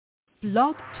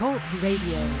Blog Talk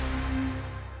Radio.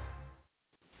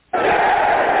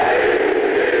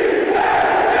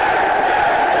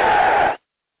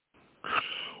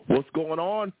 What's going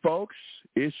on, folks?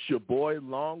 It's your boy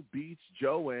Long Beach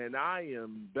Joe, and I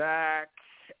am back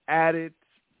at it.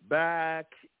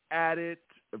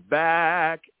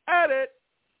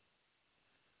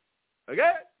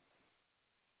 Okay?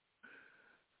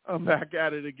 I'm back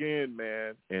at it again,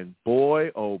 man. And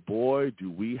boy, oh boy,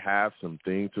 do we have some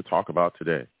things to talk about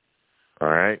today. All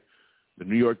right? The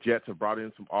New York Jets have brought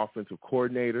in some offensive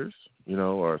coordinators,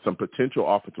 or some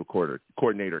potential offensive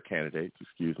coordinator candidates,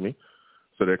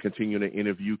 So they're continuing to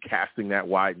interview, casting that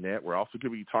wide net. We're also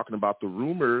going to be talking about the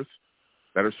rumors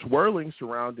that are swirling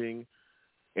surrounding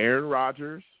Aaron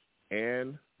Rodgers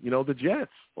and, the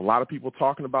Jets. A lot of people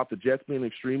talking about the Jets being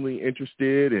extremely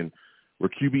interested and we're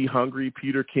QB hungry.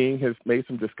 Peter King has made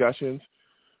some discussions.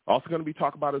 Also going to be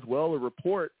talking about as well a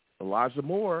report. Elijah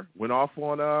Moore went off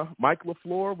on Mike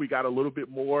LaFleur. We got a little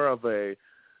bit more of a,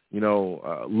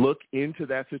 look into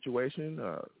that situation.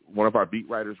 One of our beat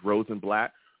writers,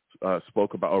 Rosenblatt,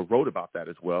 wrote about that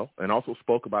as well, and also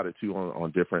spoke about it too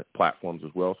on different platforms as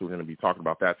well. So we're going to be talking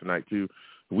about that tonight too.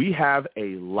 We have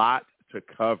a lot to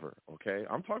cover. Okay,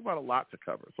 I'm talking about a lot to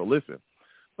cover. So listen,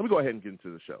 let me go ahead and get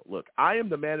into the show. Look, I am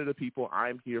the man of the people.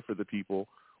 I'm here for the people.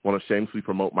 Want to shamelessly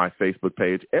promote my Facebook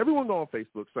page. Everyone go on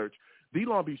Facebook, search The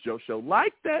Long Beach Joe Show.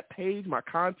 Like that page. My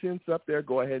content's up there.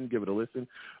 Go ahead and give it a listen.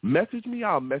 Message me.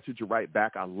 I'll message you right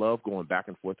back. I love going back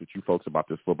and forth with you folks about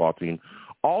this football team.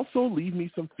 Also, leave me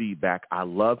some feedback. I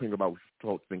love hearing about what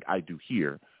folks think I do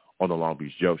here on The Long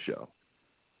Beach Joe Show.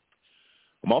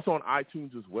 I'm also on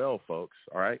iTunes as well, folks.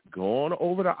 All right? Go on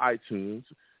over to iTunes.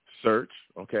 Search,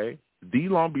 okay, The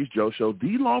Long Beach Joe Show.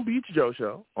 The Long Beach Joe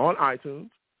Show on iTunes.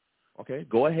 Okay,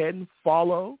 go ahead and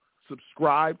follow,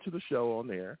 subscribe to the show on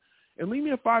there, and leave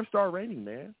me a 5-star rating,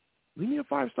 man. Leave me a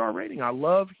 5-star rating. I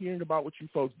love hearing about what you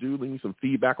folks do. Leave me some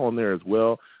feedback on there as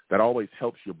well. That always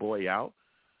helps your boy out,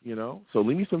 So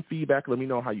leave me some feedback. Let me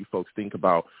know how you folks think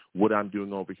about what I'm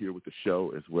doing over here with the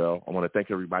show as well. I want to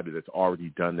thank everybody that's already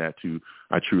done that too.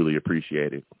 I truly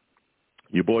appreciate it.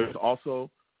 Your boy is also,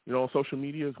 on social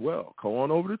media as well. Go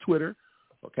on over to Twitter.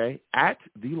 Okay, at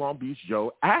The Long Beach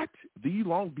Joe, at The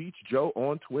Long Beach Joe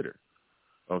on Twitter.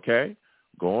 Okay,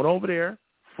 go on over there,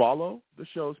 follow the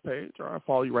show's page, or I'll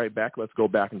follow you right back. Let's go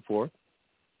back and forth.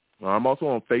 I'm also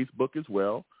on Facebook as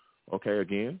well. Okay,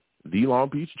 again, The Long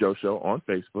Beach Joe Show on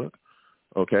Facebook.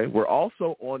 Okay, we're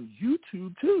also on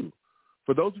YouTube too.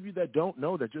 For those of you that don't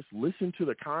know, that just listen to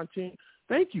the content,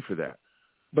 thank you for that.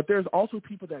 But there's also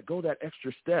people that go that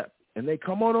extra step, and they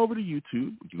come on over to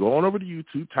YouTube. You go on over to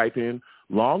YouTube, type in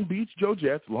Long Beach Joe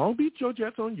Jets, Long Beach Joe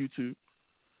Jets on YouTube.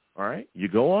 All right? You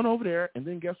go on over there, and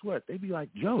then guess what? They be like,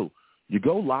 Joe, you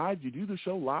go live, you do the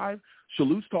show live.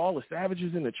 Salutes to all the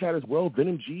savages in the chat as well,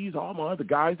 Venom G's, all my other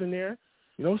guys in there.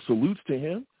 Salutes to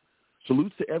him.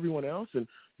 Salutes to everyone else. And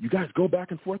you guys go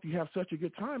back and forth. You have such a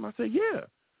good time. I say, yeah.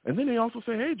 And then they also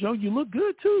say, hey, Joe, you look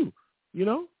good too, We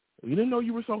didn't know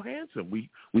you were so handsome. We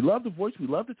love the voice. We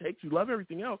love the takes. We love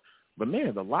everything else. But,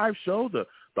 man, the live show, the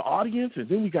audience, and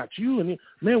then we got you. And,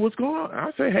 man, what's going on? And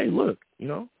I say, hey, look,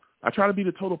 I try to be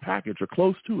the total package or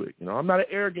close to it. I'm not an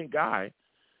arrogant guy.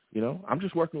 I'm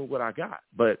just working with what I got.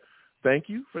 But thank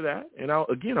you for that. And, I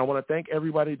want to thank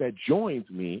everybody that joins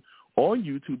me on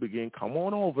YouTube. Again, come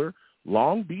on over,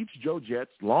 Long Beach Joe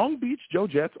Jets, Long Beach Joe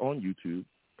Jets on YouTube.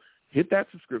 Hit that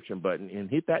subscription button and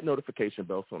hit that notification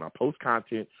bell so when I post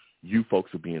content, you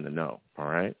folks will be in the know, all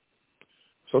right?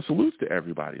 So salutes to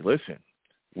everybody. Listen,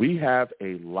 we have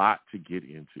a lot to get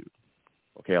into,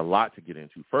 okay, a lot to get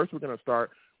into. First, we're going to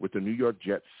start with the New York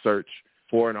Jets search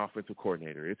for an offensive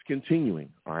coordinator. It's continuing,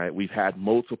 all right? We've had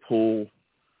multiple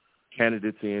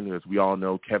candidates in, as we all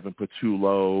know, Kevin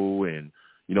Patullo, and,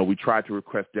 we tried to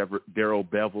request Darrell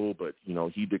Bevel, but,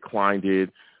 he declined it.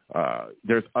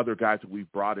 There's other guys that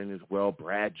we've brought in as well,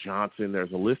 Brad Johnson.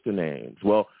 There's a list of names.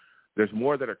 Well, there's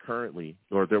more that are currently,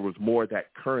 or there was more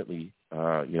that currently,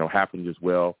 happened as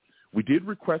well. We did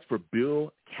request for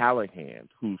Bill Callahan,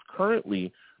 who's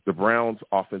currently the Browns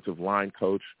offensive line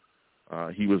coach.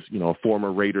 He was, a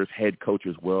former Raiders head coach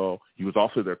as well. He was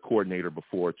also their coordinator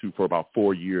before, too, for about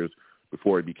 4 years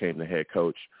before he became the head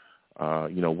coach.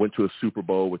 Went to a Super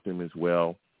Bowl with them as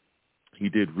well. He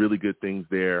did really good things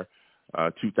there.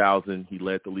 2000, he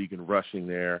led the league in rushing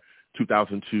there.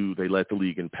 2002, they led the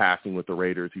league in passing with the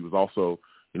Raiders. He was also,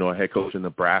 a head coach in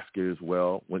Nebraska as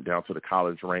well. Went down to the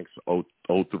college ranks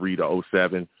 03 to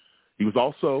 07. He was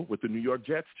also with the New York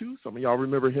Jets, too. Some of y'all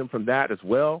remember him from that as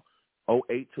well.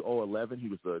 08 to 011, he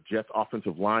was the Jets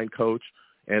offensive line coach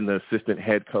and the assistant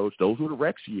head coach. Those were the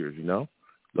Rex years,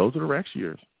 Those are the Rex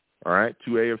years. all right,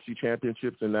 2 AFC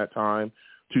championships in that time.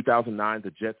 2009,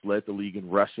 the Jets led the league in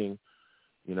rushing,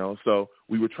 So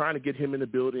we were trying to get him in the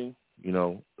building,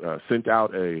 sent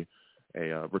out a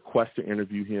request to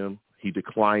interview him. He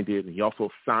declined it, and he also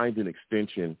signed an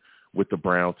extension with the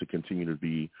Browns to continue to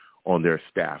be on their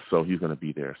staff. So he's going to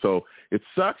be there. So it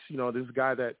sucks, this is a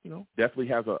guy that, definitely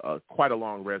has quite a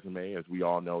long resume, as we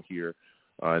all know here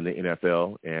in the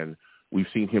NFL. And we've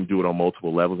seen him do it on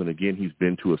multiple levels. And again, he's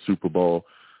been to a Super Bowl,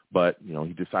 but,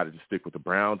 he decided to stick with the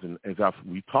Browns. And as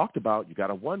we talked about, you got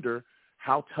to wonder,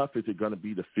 how tough is it going to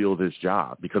be to fill this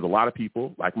job? Because a lot of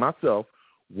people, like myself,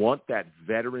 want that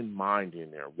veteran mind in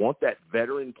there, want that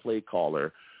veteran play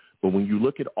caller. But when you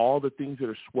look at all the things that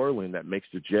are swirling that makes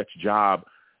the Jets' job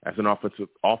as an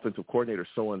offensive coordinator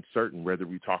so uncertain, whether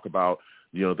we talk about,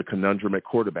 the conundrum at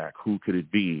quarterback, who could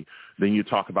it be? Then you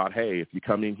talk about, hey, if you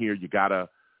come in here, you got to,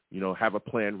 have a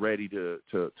plan ready to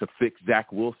fix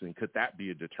Zach Wilson. Could that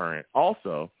be a deterrent?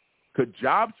 Also, could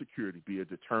job security be a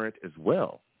deterrent as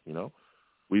well?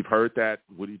 We've heard that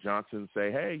Woody Johnson say,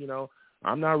 hey,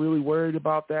 I'm not really worried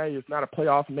about that. It's not a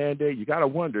playoff mandate. You got to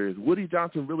wonder, is Woody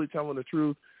Johnson really telling the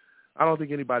truth? I don't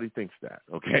think anybody thinks that,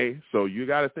 okay? So you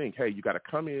got to think, hey, you got to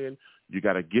come in. You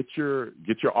got to get your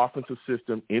offensive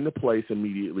system into place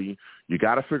immediately. You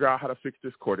got to figure out how to fix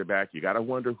this quarterback. You got to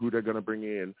wonder who they're going to bring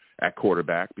in at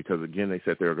quarterback because, again, they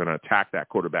said they were going to attack that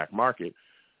quarterback market.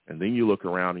 And then you look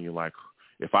around and you're like,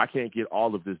 if I can't get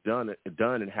all of this done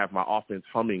and have my offense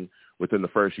humming within the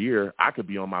first year, I could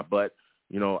be on my butt,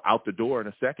 out the door in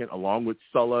a second, along with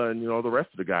Sulla and, the rest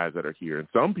of the guys that are here. And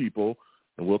some people,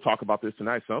 and we'll talk about this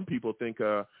tonight, some people think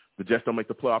the Jets don't make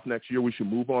the playoff next year. We should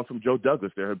move on from Joe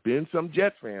Douglas. There have been some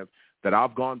Jets fans that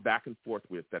I've gone back and forth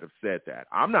with that have said that.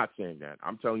 I'm not saying that.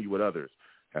 I'm telling you what others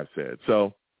have said.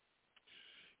 So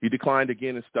he declined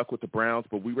again and stuck with the Browns,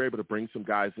 but we were able to bring some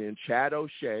guys in. Chad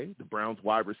O'Shea, the Browns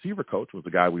wide receiver coach, was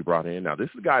the guy we brought in. Now, this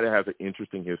is a guy that has an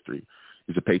interesting history.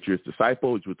 He's a Patriots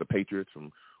disciple. He's with the Patriots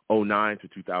from 2009 to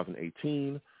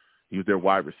 2018. He was their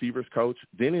wide receivers coach.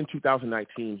 Then in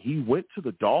 2019, he went to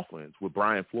the Dolphins with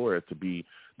Brian Flores to be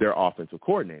their offensive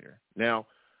coordinator. Now,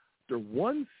 after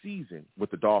one season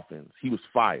with the Dolphins, he was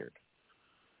fired.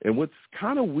 And what's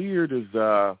kind of weird is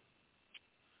the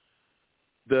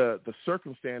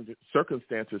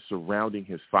circumstances surrounding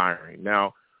his firing.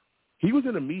 Now, he was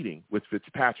in a meeting with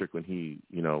Fitzpatrick when he,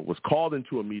 was called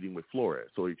into a meeting with Flores.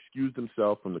 So he excused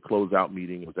himself from the closeout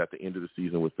meeting. It was at the end of the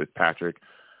season with Fitzpatrick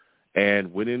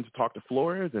and went in to talk to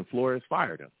Flores, and Flores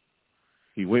fired him.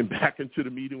 He went back into the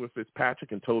meeting with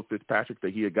Fitzpatrick and told Fitzpatrick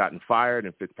that he had gotten fired,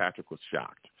 and Fitzpatrick was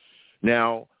shocked.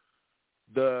 Now,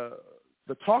 the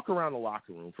talk around the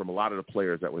locker room from a lot of the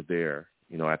players that were there,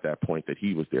 at that point that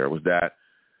he was there, was that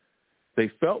they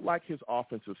felt like his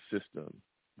offensive system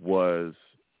was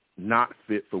not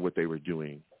fit for what they were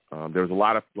doing. There was a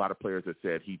lot of players that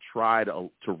said he tried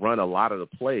to run a lot of the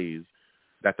plays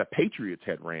that the Patriots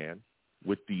had ran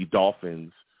with the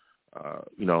Dolphins,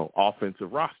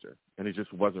 offensive roster, and it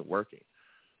just wasn't working.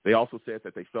 They also said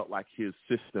that they felt like his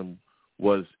system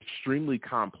was extremely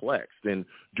complex. And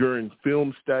during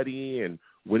film study and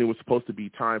when it was supposed to be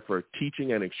time for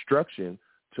teaching and instruction,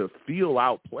 to feel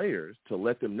out players, to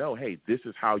let them know, hey, this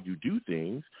is how you do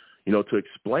things, to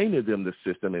explain to them the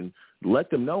system and let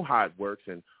them know how it works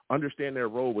and understand their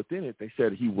role within it. They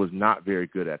said he was not very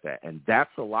good at that. And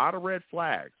that's a lot of red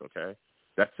flags, okay?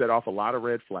 That set off a lot of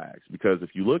red flags because if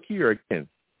you look here again,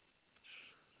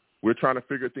 we're trying to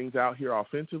figure things out here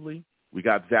offensively. We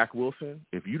got Zach Wilson.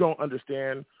 If you don't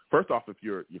understand, first off, if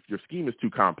your scheme is too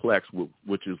complex,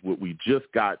 which is what we just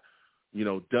got,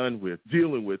 done with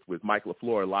dealing with Mike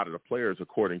LaFleur, a lot of the players,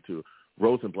 according to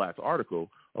Rosenblatt's article,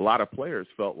 a lot of players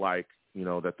felt like,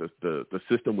 that the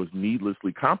system was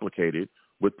needlessly complicated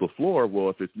with LaFleur. Well,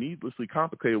 if it's needlessly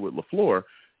complicated with LaFleur,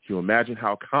 can you imagine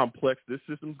how complex this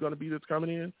system is going to be that's coming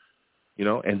in?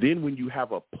 And then when you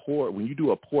have when you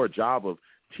do a poor job of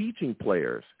teaching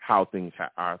players how things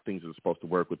are supposed to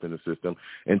work within the system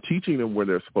and teaching them where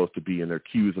they're supposed to be in their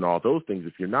cues and all those things,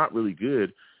 if you're not really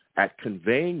good at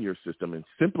conveying your system and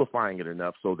simplifying it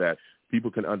enough so that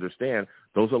people can understand,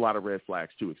 those are a lot of red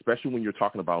flags too, especially when you're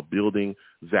talking about building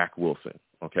Zach Wilson,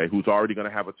 okay, who's already going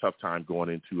to have a tough time going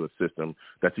into a system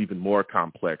that's even more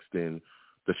complex than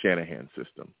the Shanahan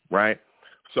system, right?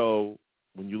 So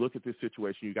when you look at this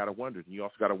situation, you got to wonder. And you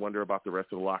also got to wonder about the rest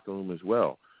of the locker room as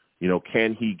well.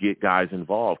 Can he get guys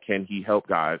involved? Can he help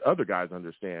other guys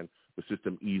understand the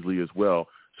system easily as well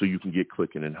so you can get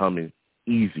clicking and humming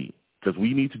easy? Because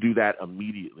we need to do that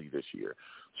immediately this year.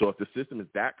 So if the system is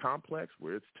that complex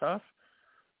where it's tough,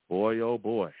 boy, oh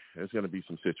boy, there's going to be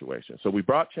some situations. So we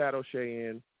brought Chad O'Shea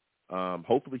in.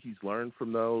 Hopefully he's learned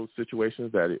from those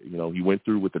situations that, he went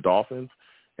through with the Dolphins,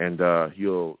 and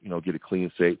he'll, get a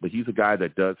clean slate. But he's a guy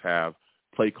that does have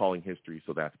play-calling history,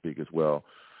 so that's big as well.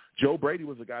 Joe Brady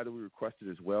was a guy that we requested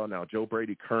as well. Now, Joe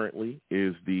Brady currently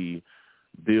is the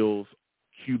Bills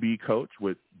QB coach,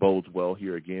 which bodes well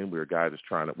here again. We're a guy that's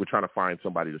trying to find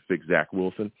somebody to fix Zach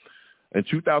Wilson. In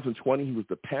 2020, he was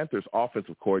the Panthers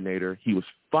offensive coordinator. He was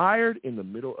fired in the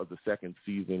middle of the second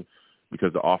season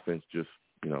because the offense just,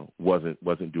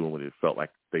 wasn't doing what it felt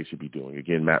like they should be doing.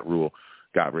 Again, Matt Rule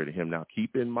got rid of him. Now,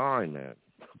 keep in mind, man,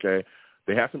 okay,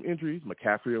 they had some injuries.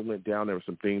 McCaffrey went down. There were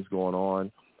some things going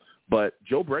on. But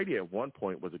Joe Brady at one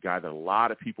point was a guy that a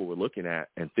lot of people were looking at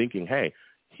and thinking, hey,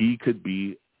 he could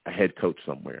be a head coach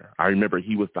somewhere. I remember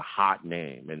he was the hot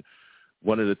name. And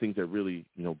one of the things that really,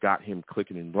 got him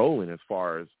clicking and rolling as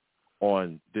far as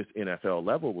on this NFL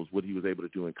level was what he was able to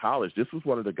do in college. This was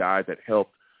one of the guys that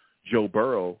helped Joe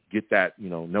Burrow get that,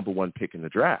 number one pick in the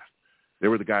draft. They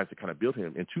were the guys that kind of built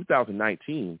him. In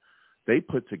 2019, they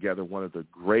put together one of the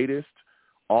greatest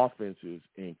offenses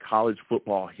in college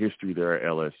football history there at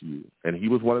LSU. And he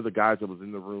was one of the guys that was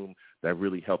in the room that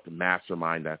really helped to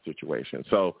mastermind that situation.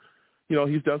 So,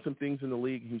 he's done some things in the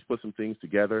league. He's put some things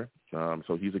together.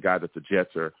 So he's a guy that the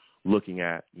Jets are looking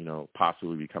at,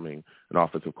 possibly becoming an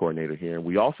offensive coordinator here. And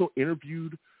we also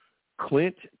interviewed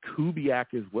Clint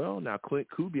Kubiak as well. Now, Clint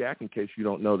Kubiak, in case you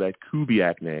don't know that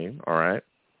Kubiak name, all right,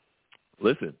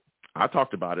 listen, I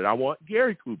talked about it. I want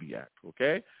Gary Kubiak,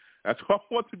 okay? That's who I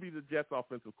want to be the Jets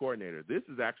offensive coordinator. This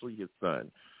is actually his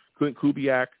son. Clint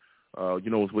Kubiak,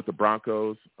 was with the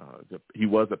Broncos. He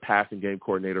was a passing game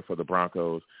coordinator for the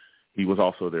Broncos. He was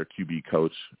also their QB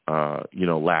coach,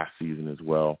 last season as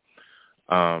well.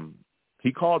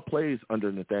 He called plays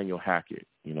under Nathaniel Hackett,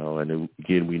 and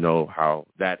again, we know how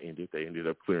that ended. They ended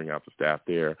up clearing out the staff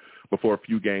there. But for a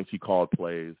few games, he called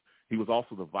plays. He was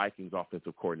also the Vikings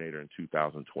offensive coordinator in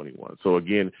 2021. So,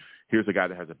 again, here's a guy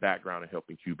that has a background in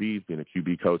helping QBs, being a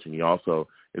QB coach, and he also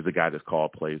is a guy that's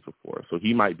called plays before. So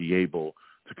he might be able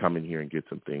to come in here and get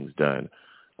some things done.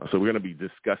 So we're going to be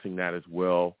discussing that as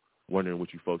well, wondering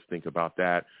what you folks think about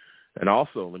that. And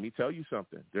also, let me tell you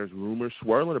something. There's rumors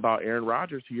swirling about Aaron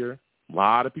Rodgers here. A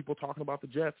lot of people talking about the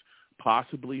Jets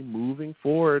possibly moving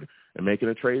forward and making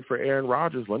a trade for Aaron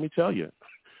Rodgers. Let me tell you,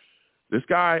 this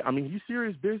guy, he's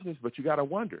serious business, but you got to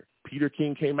wonder. Peter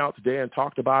King came out today and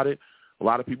talked about it. A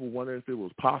lot of people wondered if it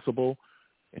was possible,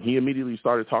 and he immediately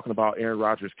started talking about Aaron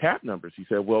Rodgers' cap numbers. He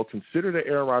said, well, consider that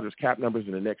Aaron Rodgers' cap numbers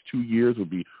in the next 2 years would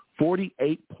be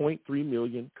 $48.3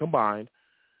 million combined.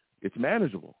 It's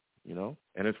manageable,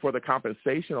 And as for the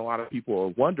compensation, a lot of people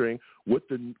are wondering what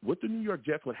the New York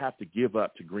Jets would have to give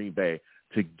up to Green Bay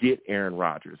to get Aaron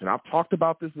Rodgers. And I've talked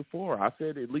about this before. I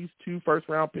said at least 2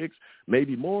 first-round picks,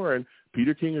 maybe more, and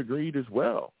Peter King agreed as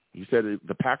well. He said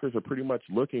the Packers are pretty much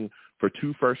looking for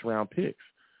 2 first-round picks.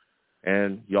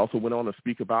 And he also went on to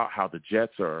speak about how the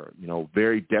Jets are,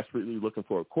 very desperately looking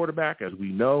for a quarterback. As we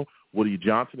know, Woody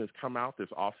Johnson has come out this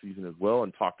offseason as well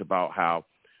and talked about how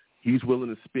he's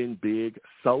willing to spend big.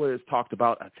 Sulla has talked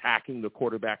about attacking the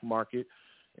quarterback market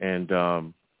and,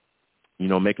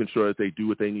 making sure that they do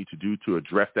what they need to do to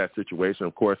address that situation.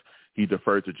 Of course, he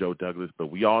deferred to Joe Douglas, but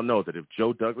we all know that if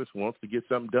Joe Douglas wants to get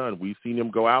something done, we've seen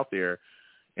him go out there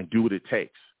and do what it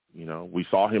takes. We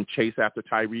saw him chase after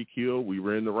Tyreek Hill. We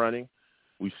were in the running.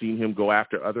 We've seen him go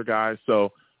after other guys.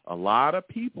 So a lot of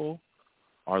people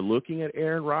are looking at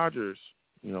Aaron Rodgers,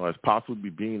 as possibly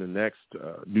being the next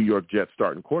New York Jets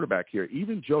starting quarterback here.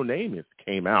 Even Joe Namath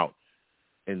came out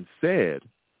and said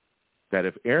that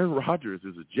if Aaron Rodgers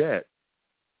is a Jet,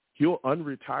 he'll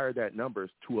unretire that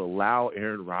numbers to allow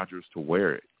Aaron Rodgers to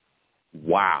wear it.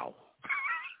 Wow.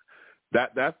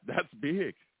 That's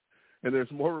big. And there's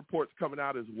more reports coming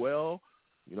out as well,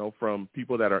 from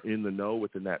people that are in the know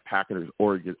within that Packers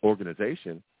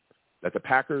organization, that the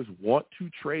Packers want to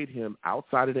trade him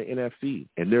outside of the NFC,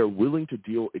 and they're willing to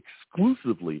deal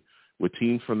exclusively with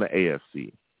teams from the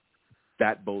AFC.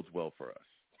 That bodes well for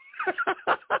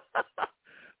us.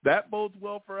 That bodes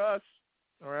well for us,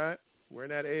 all right? We're in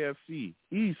that AFC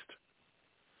East.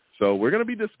 So we're going to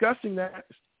be discussing that.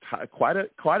 Quite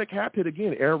a cap hit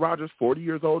again. Aaron Rodgers, 40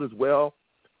 years old as well.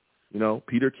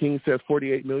 Peter King says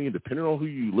 $48 million. Depending on who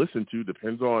you listen to,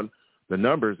 depends on the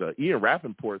numbers. Ian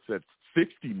Rappaport said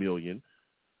 $60 million.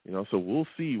 So we'll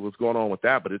see what's going on with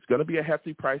that. But it's going to be a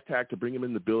hefty price tag to bring him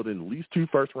in the building. At least 2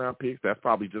 first-round picks. That's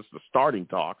probably just the starting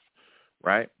talks,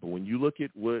 right? But when you look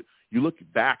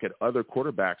back at other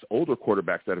quarterbacks, older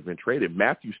quarterbacks that have been traded,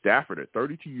 Matthew Stafford at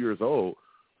 32 years old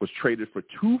was traded for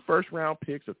 2 first-round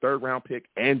picks, a third-round pick,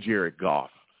 and Jared Goff.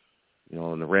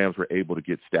 And the Rams were able to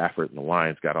get Stafford, and the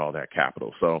Lions got all that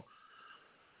capital. So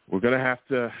we're gonna have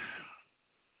to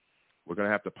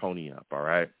pony up. All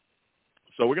right.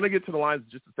 So we're gonna get to the lines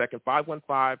in just a second.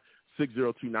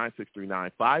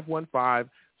 515-602-9639.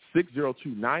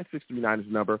 515-602-9639 is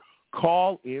the number.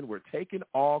 Call in. We're taking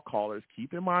all callers.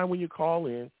 Keep in mind when you call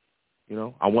in,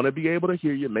 I want to be able to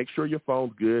hear you. Make sure your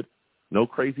phone's good. No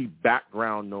crazy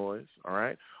background noise, all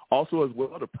right? Also, as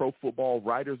well, the Pro Football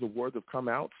Writers Awards have come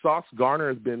out. Sauce Gardner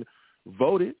has been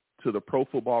voted to the Pro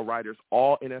Football Writers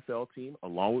All-NFL team,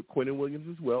 along with Quentin Williams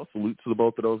as well. Salute to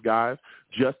both of those guys.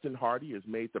 Justin Hardy has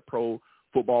made the Pro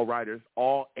Football Writers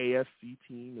All-AFC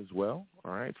team as well,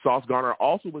 all right? Sauce Gardner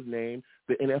also was named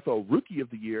the NFL Rookie of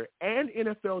the Year and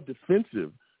NFL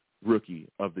Defensive Rookie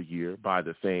of the Year by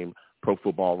the same Pro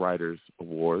Football Writers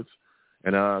Awards.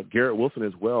 And Garrett Wilson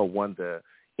as well won the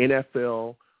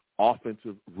NFL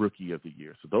Offensive Rookie of the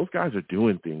Year. So those guys are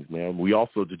doing things, man.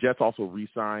 The Jets also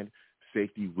re-signed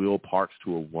safety Will Parks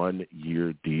to a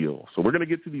 1-year deal. So we're going to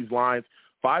get to these lines.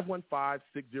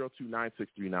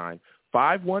 515-602-9639.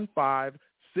 515-602-9639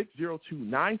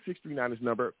 is the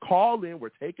number. Call in. We're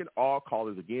taking all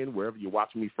callers again, wherever you're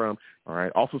watching me from. All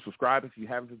right. Also, subscribe if you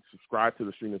haven't subscribed to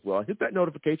the stream as well. Hit that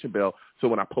notification bell so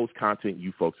when I post content,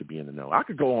 you folks will be in the know. I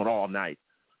could go on all night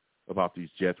about these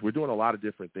Jets. We're doing a lot of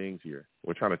different things here.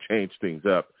 We're trying to change things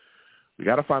up. We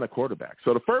got to find a quarterback.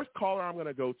 So the first caller I'm going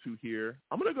to go to here,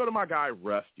 I'm going to go to my guy,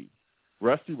 Rusty.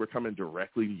 Rusty, we're coming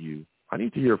directly to you. I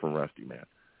need to hear from Rusty, man.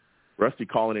 Rusty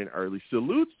calling in early.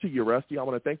 Salutes to you, Rusty. I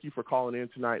want to thank you for calling in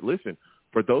tonight. Listen,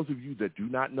 for those of you that do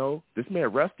not know, this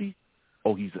man, Rusty,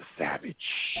 he's a savage.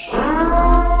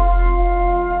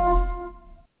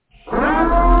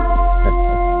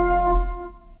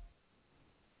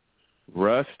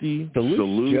 Rusty,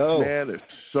 salute, man. There's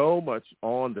so much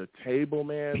on the table,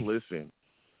 man. Listen,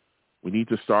 we need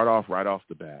to start off right off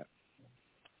the bat.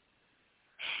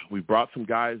 We brought some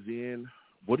guys in.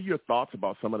 What are your thoughts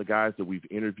about some of the guys that we've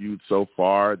interviewed so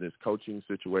far, this coaching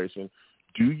situation?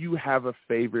 Do you have a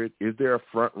favorite? Is there a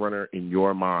front runner in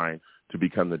your mind to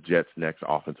become the Jets' next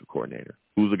offensive coordinator?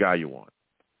 Who's the guy you want?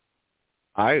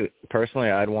 I'd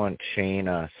want Shane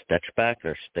Stechbeck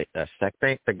or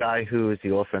Steckbank, the guy who is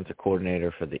the offensive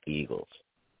coordinator for the Eagles.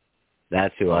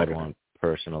 That's who I'd want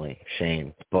personally,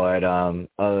 Shane. But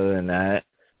other than that,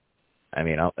 I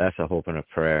mean, that's a hope and a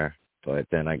prayer. But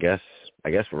then I guess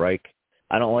Reich.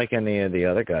 I don't like any of the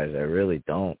other guys. I really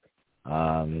don't.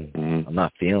 I'm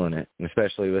not feeling it,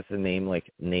 especially with a name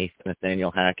like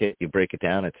Nathaniel Hackett. You break it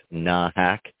down, it's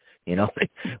Hack. We already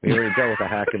dealt with a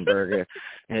Hackenberger.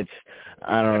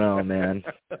 I don't know, man.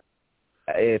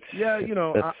 It's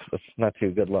not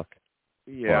too good luck.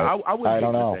 Yeah, I wouldn't hate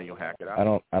know. Nathaniel Hackett.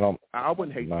 I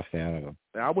wouldn't hate. I'm not a fan of him.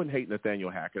 I wouldn't hate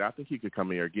Nathaniel Hackett. I think he could come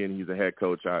here again. He's a head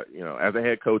coach. As a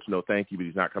head coach, no, thank you, but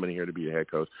he's not coming in here to be a head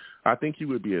coach. I think he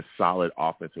would be a solid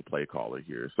offensive play caller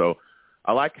here. So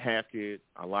I like Hackett.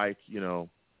 I like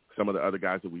some of the other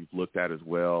guys that we've looked at as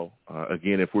well.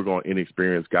 Again, if we're going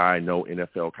inexperienced guy, no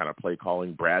NFL kind of play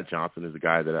calling, Brad Johnson is a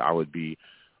guy that I would be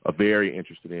very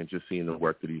interested in, just seeing the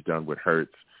work that he's done with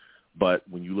Hurts. But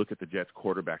when you look at the Jets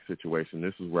quarterback situation,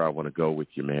 this is where I want to go with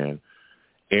you, man.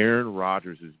 Aaron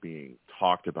Rodgers is being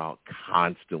talked about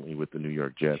constantly with the New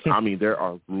York Jets. I mean, there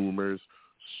are rumors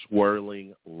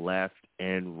swirling left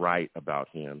and right about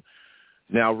him.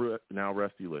 Now,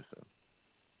 Rusty, listen.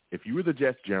 If you were the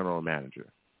Jets general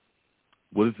manager,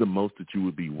 what is the most that you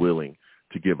would be willing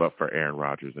to give up for Aaron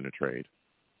Rodgers in a trade?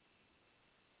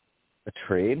 A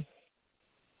trade?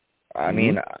 I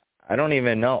mean, I don't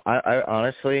even know. I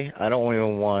honestly, I don't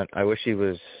even want – I wish he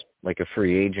was like a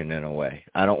free agent in a way.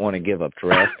 I don't want to give up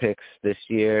draft picks this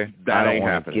year. That I ain't don't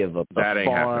want happening. to give up the That ain't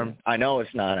farm. happening. I know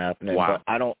it's not happening, Wow.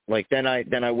 but I don't – like then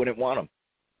I wouldn't want him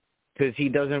because he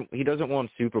doesn't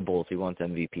want Super Bowls. He wants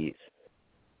MVPs.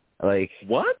 Like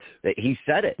what? He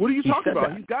said it. What are you talking about?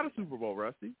 That. He's got a Super Bowl,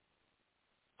 Rusty.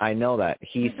 I know that.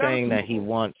 He's saying that he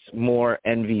wants more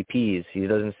MVPs. He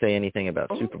doesn't say anything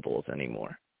about Super Bowls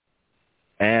anymore.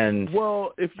 And I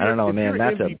don't know, man,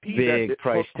 that's MVP, a big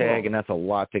price tag, and that's a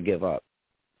lot to give up.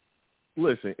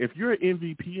 Listen, if you're an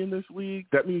MVP in this league,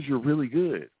 that means you're really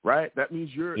good, right? That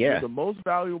means you're the most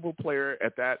valuable player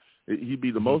at that. He'd be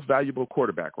the most valuable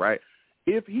quarterback, right?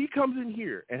 If he comes in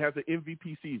here and has an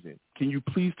MVP season, can you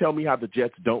please tell me how the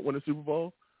Jets don't win a Super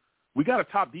Bowl? We got a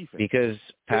top defense. Because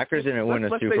Packers didn't win a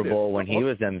Super Bowl when he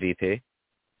was MVP.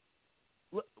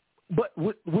 But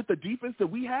with the defense that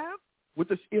we have,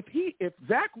 if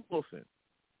Zach Wilson,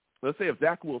 let's say if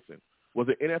Zach Wilson was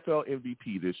an NFL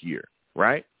MVP this year,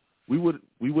 right? We would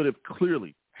have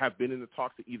clearly have been in the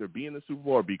talks to either be in the Super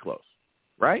Bowl or be close,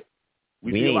 right?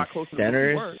 We need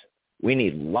centers. We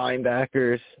need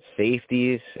linebackers,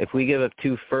 safeties. If we give up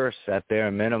 2 firsts at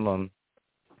bare minimum,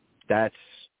 that's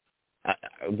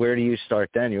where do you start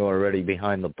then? You're already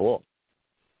behind the ball.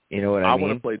 You know what I mean? I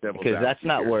want to play devil's advocate. Because that's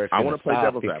not where it's going to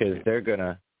stop because they're going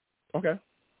to. Okay.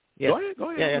 Yeah. Go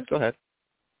ahead. Yeah, go ahead.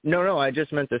 No, I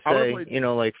just meant to say,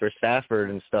 like for Stafford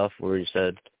and stuff where you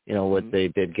said, what they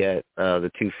did get,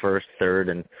 the 2 first, third,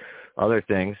 and other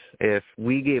things. If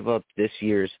we gave up this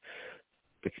year's,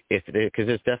 because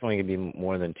it's definitely going to be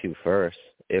more than 2 firsts.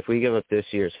 If we give up this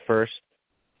year's first,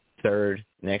 third,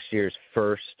 next year's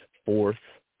first, fourth,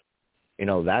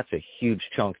 that's a huge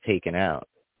chunk taken out.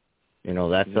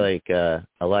 That's like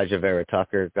Elijah Vera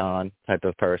Tucker gone type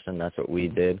of person. That's what we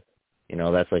did.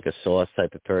 That's like a Sauce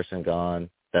type of person gone.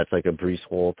 That's like a Breece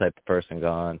Hall type of person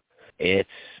gone. I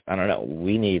don't know.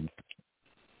 We need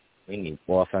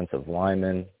offensive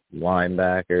linemen,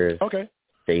 linebackers,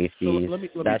 safeties. So let me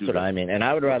that's what I mean. And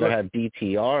I would rather have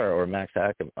DTR or Max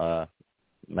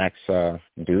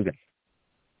Dugan.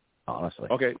 Honestly.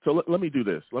 Okay, so let me do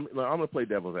this. I'm going to play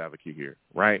devil's advocate here,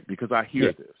 right? Because I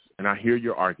hear this, and I hear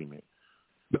your argument.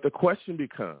 But the question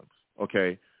becomes,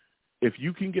 okay, if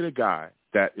you can get a guy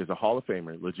that is a Hall of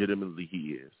Famer, legitimately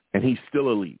he is, and he's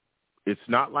still elite. It's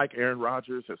not like Aaron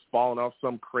Rodgers has fallen off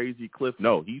some crazy cliff.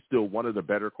 No, he's still one of the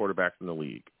better quarterbacks in the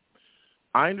league.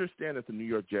 I understand that the New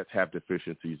York Jets have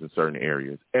deficiencies in certain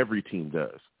areas. Every team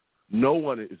does. No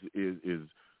one is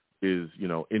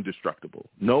indestructible.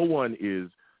 No one is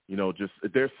just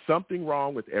there's something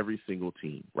wrong with every single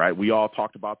team, right? We all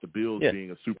talked about the Bills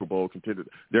being a Super Bowl contender.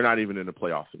 They're not even in the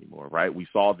playoffs anymore, right? We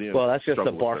saw them. Well, that's just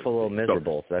the Buffalo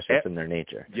miserables. That's just in their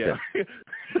nature. Yeah.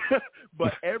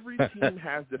 But every team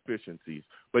has deficiencies.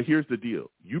 But here's the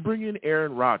deal. You bring in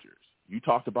Aaron Rodgers. You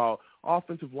talked about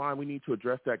offensive line. We need to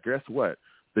address that. Guess what?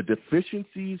 The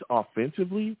deficiencies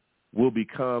offensively will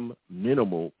become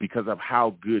minimal because of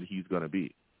how good he's going to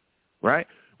be, right?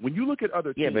 When you look at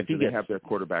other teams and they have their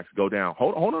quarterbacks go down,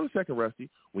 hold on a second, Rusty.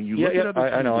 When you look at other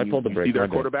teams, I know. I pulled the break. You see their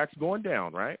quarterbacks going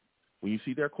down, right? When you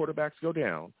see their quarterbacks go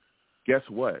down, guess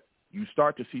what? You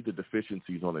start to see the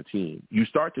deficiencies on the team. You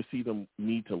start to see them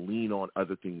need to lean on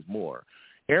other things more.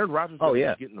 Aaron Rodgers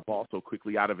is getting the ball so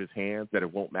quickly out of his hands that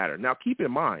it won't matter. Now, keep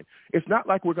in mind, it's not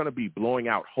like we're going to be blowing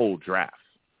out whole drafts.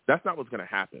 That's not what's going to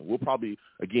happen. We'll probably,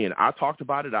 again, I talked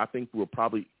about it. I think we'll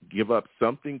probably give up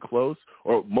something close,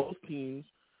 or most teams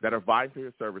that are vying for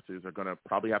your services are going to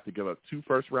probably have to give up 2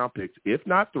 first-round picks, if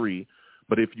not 3.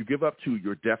 But if you give up 2,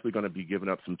 you're definitely going to be giving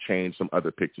up some change, some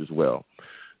other picks as well.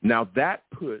 Now, that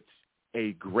puts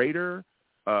a greater,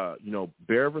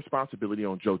 bear of responsibility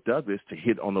on Joe Douglas to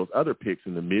hit on those other picks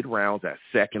in the mid-rounds at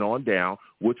second on down,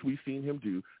 which we've seen him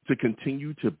do, to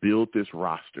continue to build this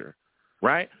roster,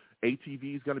 right?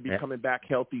 ATV is going to be coming back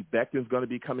healthy. Beckton's going to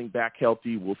be coming back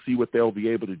healthy. We'll see what they'll be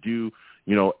able to do,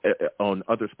 on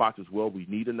other spots as well. We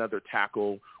need another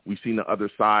tackle. We've seen the other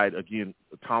side. Again,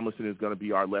 Tomlinson is going to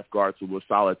be our left guard, so we're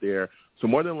solid there. So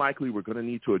more than likely, we're going to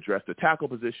need to address the tackle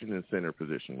position and center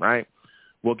position, right?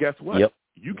 Well, guess what? Yep.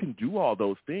 You can do all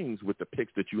those things with the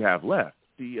picks that you have left.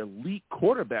 The elite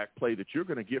quarterback play that you're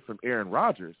going to get from Aaron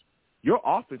Rodgers, your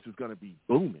offense is going to be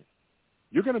booming.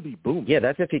 You're going to be booming. Yeah,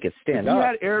 that's if he could stand up. You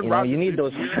had Aaron Rodgers. You need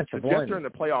those year, offensive the Jets are in the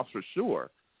playoffs for sure.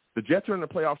 The Jets are in the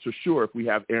playoffs for sure if we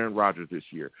have Aaron Rodgers this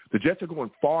year. The Jets are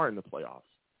going far in the playoffs,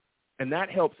 and that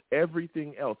helps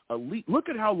everything else. Elite. Look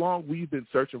at how long we've been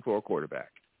searching for a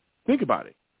quarterback. Think about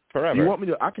it. Forever. You want me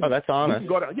to? I can. Oh, that's honest. We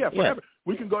can go down, forever. Yeah.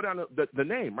 We can go down the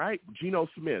name, right? Geno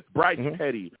Smith, Bryce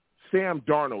Petty, Sam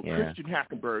Darnold, Christian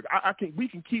Hackenberg. We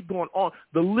can keep going on.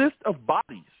 The list of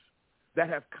bodies that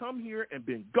have come here and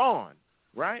been gone.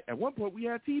 Right? At one point, we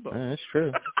had Tebow. That's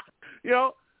true.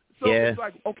 So it's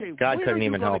like, okay, God when couldn't are you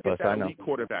even going help to us. get that I know. elite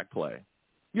quarterback play?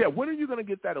 Yeah, when are you going to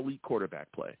get that elite quarterback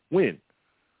play? When?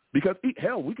 Because,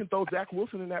 hell, we can throw Zach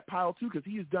Wilson in that pile, too, because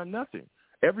he has done nothing.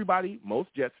 Everybody,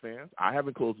 most Jets fans, I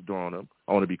haven't closed the door on him,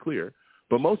 I want to be clear,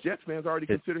 but most Jets fans already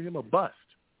consider him a bust.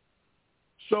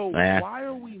 So why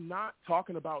are we not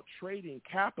talking about trading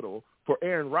capital for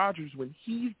Aaron Rodgers when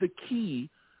he's the key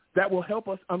that will help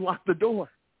us unlock the door?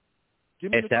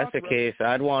 If that's the case,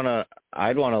 I'd want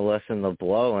to lessen the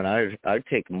blow, and I'd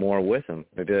take more with him.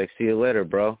 I'd be like, "See you later,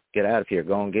 bro. Get out of here.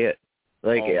 Go and get."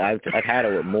 Like I've had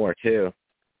it with more too.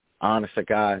 Honest to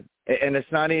God, and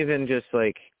it's not even just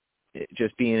like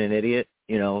just being an idiot,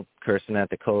 cursing at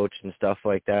the coach and stuff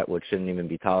like that, which shouldn't even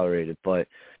be tolerated. But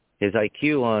his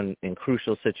IQ in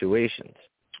crucial situations.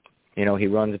 He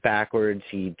runs backwards.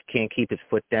 He can't keep his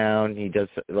foot down. He does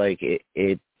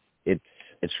it's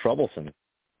troublesome.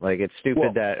 Like, it's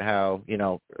stupid that how,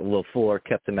 LaFleur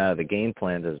kept him out of the game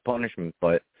plans as punishment,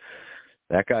 but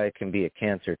that guy can be a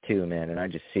cancer too, man, and I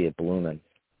just see it blooming.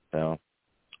 So,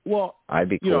 I'd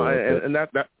be cool with it. And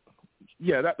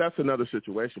that's another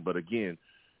situation. But again,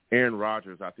 Aaron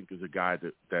Rodgers, I think, is a guy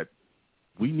that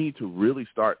we need to really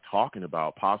start talking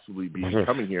about possibly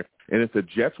coming here. And if the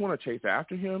Jets want to chase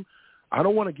after him, I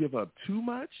don't want to give up too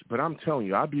much, but I'm telling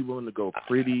you, I'd be willing to go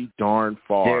pretty darn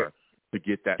far to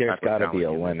get that type of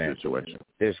talent in this situation.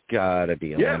 There's got to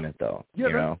be a limit, though.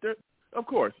 Yeah, of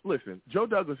course. Listen, Joe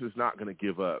Douglas is not going to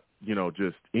give up,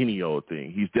 just any old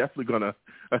thing. He's definitely going to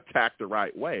attack the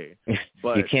right way.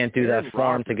 But you can't do that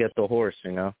farm to get the horse,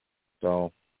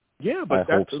 So yeah, but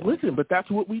but that's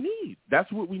what we need.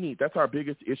 That's what we need. That's our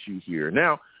biggest issue here.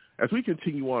 Now, as we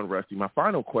continue on, Rusty, my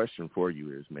final question for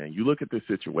you is, man, you look at this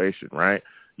situation, right?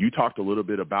 You talked a little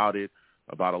bit about it,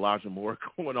 about Elijah Moore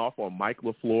going off on Mike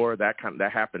LaFleur. That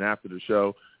happened after the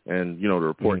show, and the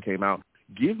report came out.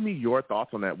 Give me your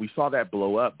thoughts on that. We saw that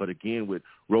blow up, but again, with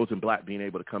Rosenblatt being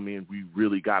able to come in, we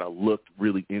really got to look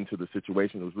really into the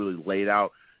situation. It was really laid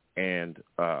out and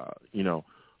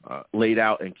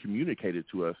communicated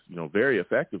to us, very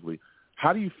effectively.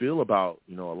 How do you feel about,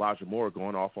 Elijah Moore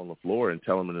going off on LaFleur and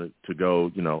telling him to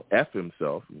go, F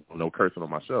himself, no cursing on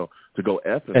my show, to go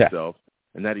F himself,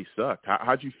 and that he sucked?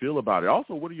 How'd you feel about it?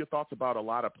 Also, what are your thoughts about a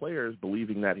lot of players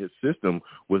believing that his system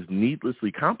was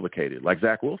needlessly complicated, like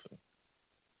Zach Wilson?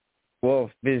 Well,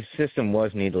 his system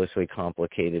was needlessly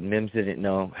complicated. Mims didn't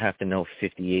have to know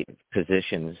 58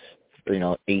 positions,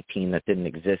 18 that didn't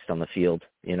exist on the field,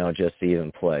 just to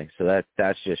even play. So that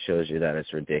just shows you that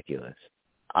it's ridiculous.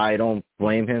 I don't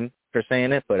blame him for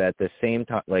saying it, but at the same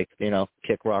time,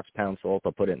 kick rocks, pound salt,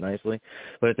 I'll put it nicely.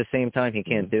 But at the same time, he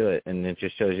can't do it, and it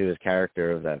just shows you his character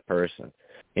of that person.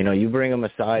 You bring him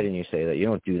aside and you say that you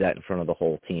don't do that in front of the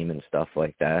whole team and stuff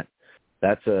like that.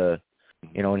 That's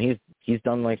and he's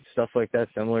done stuff like that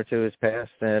similar to his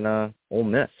past in Ole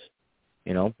Miss.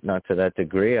 Not to that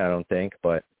degree, I don't think,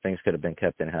 but things could have been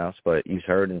kept in-house. But you've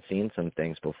heard and seen some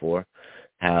things before,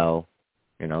 how,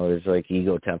 there's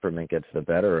ego temperament gets the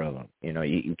better of him.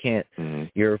 You can't,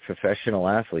 you're a professional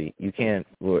athlete. You can't,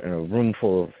 in a room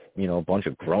full of, a bunch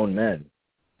of grown men,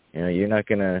 you're not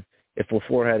going to, if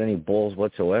LaFleur had any balls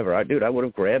whatsoever, I would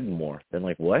have grabbed him more than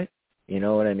what? You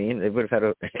know what I mean? They would have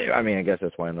had I guess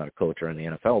that's why I'm not a coach or in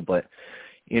the NFL, but,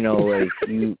 you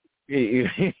don't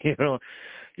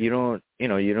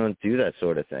do that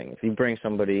sort of thing. If you bring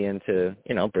somebody into,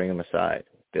 bring them aside,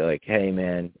 be like, hey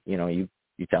man, you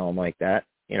tell them like that,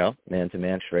 man to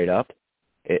man, straight up.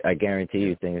 I guarantee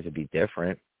you things would be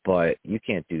different, but you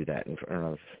can't do that in front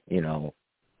of,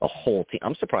 a whole team.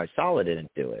 I'm surprised Saleh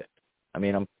didn't do it.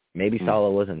 Maybe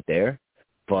Saleh wasn't there,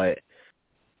 but,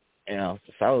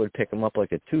 Saleh would pick him up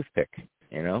like a toothpick,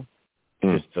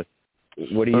 Just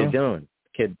what are you doing,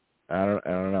 kid? I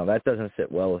don't know. That doesn't sit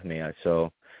well with me. And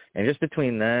just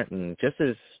between that and just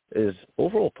his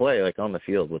overall play, on the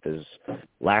field with his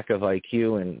lack of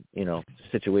IQ and,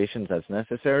 situations that's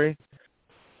necessary,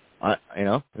 I'd be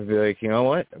like, you know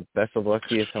what? Best of luck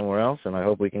to you somewhere else, and I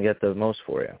hope we can get the most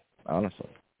for you, honestly.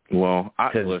 Well,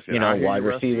 listen, wide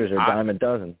receivers are a dime a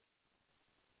dozen.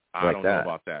 I don't know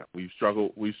about that. We've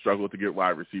struggled to get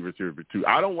wide receivers here too.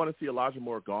 I don't want to see Elijah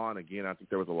Moore gone again. I think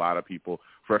there was a lot of people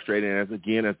frustrated, and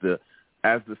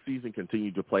as the season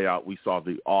continued to play out, we saw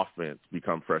the offense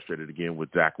become frustrated again with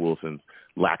Zach Wilson's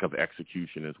lack of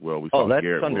execution as well. We saw that's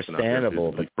Garrett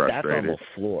understandable, Wilson but frustrated. that's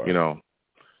on LaFleur.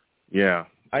 Yeah.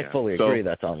 I fully agree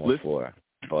that's on LaFleur,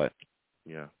 but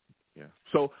yeah.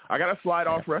 So I got to slide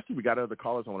off, Rusty. We got other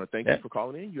callers. I want to thank you for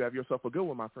calling in. You have yourself a good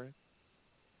one, my friend.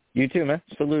 You too, man.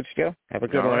 Salutes, Joe. Have a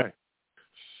good one. Right.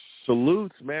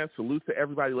 Salutes, man. Salutes to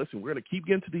everybody. Listen, we're going to keep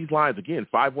getting to these lines. Again,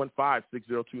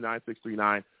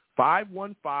 515-602-9639.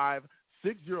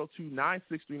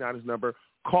 515-602-9639 is number.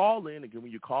 Call in. Again,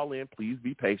 when you call in, please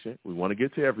be patient. We want to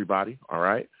get to everybody, all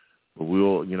right? But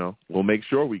we'll make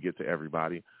sure we get to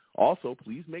everybody. Also,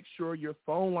 please make sure your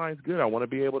phone line's good. I want to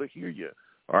be able to hear you.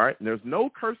 All right, and there's no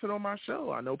cursing on my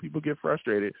show. I know people get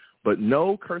frustrated, but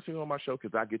no cursing on my show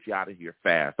because I get you out of here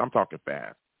fast. I'm talking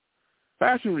fast.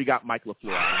 Fast when we got Mike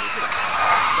LaFleur out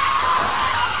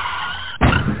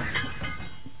of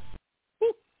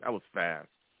here. That was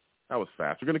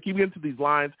fast. We're going to keep getting to these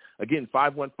lines. Again,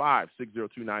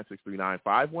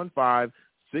 515-602-9639.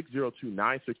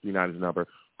 515-602-9639 is the number.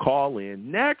 Call in.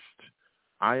 Next,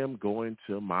 I am going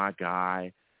to my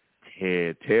guy,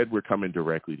 Ted. Ted, we're coming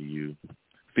directly to you.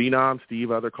 Phenom,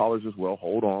 Steve, other callers as well.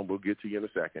 Hold on. We'll get to you in a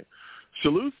second.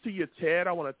 Salutes to you, Ted.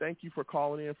 I want to thank you for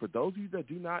calling in. For those of you that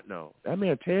do not know, that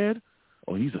man, Ted,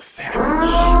 he's a savage.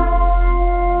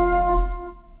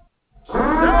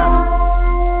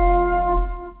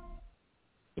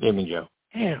 Good evening, Joe.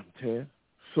 Damn, Ted.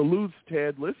 Salutes,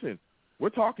 Ted. Listen, we're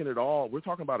talking it all. We're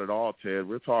talking about it all, Ted.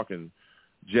 We're talking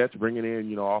Jets bringing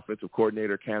in, offensive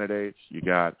coordinator candidates. You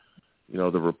got,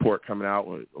 the report coming out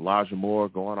with Elijah Moore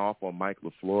going off on Mike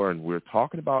LaFleur, and we're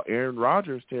talking about Aaron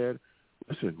Rodgers, Ted.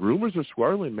 Listen, rumors are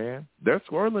swirling, man. They're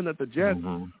swirling that the Jets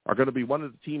are going to be one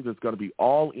of the teams that's going to be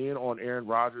all in on Aaron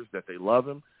Rodgers, that they love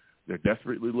him. They're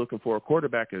desperately looking for a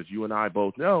quarterback, as you and I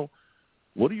both know.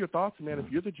 What are your thoughts, man? If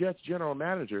you're the Jets general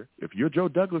manager, if you're Joe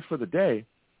Douglas for the day,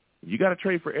 you got to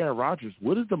trade for Aaron Rodgers.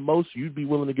 What is the most you'd be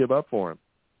willing to give up for him?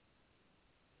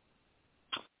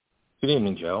 Good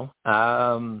evening, Joe.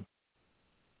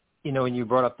 When you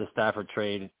brought up the Stafford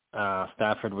trade,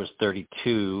 Stafford was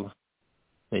 32.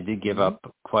 They did give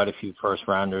up quite a few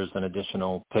first-rounders and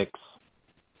additional picks.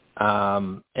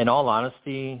 In all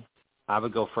honesty, I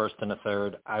would go first and a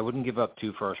third. I wouldn't give up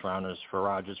 2 first-rounders for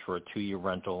Rodgers for a 2-year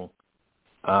rental.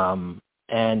 And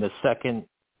the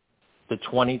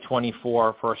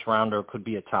 2024 first-rounder could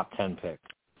be a top 10 pick.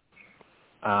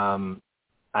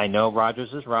 I know Rodgers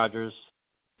is Rodgers.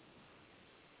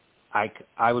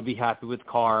 I would be happy with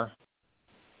Carr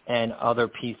and other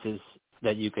pieces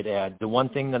that you could add. The one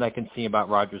thing that I can see about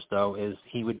Rodgers, though, is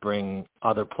he would bring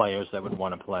other players that would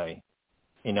want to play.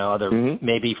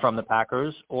 Maybe from the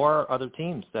Packers or other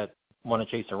teams that want to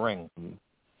chase a ring,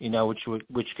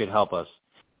 which could help us.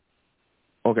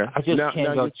 Okay. I just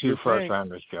can't go 2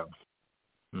 first-rounders, Joe.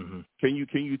 Mm-hmm. Can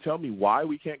you tell me why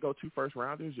we can't go 2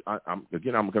 first-rounders? I'm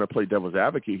going to play devil's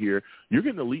advocate here. You're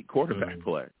getting elite quarterback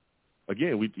play.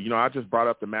 Again, I just brought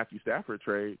up the Matthew Stafford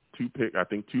trade, 2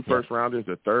 first-rounders,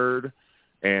 a third,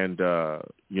 and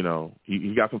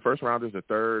he got some first-rounders, a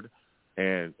third,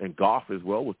 and Goff as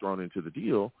well was thrown into the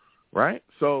deal, right?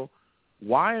 So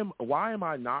why am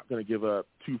I not going to give up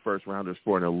 2 first-rounders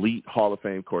for an elite Hall of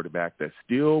Fame quarterback that's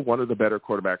still one of the better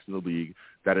quarterbacks in the league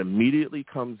that immediately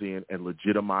comes in and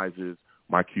legitimizes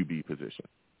my QB position?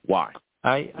 Why?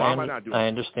 Why am I not doing I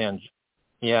understand.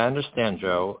 Yeah, I understand,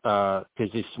 Joe,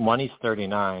 because he's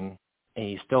 39, and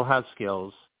he still has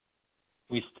skills.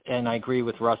 And I agree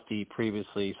with Rusty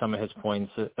previously, some of his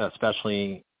points,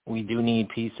 especially we do need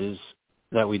pieces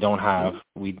that we don't have.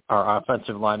 Our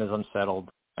offensive line is unsettled.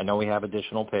 I know we have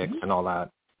additional picks and all that.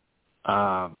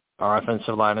 Our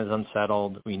offensive line is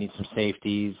unsettled. We need some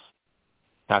safeties.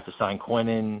 Have to sign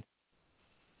Quinnen.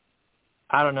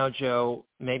 I don't know, Joe.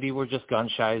 Maybe we're just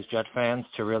gun-shy as Jet fans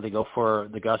to really go for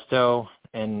the gusto.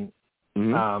 And,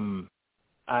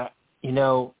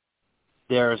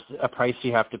 there's a price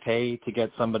you have to pay to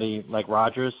get somebody like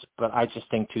Rodgers, but I just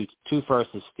think 2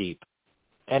 firsts is steep.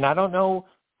 And I don't know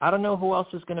who else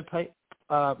is going to pay.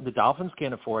 The Dolphins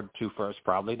can't afford 2 firsts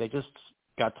probably. They just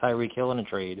got Tyreek Hill in a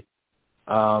trade.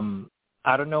 I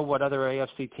don't know what other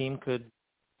AFC team could.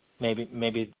 Maybe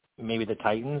the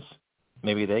Titans.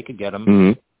 Maybe they could get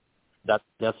him.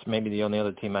 That's maybe the only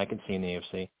other team I can see in the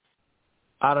AFC.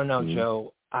 I don't know,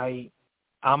 Joe.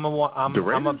 I'm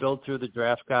a build through the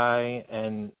draft guy,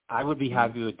 and I would be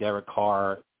happy with Derek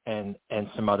Carr and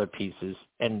some other pieces,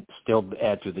 and still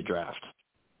add through the draft.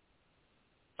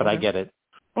 But I get it.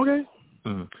 Okay.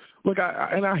 Look,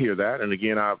 I hear that, and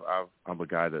again, I'm a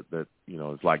guy that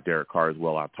is like Derek Carr as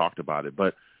well. I've talked about it,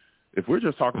 but if we're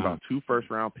just talking about 2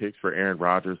 first-round picks for Aaron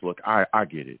Rodgers, look, I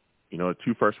get it. 2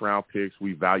 first-round picks,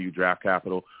 we value draft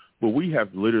capital, but we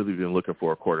have literally been looking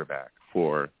for a quarterback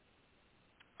for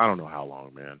I don't know how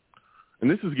long, man. And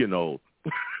this is getting old.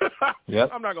 Yep.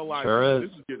 I'm not gonna lie. Sure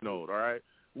This is getting old. All right.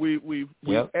 We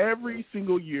every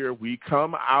single year we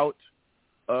come out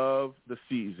of the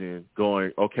season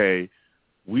going, okay,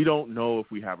 we don't know if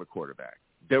we have a quarterback.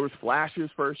 There was flashes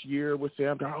first year with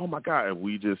Sam. Oh my God, and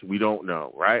we don't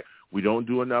know, right? We don't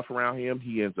do enough around him.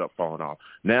 He ends up falling off.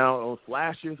 Now on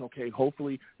flashes, okay,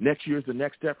 hopefully next year's the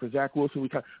next step for Zach Wilson.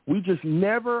 We just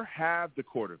never have the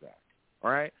quarterback.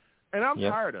 All right. And I'm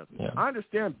tired of it. Yeah. I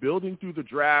understand building through the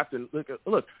draft, and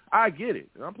look, I get it.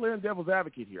 And I'm playing devil's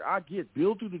advocate here. I get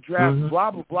build through the draft, blah,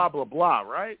 blah, blah, blah, blah,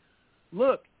 right?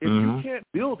 Look, if you can't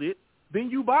build it, then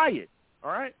you buy it,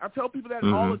 all right? I tell people that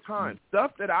all the time.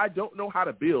 Stuff that I don't know how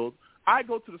to build, I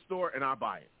go to the store and I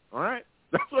buy it, all right?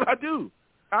 That's what I do.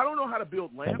 I don't know how to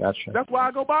build lamps. That's why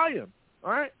I go buy them,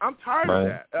 all right? I'm tired of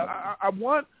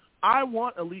that. I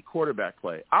want elite quarterback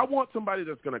play. I want somebody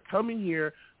that's going to come in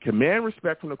here, command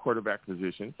respect from the quarterback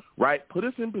position, right? Put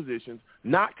us in positions,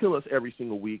 not kill us every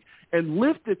single week, and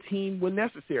lift the team when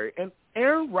necessary. And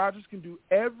Aaron Rodgers can do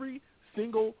every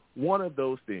single one of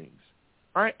those things,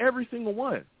 all right? Every single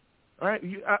one, all right?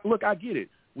 Look, I get it.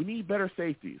 We need better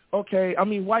safeties. Okay, I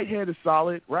mean, Whitehead is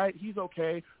solid, right? He's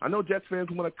okay. I know Jets fans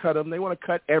want to cut him. They want to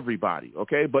cut everybody,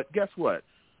 okay? But guess what?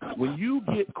 When you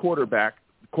get quarterbacks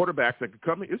that can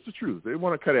come in, it's the truth. They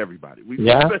want to cut everybody.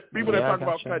 People that talk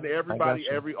about cutting everybody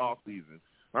every offseason.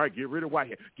 All right, get rid of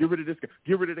Whitehead. Get rid of this guy.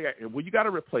 Get rid of that guy. Well, you got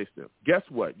to replace them. Guess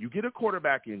what? You get a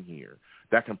quarterback in here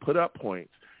that can put up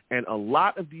points, and a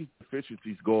lot of these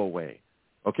deficiencies go away.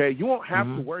 Okay? You won't have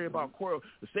to worry about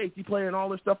the safety play and all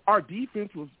this stuff. Our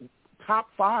defense was top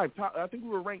 5. I think we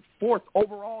were ranked 4th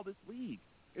overall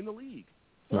in the league.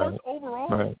 4th overall.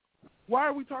 Right. Why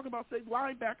are we talking about, say,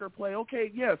 linebacker play?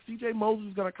 Okay, yes, C.J. Moses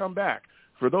is going to come back.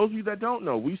 For those of you that don't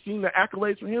know, we've seen the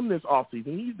accolades from him this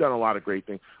offseason. He's done a lot of great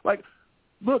things. Like,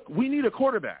 look, we need a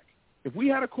quarterback. If we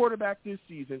had a quarterback this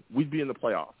season, we'd be in the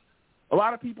playoffs. A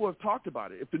lot of people have talked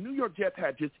about it. If the New York Jets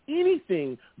had just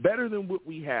anything better than what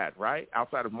we had, right,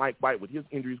 outside of Mike White with his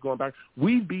injuries going back,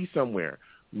 we'd be somewhere.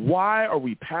 Why are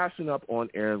we passing up on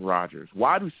Aaron Rodgers?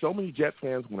 Why do so many Jets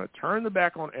fans want to turn the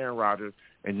back on Aaron Rodgers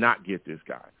and not get this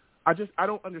guy? I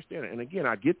don't understand it. And, again,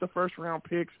 I get the first-round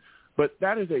picks, but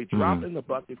that is a drop in the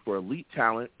bucket for elite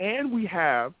talent. And we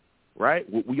have, right,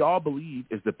 what we all believe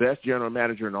is the best general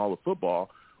manager in all of football.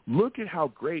 Look at how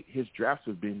great his drafts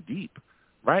have been deep,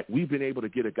 right? We've been able to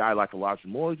get a guy like Elijah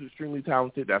Moore who's extremely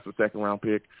talented. That's a second-round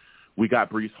pick. We got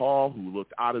Breece Hall, who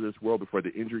looked out of this world before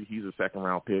the injury. He's a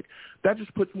second-round pick. That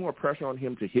just puts more pressure on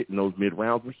him to hit in those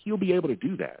mid-rounds, but he'll be able to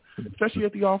do that, especially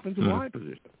at the offensive line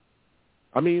position.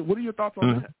 I mean, what are your thoughts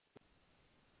on that?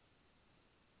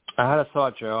 I had a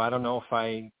thought, Joe. I don't know if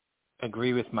I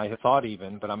agree with my thought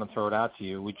even, but I'm going to throw it out to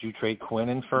you. Would you trade Quinn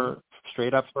in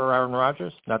straight up for Aaron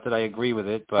Rodgers? Not that I agree with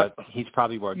it, but he's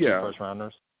probably worth 2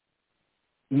 first-rounders.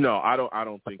 No, I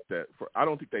don't think that. I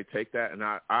don't think they take that, and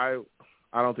I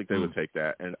don't think they would take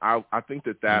that. And I think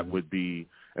that would be,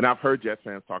 and I've heard Jets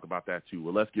fans talk about that too.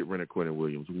 Well, let's get rid of Quinn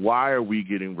Williams. Why are we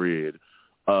getting rid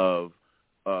of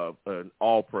an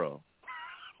all-pro?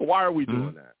 Why are we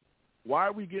doing that? Why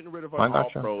are we getting rid of an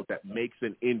all-pro that makes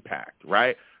an impact,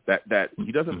 right? That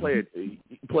he doesn't play it. He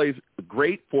plays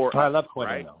great for us. I love Quinn,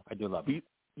 right? though. I do love him.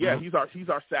 He's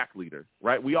our sack leader,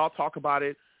 right? We all talk about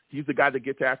it. He's the guy that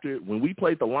gets after it. When we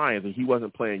played the Lions and he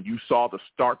wasn't playing, you saw the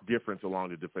stark difference along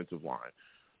the defensive line.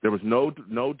 There was no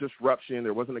disruption.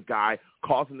 There wasn't a guy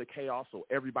causing the chaos, so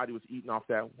everybody was eating off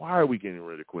that. Why are we getting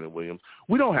rid of Quinn Williams?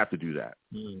 We don't have to do that.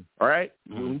 All right?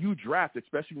 When you draft,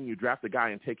 especially when you draft a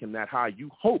guy and take him that high, you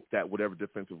hope that whatever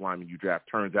defensive lineman you draft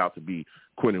turns out to be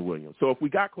Quinn Williams. So if we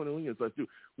got Quinn Williams, let's do.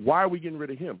 Why are we getting rid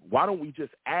of him? Why don't we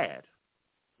just add?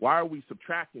 Why are we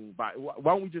subtracting? Why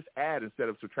don't we just add instead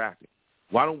of subtracting?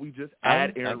 Why don't we just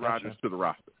add Aaron Rodgers to the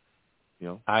roster? You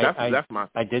know, that's my.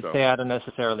 I did say I don't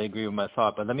necessarily agree with my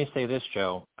thought, but let me say this,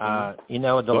 Joe.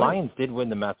 The Lions did win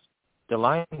the Matt. The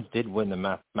Lions did win the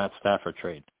Matt Stafford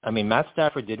trade. I mean, Matt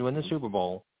Stafford did win the Super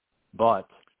Bowl, but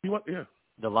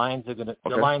the Lions are gonna.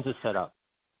 The Lions are set up.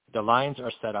 The Lions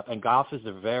are set up, and Goff is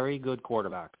a very good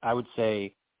quarterback. I would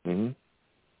say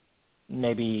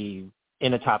maybe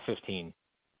in the top 15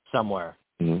 somewhere,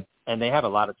 and they have a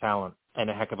lot of talent and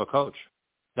a heck of a coach.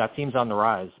 That team's on the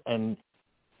rise, and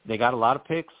they got a lot of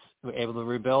picks, were able to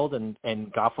rebuild, and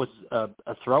Goff was a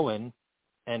throw-in,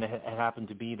 and it happened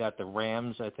to be that the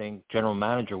Rams, I think, general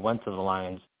manager went to the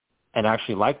Lions and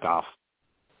actually liked Goff.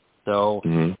 So,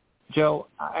 Joe,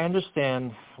 I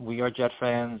understand we are Jet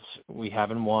fans. We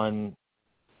haven't won.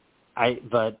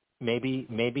 But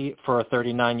maybe for a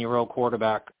 39-year-old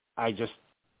quarterback, I just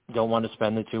don't want to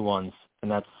spend the 2 ones, and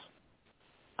that's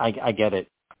I get it.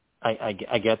 I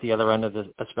get the other end of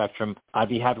the spectrum. I'd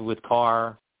be happy with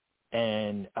Carr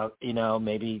and,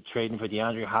 maybe trading for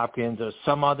DeAndre Hopkins or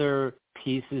some other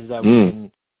pieces that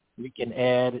we can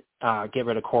add, get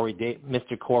rid of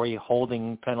Mr. Corey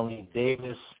Holding Penalty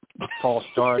Davis, Paul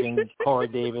Starting Corey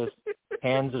Davis,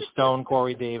 Hands of Stone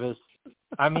Corey Davis.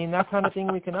 I mean, that kind of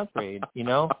thing we can upgrade,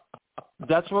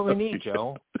 That's what we need,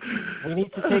 Joe. We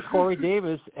need to take Corey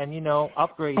Davis and,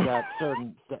 upgrade that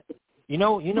certain You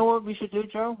know what we should do,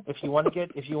 Joe? If you want to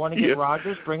get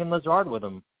Rodgers, bring in Lazard with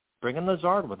him.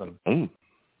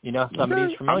 Somebody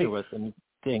he's familiar with, and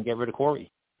get rid of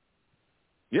Corey.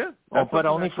 Yeah, but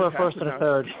only for a first and a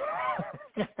third.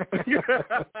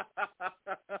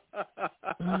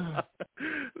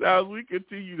 Now we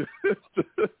continue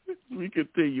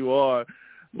on.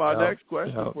 My next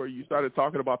question for you started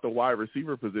talking about the wide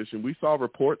receiver position. We saw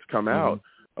reports come out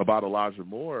about Elijah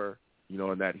Moore.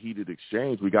 In that heated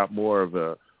exchange, we got more of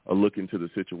a look into the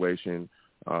situation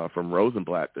from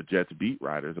Rosenblatt, the Jets beat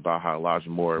writers, about how Elijah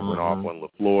Moore went off on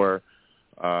LaFleur,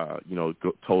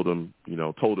 told him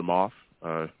off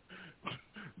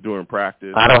during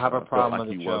practice. I don't have a problem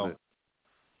with it, Joe.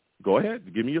 Go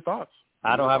ahead, give me your thoughts.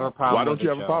 I don't have a problem. Why don't you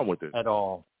have a problem with it at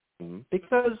all?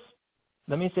 Because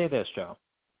let me say this, Joe.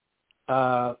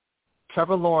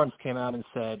 Trevor Lawrence came out and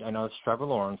said, I know it's Trevor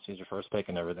Lawrence, he's your first pick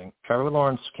and everything. Trevor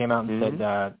Lawrence came out and said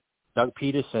that Doug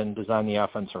Peterson designed the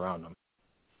offense around him.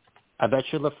 I bet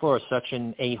you LaFleur is such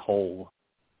an a-hole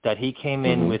that he came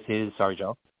in with his, sorry,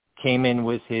 Joe, came in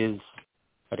with his,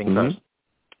 I didn't curse,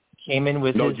 came in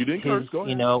with his, you didn't curse. Go ahead.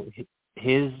 you know,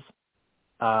 his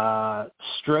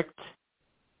strict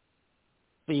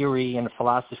theory and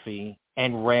philosophy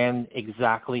and ran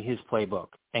exactly his playbook.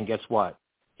 And guess what?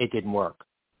 It didn't work.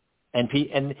 And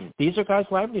these are guys'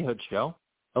 livelihoods, Joe.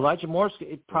 Elijah Morris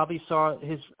probably saw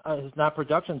his not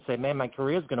production and say, man, my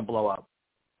career is going to blow up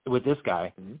with this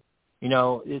guy. You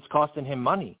know, it's costing him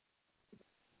money.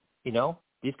 You know,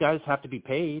 these guys have to be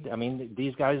paid. I mean,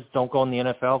 these guys don't go in the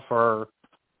NFL for,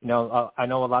 you know, I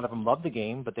know a lot of them love the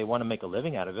game, but they want to make a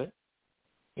living out of it.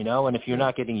 You know, and if you're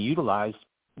not getting utilized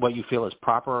what you feel is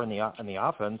proper in the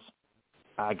offense,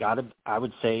 I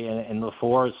would say, and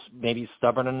LaFleur is maybe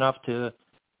stubborn enough to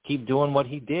keep doing what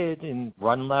he did and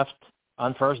run left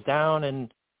on first down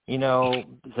and, you know,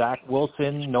 Zach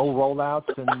Wilson, no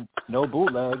rollouts and no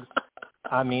bootlegs.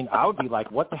 I mean, I would be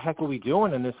like, what the heck are we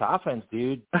doing in this offense,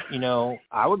 dude? You know,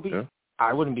 I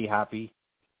wouldn't be happy,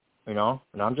 you know,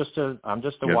 and I'm just a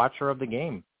watcher of the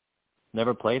game.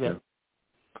 Never played it.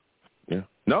 Yeah.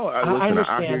 No,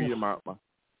 I hear you.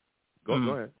 Go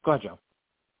ahead. Go ahead, Joe.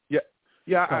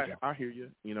 Yeah, I hear you,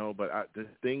 you know, but the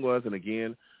thing was, and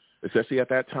again, especially at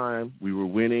that time, we were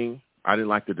winning. I didn't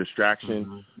like the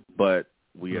distraction, but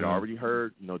we had already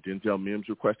heard, you know, Denzel Mims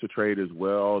request a trade as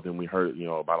well. Then we heard, you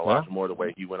know, about Elijah Moore, the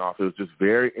way he went off. It was just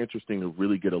very interesting to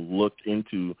really get a look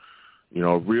into, you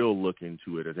know, a real look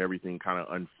into it as everything kind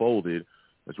of unfolded,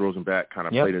 as Rosenbach kind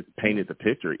of painted the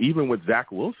picture, even with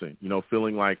Zach Wilson, you know,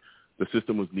 feeling like the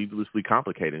system was needlessly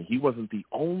complicated. He wasn't the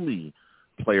only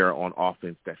player on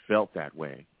offense that felt that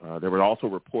way. There were also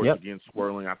reports again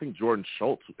swirling. I think Jordan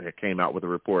Schultz came out with a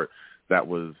report that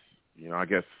was, you know, I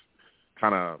guess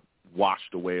kind of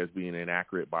washed away as being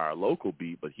inaccurate by our local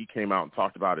beat, but he came out and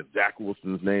talked about if Zach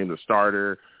Wilson's named the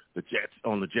starter, the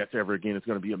Jets ever again, it's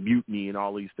going to be a mutiny and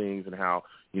all these things, and how,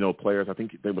 you know, players, I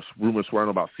think there was rumors swirling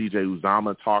about C.J.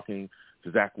 Uzomah talking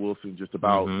to Zach Wilson just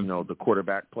about, you know, the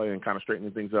quarterback play and kind of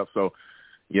straightening things up. So,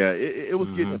 yeah, it was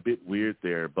getting a bit weird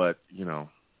there, but, you know,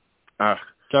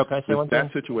 Joe, can I say one thing?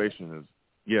 That situation is,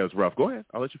 it's rough. Go ahead.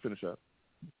 I'll let you finish up.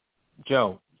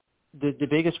 Joe, the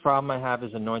biggest problem I have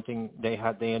is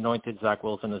they anointed Zach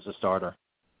Wilson as a starter,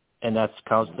 and that's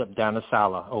comes down to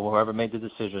Salah or whoever made the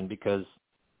decision because,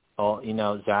 you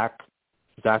know, Zach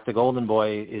the golden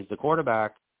boy is the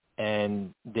quarterback,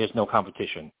 and there's no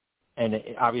competition. And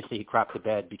obviously he crapped the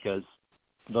bed because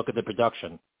look at the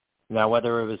production. Now,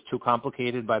 whether it was too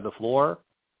complicated by the floor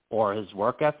or his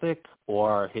work ethic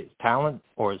or his talent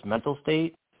or his mental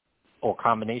state or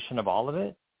combination of all of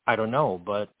it, I don't know,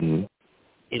 but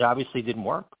it obviously didn't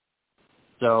work.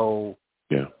 So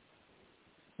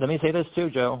let me say this too,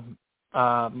 Joe.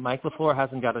 Mike LaFleur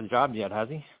hasn't got a job yet, has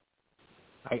he?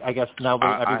 I guess now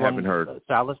everyone, I haven't heard.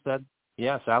 Salah said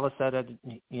that,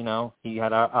 you know, he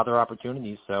had other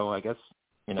opportunities, so I guess,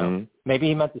 you know, maybe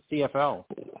he meant the CFL.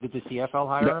 Did the CFL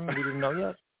hire him? We didn't know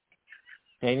yet.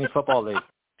 Canadian Football League.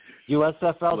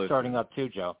 USFL starting up too,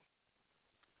 Joe.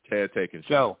 Ted taking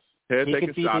Joe. Ted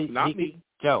taking shots, not me.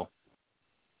 Joe,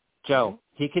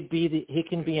 he can be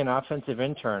an offensive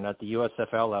intern at the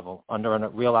USFL level under a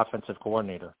real offensive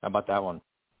coordinator. How about that one?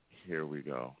 Here we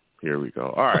go.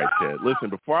 All right, Ted. Listen,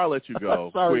 before I let you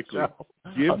go, quickly,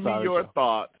 give me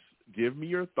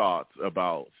your thoughts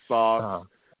about Sauce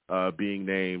being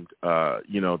named,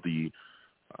 you know, the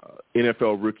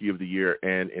NFL Rookie of the Year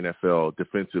and NFL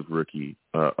Defensive Rookie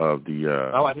of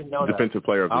the I didn't know Defensive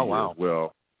Player of the Year as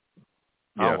well.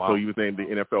 Yeah, so he was named the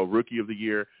NFL Rookie of the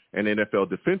Year and NFL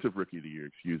Defensive Rookie of the Year,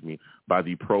 by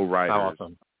the Pro Writers,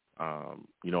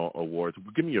 you know, awards.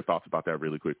 Give me your thoughts about that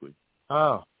really quickly.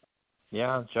 Oh,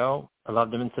 yeah, Joe. I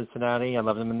loved him in Cincinnati. I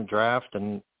loved him in the draft,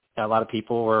 and a lot of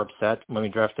people were upset when we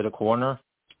drafted a corner,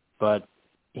 but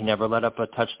he never let up a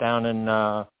touchdown in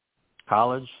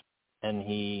college, and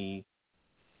he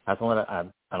hasn't I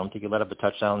don't think he let up a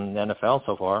touchdown in the NFL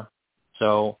so far.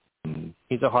 So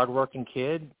he's a hardworking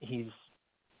kid. He's,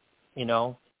 you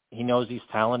know, he knows he's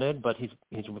talented, but he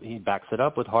backs it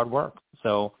up with hard work.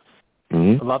 So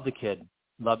I love the kid,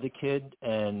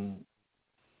 and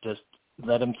just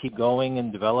let him keep going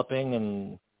and developing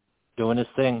and doing his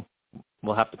thing.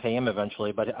 We'll have to pay him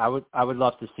eventually, but I would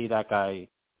love to see that guy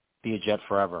be a Jet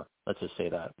forever. Let's just say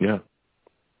that. Yeah.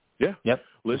 Yep.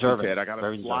 Listen, Ted, I got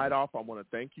to slide off. I want to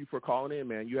thank you for calling in,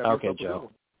 man. You have okay,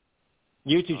 Joe.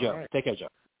 You too, Joe. Right. Take care, Joe.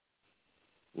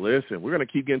 Listen, we're going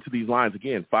to keep getting to these lines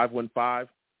again.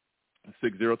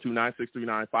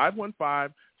 515-602-9639.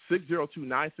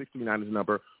 515-602-9639 is the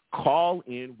number. Call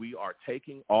in. We are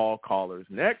taking all callers.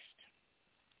 Next,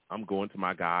 I'm going to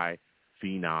my guy,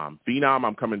 Phenom. Phenom,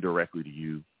 I'm coming directly to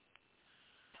you.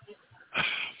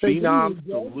 Phenom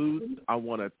Salute, I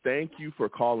want to thank you for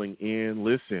calling in.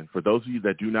 Listen, for those of you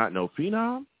that do not know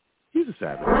Phenom, he's a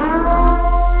savage.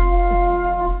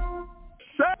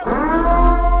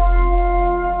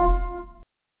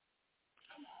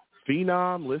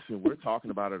 Phenom, listen, we're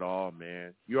talking about it all,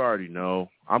 man. You already know.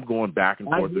 I'm going back and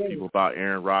forth with people about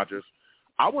Aaron Rodgers.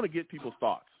 I want to get people's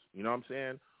thoughts. You know what I'm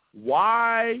saying?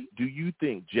 Why do you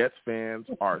think Jets fans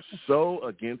are so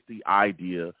against the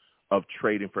idea of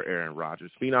trading for Aaron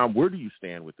Rodgers? Phenom, where do you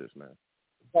stand with this, man?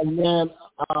 Oh, man,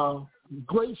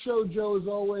 great show, Joe, as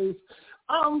always.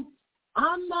 I'm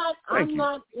not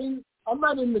in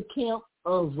the camp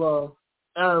of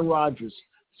Aaron Rodgers.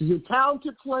 He's a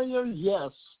talented player,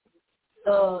 yes.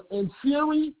 In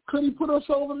theory, could he put us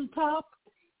over the top?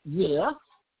 Yeah.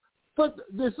 But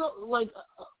there's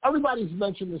everybody's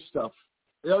mentioned this stuff.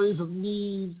 Areas of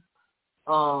need.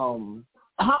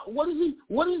 What is he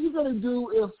going to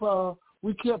do if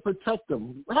we can't protect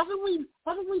him? Haven't we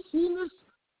seen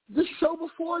this show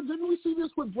before? Didn't we see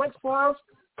this with Brett Favre?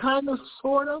 Kind of,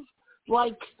 sort of.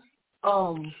 Like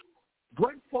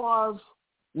Brett Favre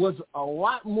was a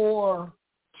lot more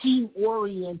team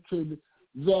oriented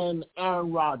than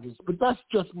Aaron Rodgers, but that's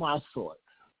just my thought.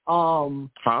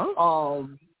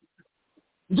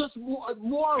 Just more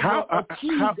of a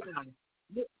team guy.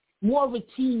 More of a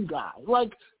team guy.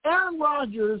 Like Aaron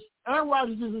Rodgers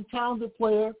is a talented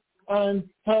player and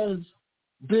has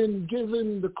been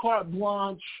given the carte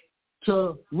blanche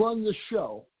to run the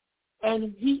show.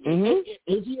 And he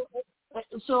is he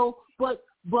so but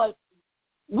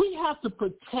we would have to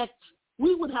protect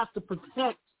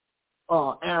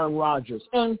Aaron Rodgers.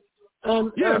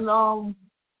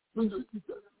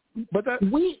 But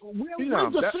we're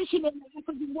deficient in the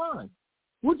offensive line.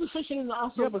 We're deficient in the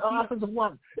offensive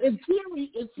line. In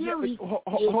theory.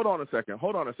 Hold on a second.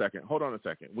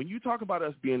 When you talk about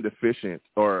us being deficient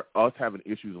or us having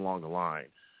issues along the line,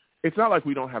 it's not like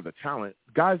we don't have the talent.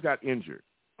 Guys got injured.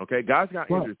 Okay, guys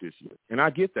got injured this year, and I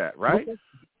get that, right?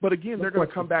 But again, they're going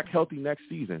to come back healthy next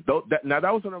season. Now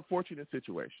that was an unfortunate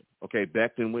situation. Okay,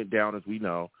 Becton went down, as we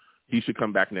know. He should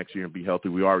come back next year and be healthy.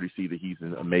 We already see that he's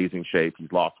in amazing shape.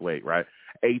 He's lost weight, right?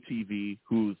 ATV,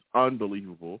 who's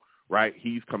unbelievable, right?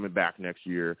 He's coming back next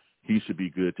year. He should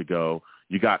be good to go.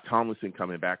 You got Tomlinson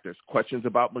coming back. There's questions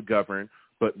about McGovern,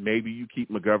 but maybe you keep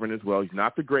McGovern as well. He's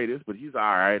not the greatest, but he's all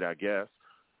right, I guess.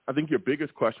 I think your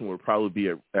biggest question would probably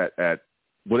be at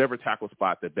whatever tackle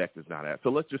spot that Becton's not at.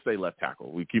 So let's just say left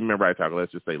tackle. We keep him at right tackle.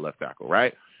 Let's just say left tackle,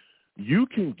 right? You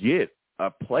can get a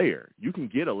player. You can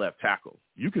get a left tackle.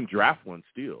 You can draft one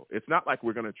still. It's not like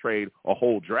we're going to trade a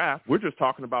whole draft. We're just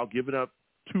talking about giving up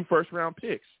 2 first-round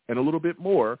picks and a little bit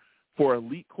more for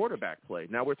elite quarterback play.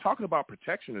 Now, we're talking about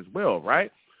protection as well,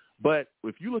 right? But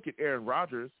if you look at Aaron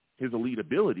Rodgers, his elite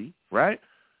ability, right,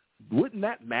 wouldn't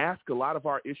that mask a lot of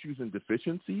our issues and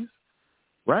deficiencies,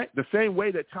 right? The same way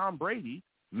that Tom Brady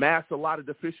masked a lot of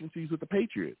deficiencies with the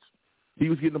Patriots. He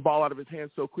was getting the ball out of his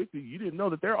hands so quickly, you didn't know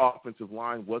that their offensive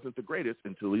line wasn't the greatest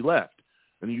until he left.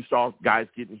 And you saw guys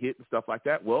getting hit and stuff like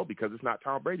that. Well, because it's not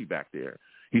Tom Brady back there.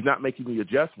 He's not making the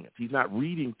adjustments. He's not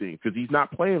reading things because he's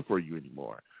not playing for you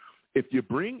anymore. If you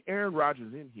bring Aaron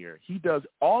Rodgers in here, he does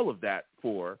all of that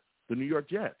for the New York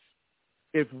Jets.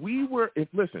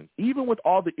 Listen, even with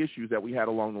all the issues that we had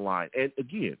along the line, and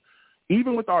again,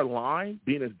 even with our line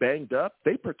being as banged up,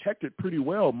 they protected pretty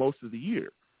well most of the year,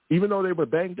 even though they were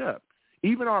banged up.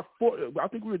 Even I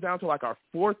think we were down to like our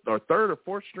third or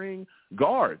fourth string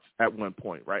guards at one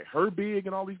point, right? Herbig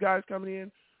and all these guys coming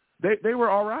in, they were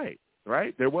all right,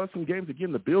 right? There was some games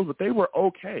again, the Bills, but they were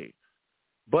okay.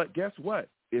 But guess what?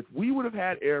 If we would have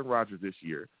had Aaron Rodgers this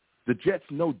year, the Jets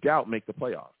no doubt make the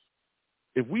playoffs.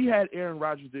 If we had Aaron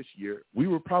Rodgers this year, we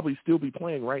would probably still be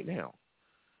playing right now.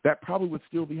 That probably would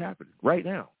still be happening right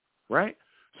now, right?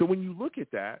 So when you look at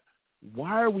that,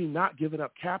 why are we not giving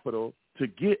up capital to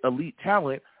get elite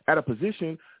talent at a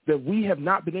position that we have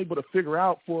not been able to figure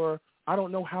out for I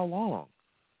don't know how long?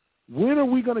 When are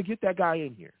we going to get that guy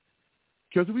in here?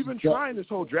 Because we've been trying this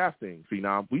whole draft thing,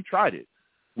 Phenom. We tried it.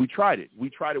 We tried it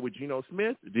with Geno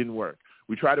Smith. It didn't work.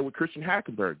 We tried it with Christian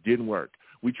Hackenberg. Didn't work.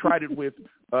 We tried it with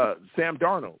Sam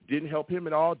Darnold. Didn't help him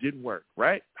at all. Didn't work,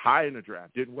 right? High in the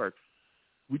draft. Didn't work.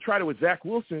 We tried it with Zach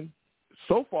Wilson.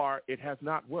 So far, it has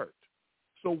not worked.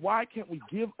 So why can't we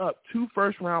give up 2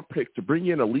 first-round picks to bring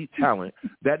in elite talent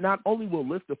that not only will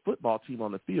lift the football team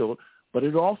on the field, but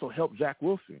it'll also help Zach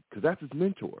Wilson because that's his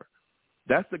mentor.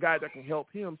 That's the guy that can help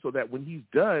him so that when he's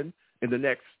done in the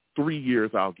next 3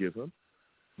 years I'll give him,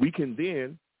 we can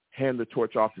then hand the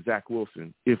torch off to Zach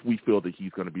Wilson if we feel that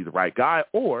he's going to be the right guy,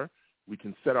 or we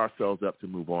can set ourselves up to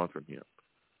move on from him.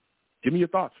 Give me your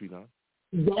thoughts, Phenom.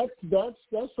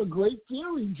 That's a great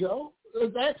theory, Joe.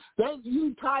 That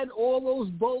you tied all those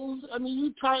bows. I mean,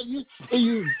 you dotted your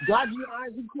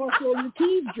I's and crossed all your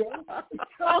T's, Joe.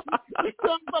 It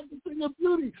sounds like a thing of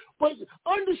beauty. But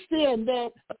understand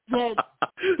that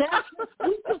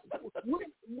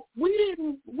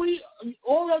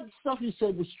all that stuff you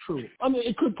said was true. I mean,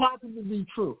 it could possibly be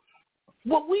true.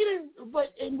 But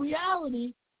in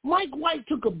reality, Mike White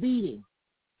took a beating.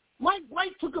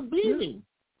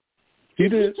 He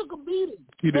did. He took a beating.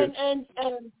 He did.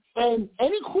 And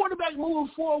any quarterback moving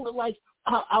forward, like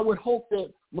I would hope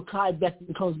that Mekhi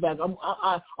Becton comes back.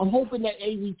 I'm hoping that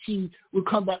AVT will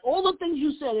come back. All the things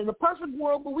you said in a perfect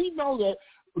world, but we know that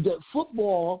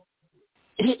football,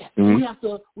 we have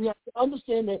to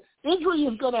understand that injury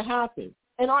is going to happen,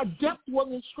 and our depth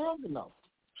wasn't strong enough.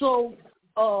 So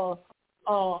I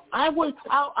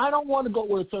don't want to go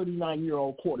with a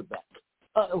 39-year-old quarterback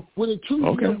with a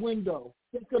 2-year window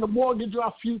that's going to mortgage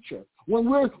our future when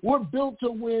we're built to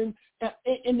win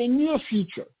in the near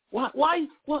future. What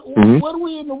are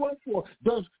we in the run for?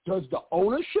 Does the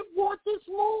ownership want this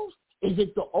move? Is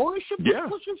it the ownership that's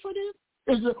pushing for this?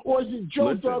 Is it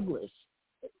Joe Douglas?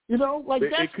 You know, like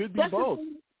that. It could be both.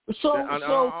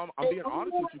 I'm being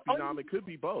honest with you, Phenom. It could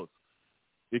be both.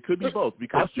 It could be both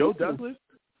because Joe Douglas.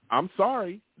 I'm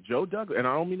sorry, Joe Douglas, and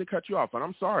I don't mean to cut you off, but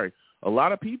I'm sorry. A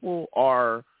lot of people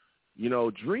are,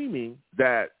 dreaming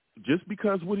that just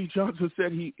because Woody Johnson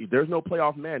said there's no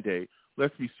playoff mandate,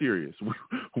 let's be serious.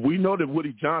 We know that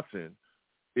Woody Johnson,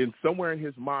 somewhere in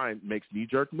his mind, makes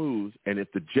knee-jerk moves, and if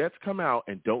the Jets come out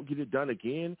and don't get it done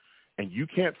again, and you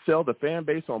can't sell the fan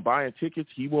base on buying tickets,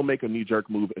 he will make a knee-jerk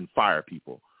move and fire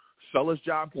people. Sulla's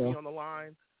job can be on the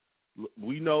line.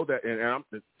 We know that, and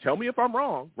tell me if I'm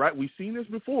wrong, right? We've seen this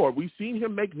before. We've seen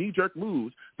him make knee-jerk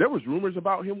moves. There was rumors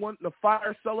about him wanting to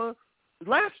fire Sulla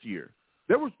last year.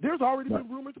 There's already been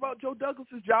rumors about Joe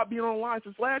Douglas's job being on the line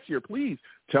since last year. Please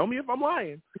tell me if I'm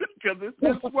lying because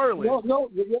it's swirling.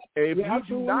 If you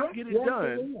do not get it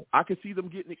done, I can see them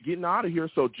getting out of here.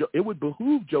 So it would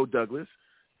behoove Joe Douglas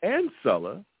and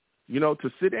Sulla,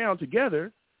 to sit down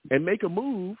together and make a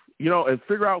move, and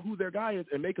figure out who their guy is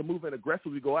and make a move and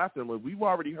aggressively go after them. We've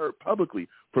already heard publicly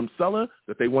from Sulla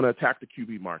that they want to attack the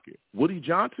QB market. Woody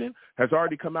Johnson has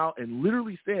already come out and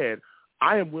literally said,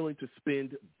 I am willing to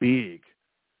spend big,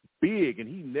 and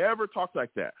he never talked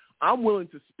like that. I'm willing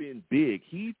to spend big.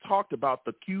 He talked about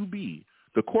the QB,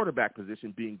 the quarterback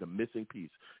position, being the missing piece.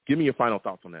 Give me your final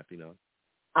thoughts on that, Phenom.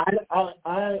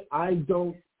 I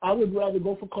don't. I would rather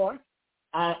go for Carr.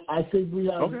 I think we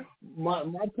have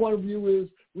my point of view is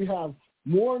we have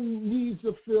more needs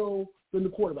to fill than the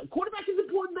quarterback. Quarterback is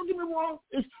important. Don't get me wrong.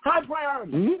 It's high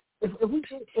priority. Mm-hmm.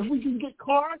 If we can get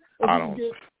Carr,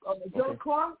 Derek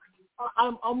Carr,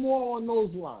 I'm more on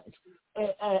those lines.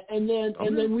 And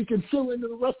then we can fill into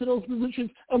the rest of those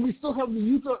positions, and we still have the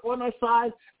youth on our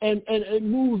side, and it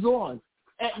moves on.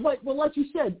 But like you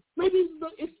said, maybe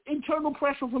it's internal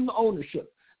pressure from the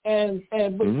ownership,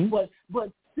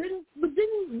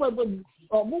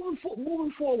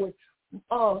 moving forward,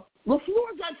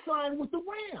 LaFleur got signed with the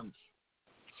Rams.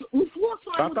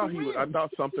 I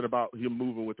thought something about him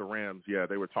moving with the Rams. Yeah,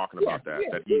 they were talking about that.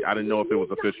 I didn't know if it was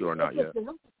official or not yet.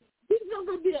 He's not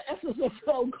going to be an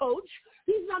SSFL coach.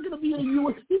 He's not going to be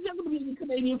He's not going to be in the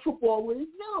Canadian Football League.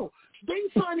 No, they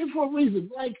signed him for a reason.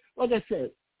 Like I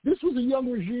said, this was a young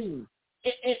regime.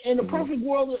 In a perfect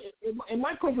world, in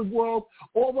my perfect world,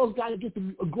 all those guys get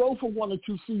to grow for 1 or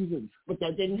 2 seasons, but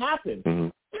that didn't happen. Mm-hmm.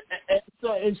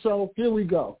 And so here we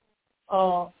go.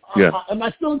 Am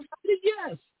I still excited?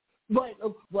 Yes. But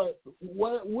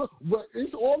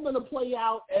it's all going to play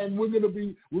out, and it's going to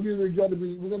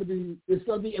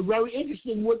be very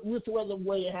interesting whichever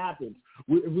way it happens.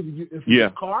 If we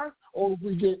get Carr or if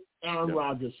we get Aaron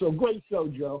Rodgers. So great show,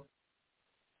 Joe.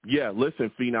 Yeah,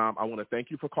 listen, Phenom, I want to thank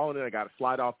you for calling in. I got to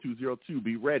slide off 202.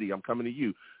 Be ready. I'm coming to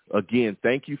you. Again,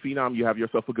 thank you, Phenom. You have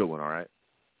yourself a good one, all right?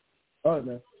 All right,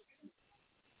 man.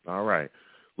 All right.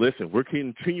 Listen, we're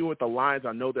continuing with the lines.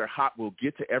 I know they're hot. We'll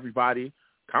get to everybody.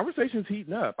 Conversation's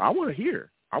heating up. I want to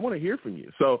hear from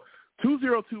you. So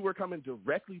 202, we're coming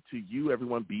directly to you.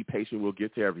 Everyone be patient. We'll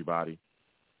get to everybody.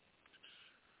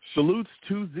 Salutes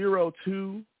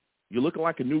 202. You're looking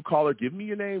like a new caller. Give me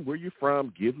your name, where you're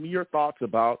from. Give me your thoughts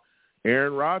about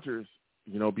Aaron Rodgers,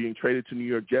 being traded to New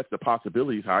York Jets, the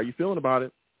possibilities. How are you feeling about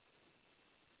it?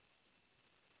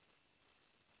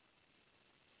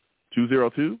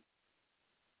 202.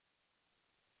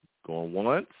 Going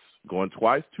once, going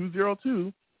twice,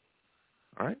 202.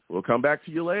 All right, we'll come back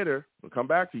to you later. We'll come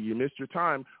back to you. You missed your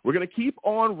time. We're going to keep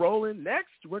on rolling. Next,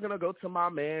 we're going to go to my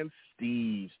man,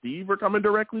 Steve. Steve, we're coming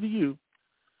directly to you.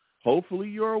 Hopefully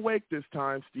you're awake this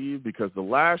time, Steve, because the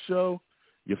last show,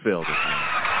 you failed it.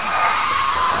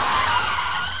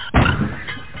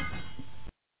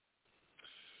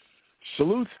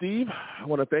 Salute, Steve. I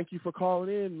want to thank you for calling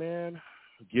in, man.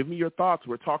 Give me your thoughts.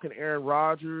 We're talking Aaron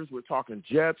Rodgers. We're talking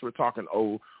Jets. We're talking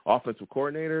offensive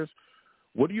coordinators.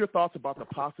 What are your thoughts about the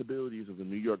possibilities of the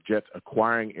New York Jets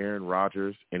acquiring Aaron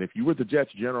Rodgers? And if you were the Jets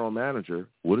general manager,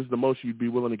 what is the most you'd be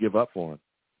willing to give up for him?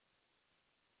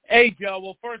 Hey, Joe.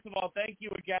 Well, first of all, thank you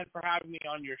again for having me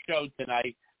on your show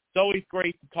tonight. It's always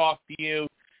great to talk to you,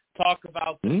 talk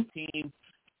about the team.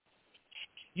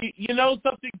 You know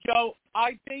something, Joe?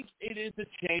 I think it is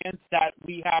a chance that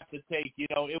we have to take. You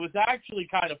know, it was actually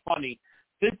kind of funny.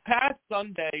 This past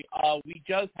Sunday, we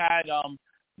just had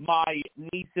my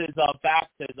niece's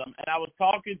baptism, and I was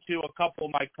talking to a couple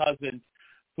of my cousins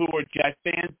who were Jet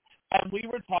fans, and we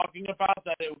were talking about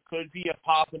that it could be a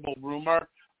possible rumor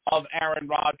of Aaron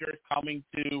Rodgers coming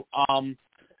to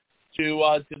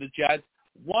the Jets.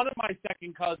 One of my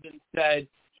second cousins said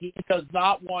he does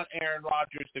not want Aaron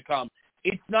Rodgers to come.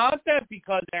 It's not that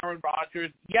because Aaron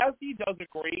Rodgers, yes, he does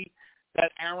agree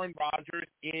that Aaron Rodgers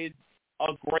is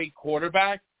a great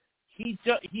quarterback. He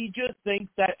just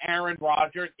thinks that Aaron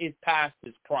Rodgers is past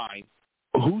his prime.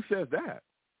 Who says that?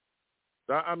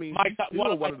 I mean, he's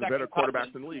still one of the better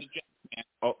quarterbacks in the league.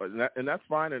 Oh, and that's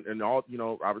fine, and all, you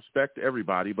know, I respect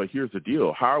everybody, but here's the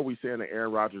deal. How are we saying that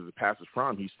Aaron Rodgers is past his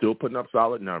prime? He's still putting up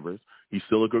solid numbers. He's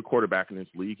still a good quarterback in this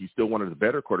league. He's still one of the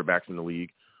better quarterbacks in the league.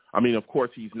 I mean, of course,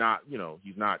 he's not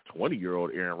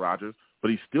 20-year-old Aaron Rodgers,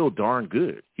 but he's still darn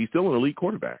good. He's still an elite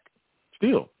quarterback.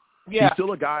 Still. Yeah. He's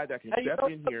still a guy that can step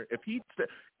in here.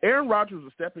 Aaron Rodgers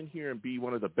will step in here and be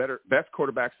one of the best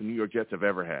quarterbacks the New York Jets have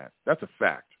ever had. That's a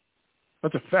fact.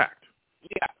 That's a fact.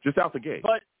 Yeah. Just out the gate.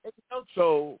 But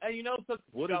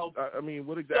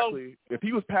what exactly? If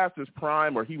he was past his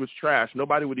prime or he was trash,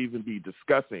 nobody would even be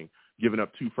discussing giving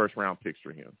up 2 first-round picks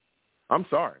for him. I'm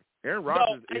sorry. Aaron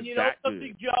Rodgers is that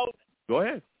good. Joe, go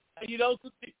ahead. You know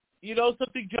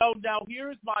something, Joe? Now,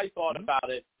 here's my thought about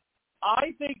it.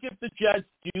 I think if the Jets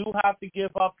do have to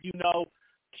give up,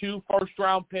 2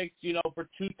 first-round picks,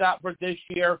 for this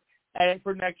year and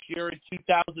for next year in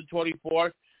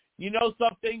 2024, you know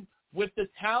something? With the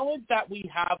talent that we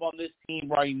have on this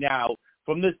team right now,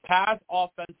 from this past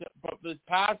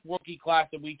rookie class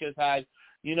that we just had,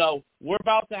 we're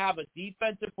about to have a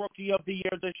defensive rookie of the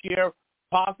year this year,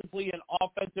 possibly an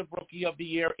offensive rookie of the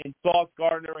year in Sauce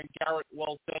Gardner and Garrett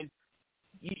Wilson.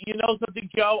 You know something,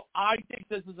 Joe? I think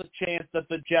this is a chance that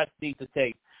the Jets need to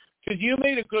take. Because you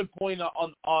made a good point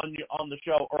on the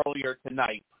show earlier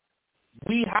tonight.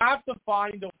 We have to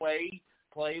find a way to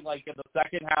play like in the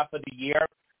second half of the year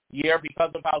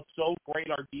because of how so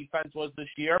great our defense was this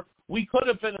year. We could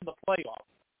have been in the playoffs.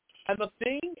 And the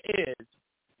thing is,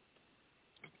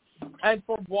 and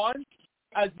for once,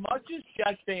 as much as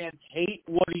Jets fans hate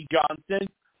Woody Johnson,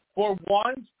 for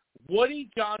once, Woody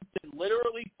Johnson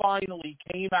literally finally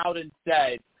came out and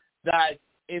said that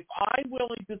if I'm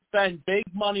willing to spend big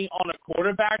money on a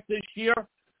quarterback this year,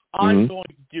 I'm going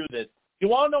to do this. You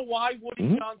want to know why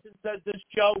Woody Johnson said this,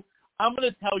 Joe? I'm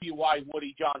going to tell you why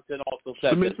Woody Johnson also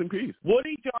said this.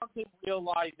 Woody Johnson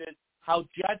realizes how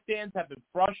Jet fans have been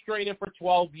frustrated for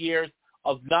 12 years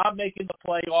of not making the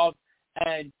playoffs,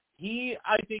 and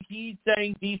I think he's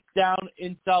saying deep down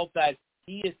himself that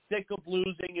he is sick of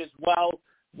losing as well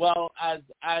as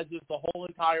is the whole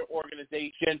entire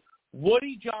organization.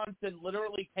 Woody Johnson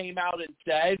literally came out and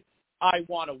said, I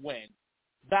want to win.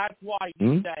 That's why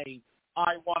he's saying,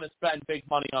 I want to spend big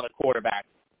money on a quarterback.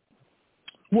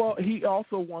 Well, he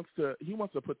also wants to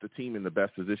put the team in the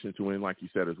best position to win, like you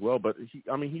said as well. But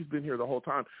he's been here the whole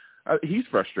time. He's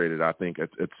frustrated, I think, at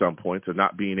some point of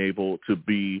not being able to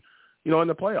be, in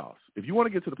the playoffs. If you want to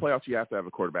get to the playoffs, you have to have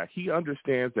a quarterback. He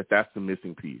understands that that's the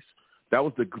missing piece. That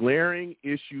was the glaring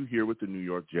issue here with the New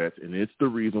York Jets, and it's the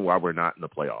reason why we're not in the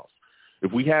playoffs.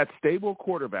 If we had stable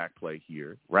quarterback play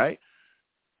here, right,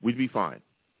 we'd be fine.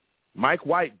 Mike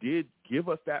White did give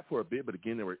us that for a bit, but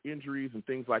again, there were injuries and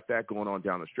things like that going on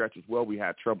down the stretch as well. We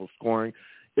had trouble scoring.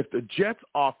 If the Jets'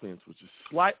 offense was just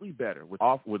slightly better with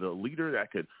a leader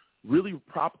that could really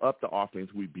prop up the offense,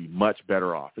 we'd be much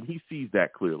better off. And he sees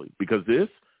that clearly because this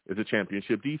is a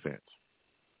championship defense.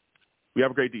 We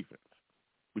have a great defense.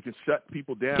 We can shut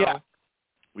people down. Yeah.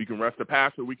 We can rush the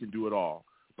passer. We can do it all.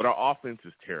 But our offense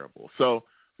is terrible. So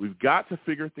we've got to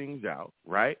figure things out,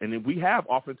 right? And then we have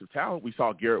offensive talent. We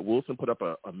saw Garrett Wilson put up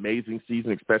an amazing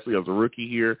season, especially as a rookie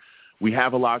here. We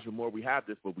have Elijah Moore. We have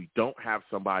this, but we don't have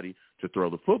somebody to throw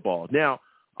the football. Now,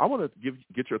 I want to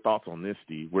get your thoughts on this,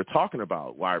 Steve. We're talking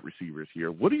about wide receivers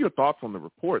here. What are your thoughts on the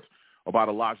reports about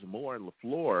Elijah Moore and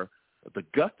LaFleur, the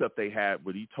guts-up they had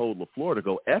when he told LaFleur to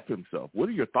go F himself? What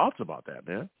are your thoughts about that,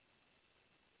 man?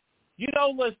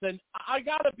 Listen, I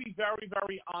got to be very,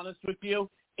 very honest with you.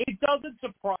 It doesn't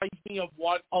surprise me of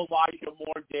what Elijah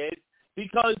Moore did,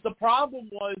 because the problem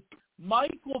was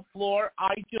Mike LaFleur,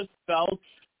 I just felt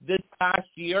this past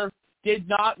year, did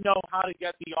not know how to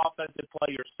get the offensive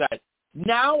player set.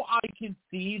 Now I can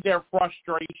see their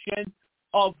frustration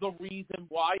of the reason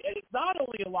why, and it's not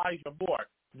only Elijah Moore.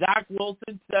 Zach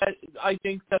Wilson said it a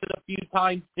few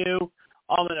times too,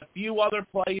 and a few other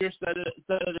players said it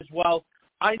as well.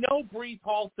 I know Breece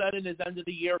Hall said in his end of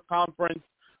the year conference,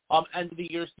 end of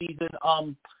the year season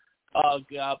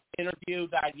interview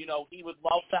that he would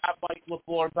love to have Mike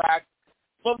LaFleur back.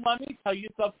 But let me tell you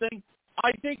something.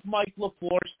 I think Mike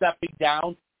LaFleur stepping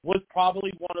down was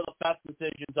probably one of the best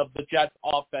decisions of the Jets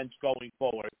offense going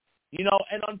forward. And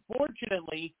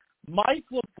unfortunately, Mike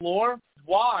LaFleur,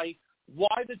 why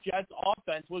the Jets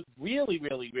offense was really,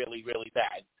 really, really, really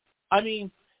bad. I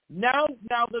mean, now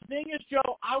the thing is,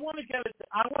 Joe, I want to get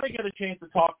a chance to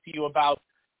talk to you about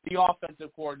the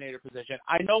offensive coordinator position.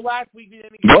 I know last week we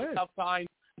didn't get enough time.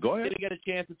 Go ahead. Didn't get a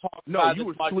chance to talk no, about you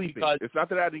were much sleeping. Because, it's not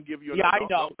that I didn't give you. Yeah, I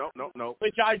know. No.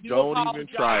 Which I do. Don't apologize.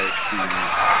 even try it, Steve.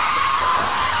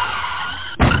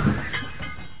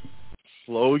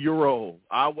 Slow your roll.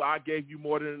 I gave you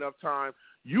more than enough time.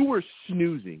 You were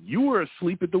snoozing. You were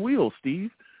asleep at the wheel,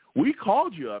 Steve. We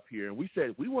called you up here and we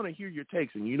said we want to hear your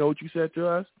takes, and you know what you said to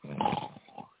us? Yeah.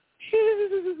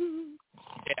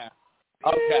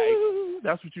 Okay.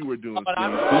 That's what you were doing. But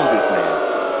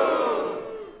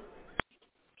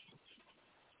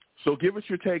so give us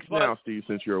your takes now, Steve,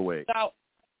 since you're awake. Now,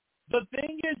 the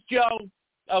thing is, Joe.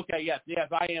 Okay, yes,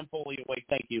 I am fully awake.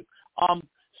 Thank you.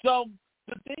 So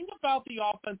the thing about the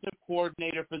offensive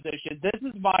coordinator position, this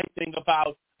is my thing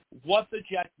about what the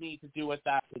Jets need to do at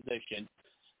that position.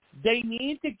 They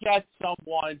need to get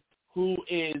someone who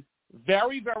is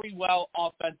very, very well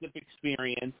offensive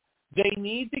experience. They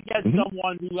need to get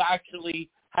someone who actually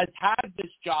has had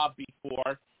this job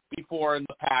before in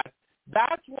the past.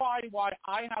 That's why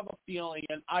I have a feeling,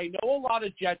 and I know a lot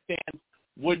of Jet fans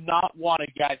would not want to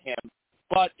get him.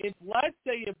 But let's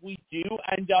say we do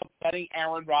end up getting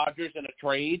Aaron Rodgers in a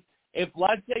trade, if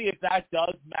that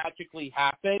does magically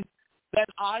happen, then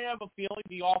I have a feeling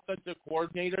the offensive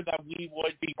coordinator that we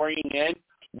would be bringing in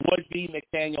would be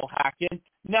Nathaniel Hackett.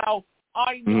 Now,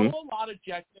 I know a lot of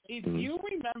Jets. If you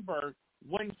remember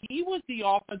when he was the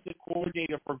offensive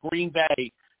coordinator for Green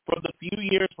Bay for the few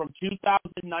years from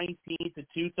 2019 to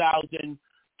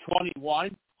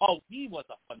 2021, he was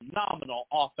a phenomenal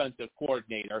offensive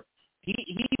coordinator.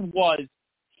 He was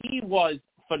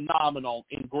phenomenal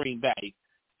in Green Bay.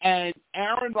 And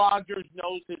Aaron Rodgers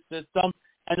knows his system.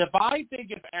 And if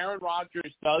Aaron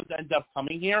Rodgers does end up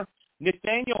coming here,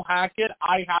 Nathaniel Hackett,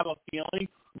 I have a feeling,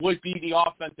 would be the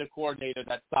offensive coordinator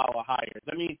that Saleh hires.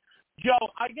 I mean,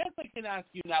 Joe, I guess I can ask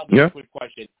you now this quick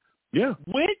question. Yeah.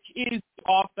 Which is the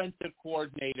offensive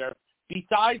coordinator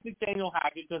besides Nathaniel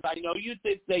Hackett, because I know you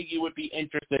did say you would be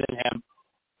interested in him,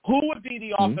 who would be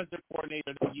the offensive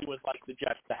coordinator that you would like the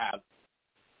Jets to have?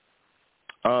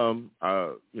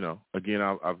 Again,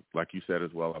 I've like you said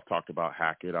as well, I've talked about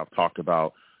Hackett. I've talked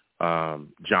about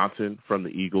Johnson from the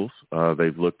Eagles.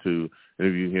 They've looked to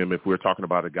interview him. If we're talking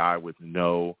about a guy with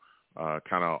no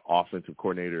kind of offensive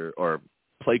coordinator or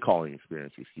play calling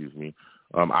experience,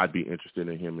 I'd be interested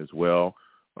in him as well.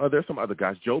 There's some other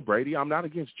guys. Joe Brady, I'm not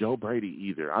against Joe Brady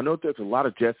either. I know there's a lot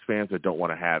of Jets fans that don't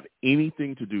want to have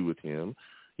anything to do with him,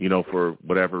 for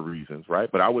whatever reasons, right?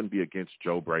 But I wouldn't be against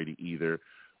Joe Brady either.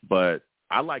 But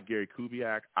I like Gary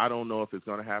Kubiak. I don't know if it's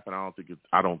going to happen. I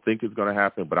don't think it's going to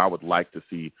happen, but I would like to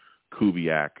see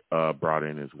Kubiak brought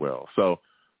in as well. So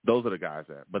those are the guys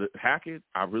But Hackett,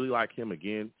 I really like him.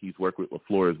 Again, he's worked with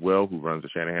LaFleur as well, who runs the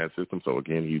Shanahan system. So,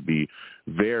 again, he'd be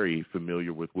very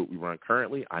familiar with what we run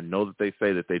currently. I know that they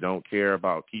say that they don't care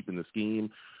about keeping the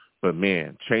scheme. But,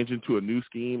 man, changing to a new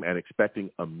scheme and expecting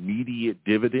immediate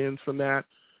dividends from that,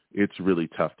 it's really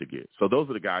tough to get. So those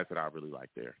are the guys that I really like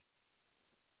there.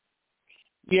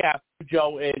 Yeah,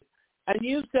 Joe is. And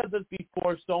you said this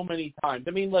before so many times.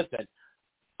 I mean, listen,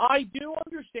 I do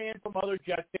understand from other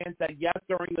Jets fans that, yes,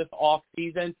 during this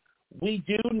offseason, we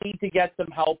do need to get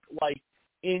some help, like,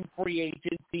 in free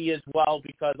agency as well,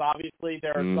 because obviously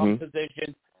there are some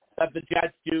positions that the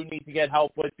Jets do need to get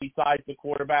help with besides the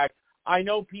quarterback. I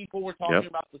know people were talking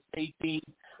about the safety,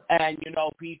 and,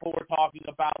 people were talking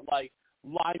about, like,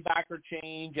 linebacker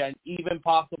change and even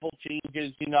possible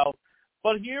changes,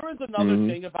 But here is another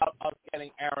thing about us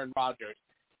getting Aaron Rodgers.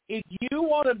 if you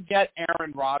want to get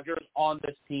Aaron Rodgers on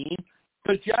this team,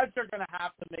 the Jets are going to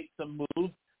have to make some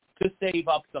moves to save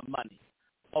up some money.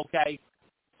 Okay,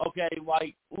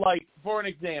 like for an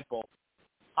example,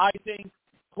 I think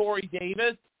Corey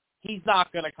Davis, he's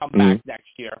not going to come back next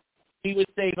year. He would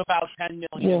save about $10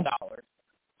 million.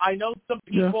 I know some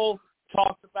people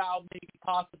talked about maybe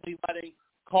possibly letting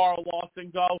Carl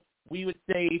Lawson go. We would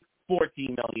save $14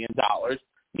 million.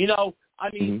 You know, I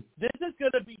mean, this is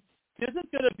going to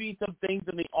be some things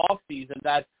in the off season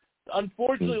that,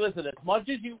 unfortunately, listen, as much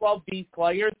as you love these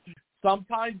players,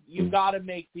 sometimes you got to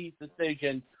make these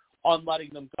decisions on letting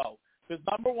them go. Because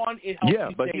number one, it helps you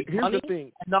save money. The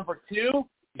thing. And number two,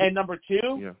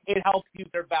 it helps you.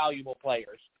 They're valuable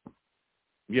players.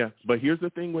 Yeah, but here's the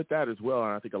thing with that as well,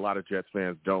 and I think a lot of Jets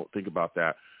fans don't think about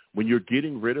that. When you're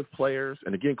getting rid of players,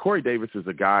 and again, Corey Davis is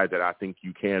a guy that I think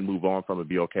you can move on from and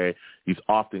be okay. He's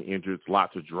often injured,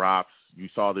 lots of drops. You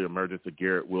saw the emergence of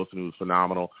Garrett Wilson, who was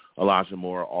phenomenal, Elijah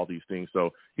Moore, all these things.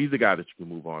 So he's a guy that you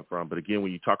can move on from. But again,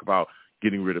 when you talk about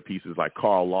getting rid of pieces like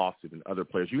Carl Lawson and other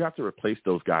players, you have to replace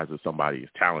those guys with somebody who's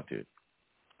talented,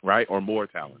 right, or more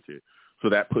talented. So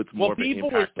that puts more of an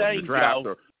impact on the draft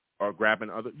or grabbing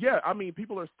other. Yeah, I mean,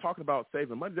 people are talking about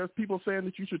saving money. There's people saying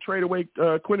that you should trade away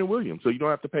Quinnen Williams so you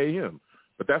don't have to pay him.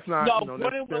 But that's not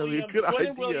necessarily a good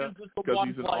idea because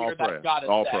he's an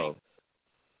all-pro.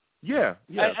 Yeah.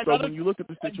 So when you look at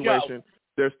the situation,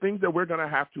 there's things that we're going to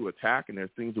have to attack and there's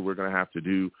things that we're going to have to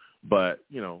do. But,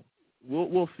 you know,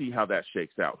 we'll see how that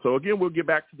shakes out. So, again, we'll get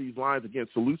back to these lines. Again,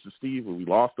 salutes to Steve when we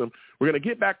lost them. We're going to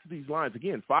get back to these lines.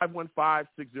 Again,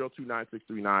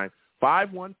 515-602-9639.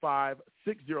 515-602-9639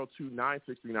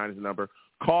 is the number.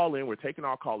 Call in. We're taking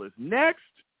our callers. Next,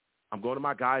 I'm going to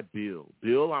my guy, Bill.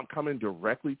 Bill, I'm coming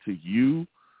directly to you.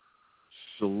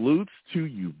 Salutes to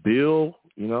you, Bill.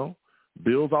 You know,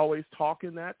 Bill's always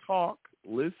talking that talk.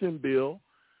 Listen, Bill,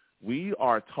 we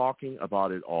are talking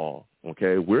about it all,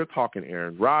 okay? We're talking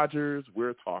Aaron Rodgers.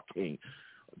 We're talking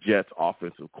Jets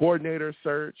offensive coordinator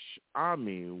search. I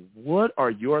mean, what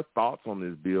are your thoughts on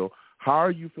this, Bill? How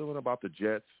are you feeling about the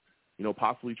Jets, you know,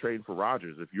 possibly trading for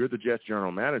Rodgers? If you're the Jets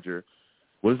general manager,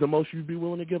 what is the most you'd be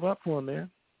willing to give up for him, man?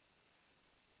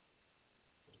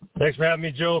 Thanks for having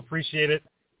me, Joe. Appreciate it.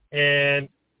 And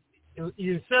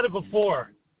you said it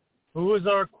before. Who is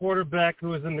our quarterback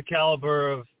who is in the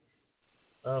caliber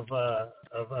of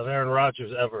Aaron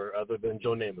Rodgers ever, other than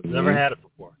Joe Namath? Never had it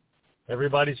before.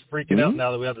 Everybody's freaking out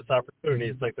now that we have this opportunity.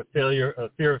 It's like the fear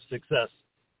of success.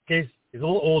 Okay, he's a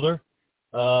little older,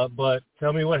 but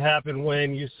tell me what happened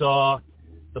when you saw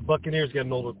the Buccaneers get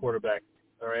an older quarterback.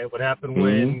 All right, what happened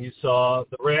when you saw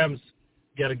the Rams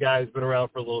get a guy who's been around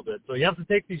for a little bit? So you have to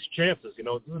take these chances. You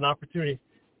know, this is an opportunity.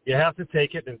 You have to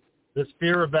take it. And this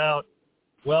fear about,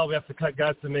 well, we have to cut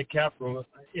guys to make cap room.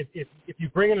 If you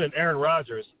bring in an Aaron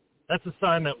Rodgers, that's a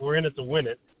sign that we're in it to win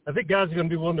it. I think guys are going to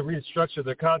be willing to restructure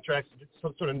their contracts and do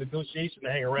some sort of negotiation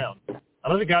to hang around. I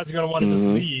don't think guys are going to want to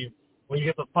just leave when you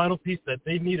get the final piece that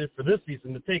they needed for this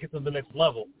season to take it to the next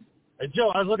level. And Joe,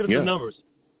 I was looking at the numbers.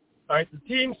 All right, the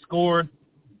team scored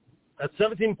at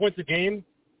 17 points a game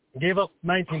and gave up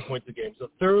 19 points a game. So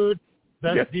third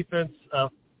best defense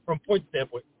from point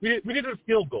standpoint. We needed a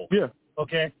field goal. Yeah.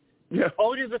 Okay? Yeah.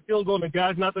 All we need is a field goal and the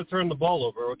guy's not to turn the ball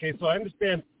over. Okay? So I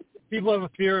understand people have a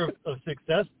fear of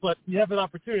success, but you have an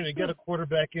opportunity to get a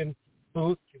quarterback in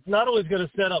who is not always going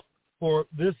to set up for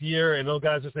this year, and those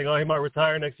guys are saying, oh, he might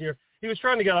retire next year. He was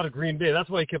trying to get out of Green Bay. That's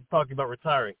why he kept talking about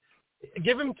retiring.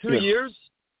 Give him 2 years,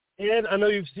 and I know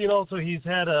you've seen also he's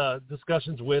had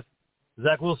discussions with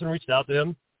Zach Wilson, reached out to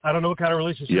him. I don't know what kind of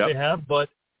relationship they have, but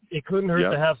it couldn't hurt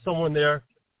to have someone there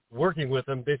working with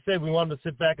him. They said we wanted to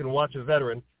sit back and watch a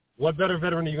veteran. What better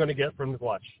veteran are you going to get from the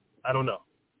watch? I don't know.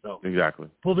 So exactly.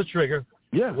 Pull the trigger.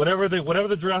 Yeah. Whatever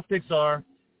the draft picks are,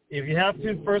 if you have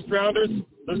 2 first-rounders,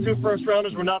 those 2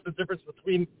 first-rounders were not the difference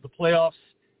between the playoffs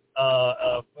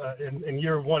in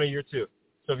year 1 or year 2.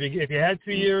 So if you had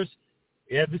 2 years,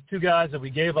 you had these 2 guys that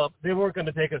we gave up, they weren't going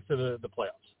to take us to the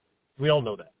playoffs. We all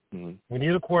know that. Mm-hmm. We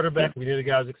need a quarterback. We need a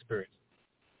guy's experience.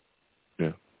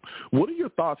 Yeah. What are your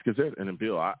thoughts? And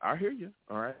Bill, I hear you,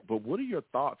 all right, but what are your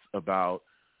thoughts about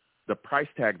the price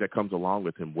tag that comes along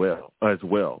with him as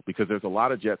well? Because there's a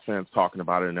lot of Jets fans talking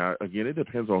about it. Now, again, it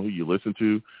depends on who you listen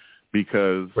to,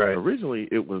 because originally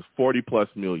it was $40+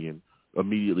 million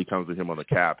immediately comes to him on the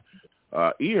cap.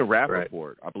 Ian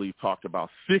Rappaport, I believe, talked about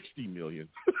 $60 million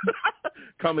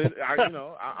coming.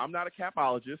 I'm not a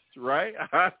capologist, right?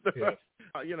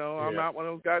 I'm not one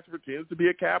of those guys who pretends to be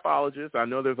a capologist. I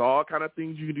know there's all kind of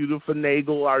things you can do to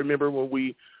finagle. I remember when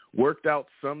we worked out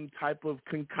some type of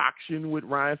concoction with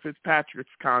Ryan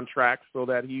Fitzpatrick's contract so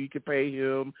that he could pay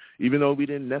him, even though we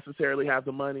didn't necessarily have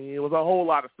the money. It was a whole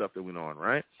lot of stuff that went on,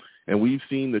 right? And we've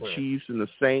seen the Chiefs and the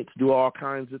Saints do all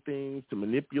kinds of things to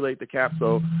manipulate the cap.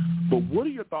 So, but what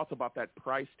are your thoughts about that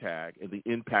price tag and the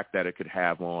impact that it could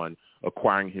have on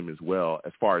acquiring him as well,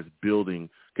 as far as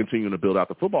continuing to build out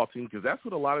the football team? Because that's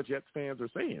what a lot of Jets fans are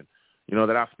saying,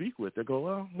 that I speak with. They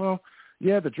go, well,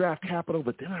 yeah, the draft capital,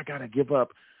 but then I got to give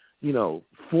up,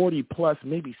 40 plus,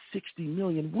 maybe 60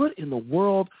 million. What in the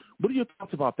world? What are your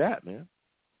thoughts about that, man?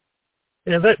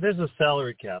 Yeah, there's a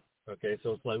salary cap. Okay,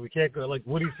 so it's like we can't go, like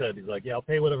Woody said, he's like, yeah, I'll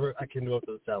pay whatever I can do up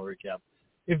to the salary cap.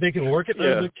 If they can work it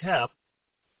under the cap,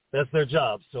 that's their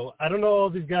job. So I don't know, all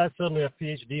these guys suddenly have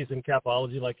PhDs in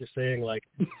capology, like you're saying, like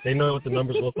they know what the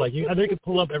numbers look like. I think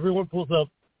everyone pulls up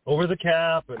over the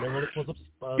cap, and everyone pulls up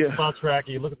spot track,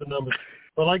 and you look at the numbers.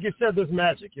 But like you said, there's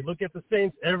magic. You look at the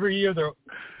Saints every year;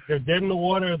 they're dead in the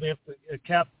water. They have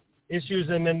cap issues,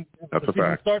 and then the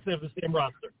season starts, they have the same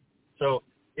roster. So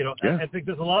I think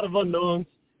there's a lot of unknowns.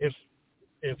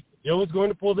 If Joe is going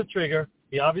to pull the trigger,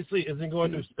 he obviously isn't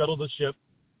going to scuttle the ship.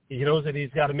 He knows that he's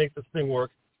got to make this thing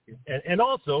work. And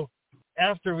also,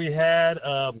 after we had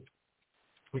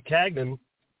Cagnon,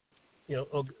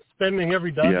 spending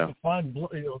every dime to find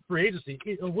free agency,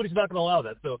 Woody's not going to allow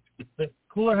that. So the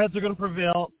cooler heads are going to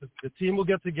prevail. The team will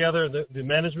get together. The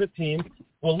management team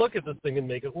will look at this thing and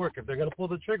make it work. If they're going to pull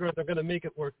the trigger, they're going to make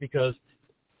it work, because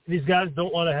these guys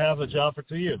don't want to have a job for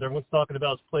 2 years. Everyone's talking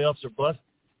about playoffs or bust.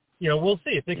 We'll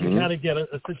see if they can kind of get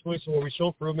a situation where we show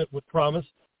improvement with promise.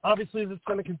 Obviously, it's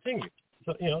going to continue.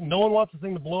 So, no one wants this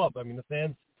thing to blow up. I mean, the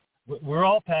fans, we're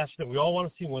all passionate. We all want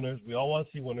to see winners.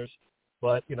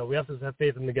 But, we have to have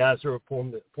faith in the guys who are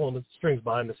pulling the strings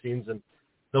behind the scenes, and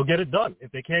they'll get it done.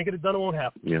 If they can't get it done, it won't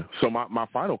happen. Yeah. So my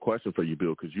final question for you,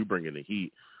 Bill, because you bring in the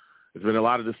heat, there's been a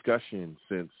lot of discussion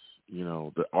since,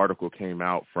 the article came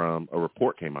out from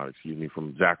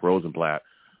Zach Rosenblatt,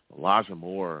 Elijah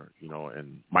Moore,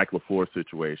 and Mike LaFleur's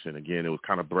situation. Again, it was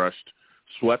kind of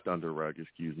swept under the rug,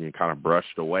 and kind of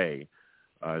brushed away.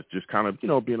 Just kind of,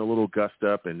 being a little gussed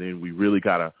up, and then we really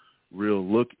got a real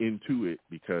look into it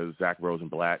because Zach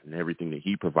Rosenblatt and everything that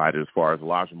he provided, as far as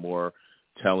Elijah Moore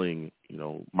telling,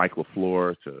 Mike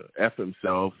LaFleur to F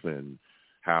himself, and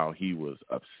how he was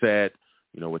upset,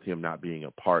 with him not being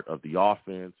a part of the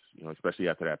offense, especially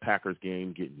after that Packers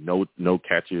game, getting no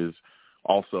catches.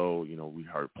 Also, we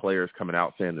heard players coming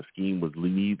out saying the scheme was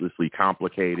needlessly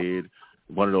complicated.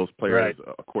 One of those players,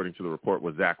 according to the report,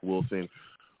 was Zach Wilson.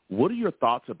 What are your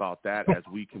thoughts about that as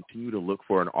we continue to look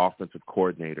for an offensive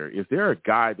coordinator? Is there a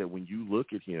guy that when you look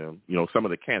at him, some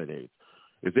of the candidates,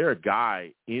 is there a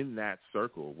guy in that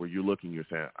circle where you're looking, you're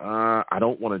saying, I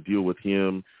don't want to deal with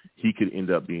him. He could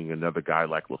end up being another guy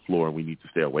like LaFleur, and we need to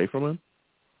stay away from him?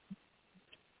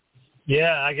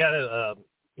 Yeah, I got it.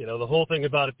 The whole thing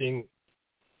about it being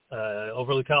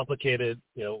overly complicated,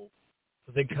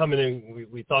 they come in,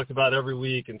 we talked about every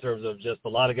week in terms of just a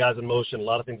lot of guys in motion, a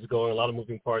lot of things going, a lot of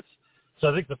moving parts. So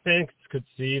I think the fans could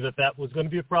see that was going to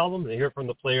be a problem. They hear from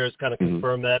the players kind of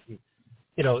confirm that. And,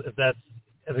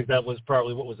 I think that was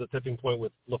probably what was the tipping point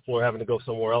with LaFleur having to go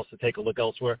somewhere else to take a look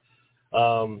elsewhere.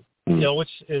 Which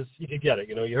is, you can get it.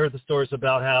 You heard the stories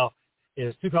about how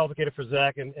it's too complicated for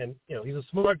Zach, and he's a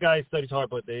smart guy, he studies hard,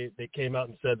 but they came out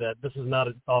and said that this is not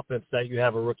an offense that you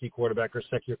have a rookie quarterback or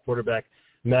second-year quarterback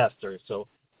master. So,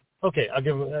 okay, I'll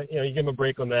give him, you give him a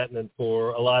break on that. And then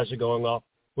for Elijah going off,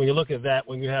 when you look at that,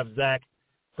 when you have Zach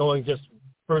going just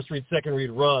first read, second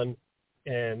read run,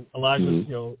 and Elijah's,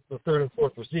 the third and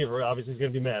fourth receiver, obviously he's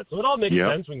going to be mad. So it all makes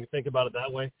sense when you think about it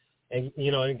that way. And,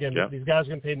 again, these guys are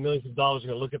going to pay millions of dollars. They're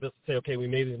going to look at this and say, okay, we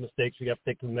made these mistakes. We got to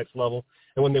take to the next level.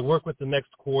 And when they work with the next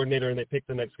coordinator and they pick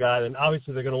the next guy, then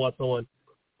obviously they're going to want someone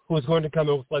who is going to come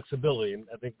in with flexibility. And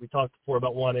I think we talked before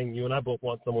about you and I both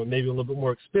want someone maybe a little bit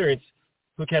more experienced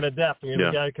who can adapt.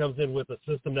 The guy who comes in with a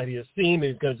system that he has seen, and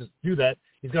he's going to just do that.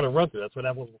 He's going to run through. That's what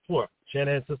happened before.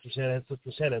 Shanahan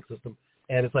system.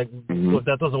 And it's like, well, if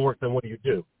that doesn't work, then what do you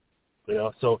do?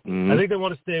 So I think they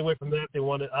want to stay away from that. They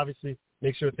want to obviously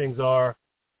make sure things are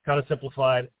kind of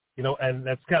simplified, and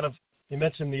that's kind of, you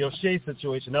mentioned the O'Shea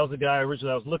situation. That was the guy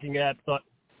originally I was looking at, thought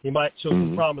he might show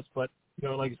some promise, but,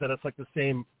 like you said, that's like the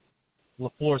same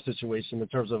LaFleur situation in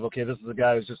terms of, okay, this is a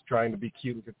guy who's just trying to be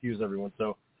cute and confuse everyone.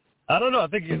 So I don't know. I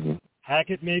think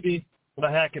Hackett maybe.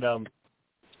 Not Hackett.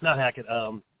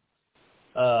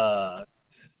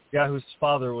 Guy whose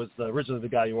father was originally the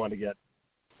guy you wanted to get.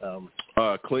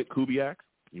 Clint Kubiak?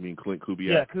 You mean Clint Kubiak?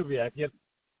 Yeah, Kubiak. Yep.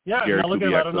 Yeah, Gary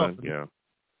Kubiak's I don't know. Son,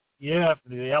 Yeah, if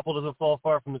the apple doesn't fall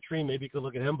far from the tree, maybe you could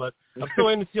look at him. But I'm still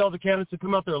waiting to see all the candidates who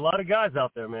come out there. A lot of guys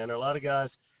out there, man. There are a lot of guys.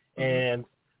 And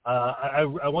I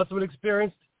want someone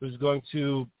experienced who's going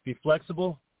to be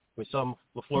flexible. We saw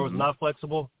LaFleur was not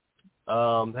flexible.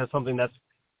 Has something that's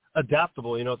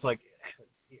adaptable. It's like,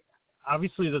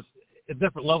 obviously there's at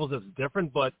different levels it's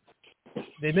different, but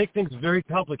they make things very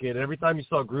complicated. Every time you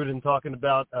saw Gruden talking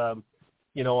about, on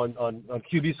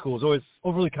QB school, it's always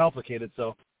overly complicated.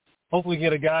 So hopefully we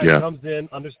get a guy who comes in,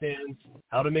 understands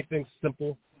how to make things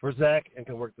simple for Zach, and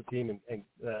can work the team, and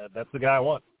that's the guy I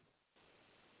want.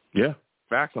 Yeah,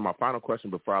 facts. And my final question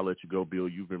before I let you go, Bill,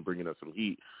 you've been bringing us some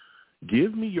heat.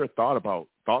 Give me your thoughts about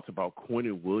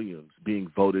Quinnen Williams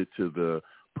being voted to the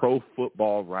Pro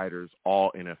Football Writers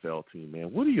All-NFL team,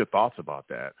 man. What are your thoughts about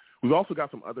that? We've also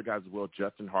got some other guys as well.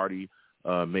 Justin Hardy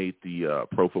made the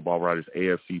Pro Football Writers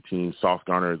AFC team. Sauce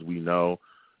Gardner, as we know,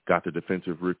 got the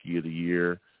Defensive Rookie of the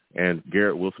Year. And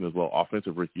Garrett Wilson as well,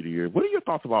 Offensive Rookie of the Year. What are your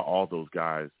thoughts about all those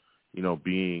guys,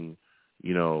 being,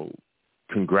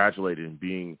 congratulated and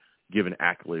being given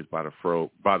accolades by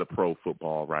the Pro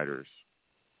Football Writers?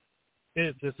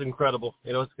 It's incredible.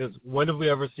 Because when have we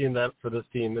ever seen that for this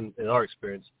team in our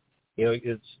experience?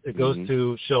 It goes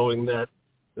to showing that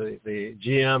the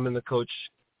GM and the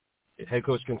head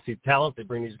coach can see talent. They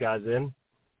bring these guys in.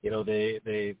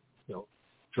 They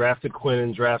drafted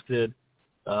Quinn, drafted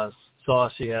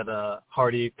Sauce. She had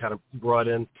Hardy kind of brought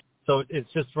in. So it's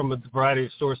just from a variety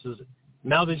of sources.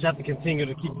 Now they just have to continue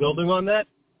to keep building on that.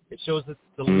 It shows that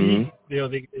the league,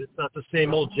 it's not the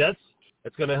same old Jets.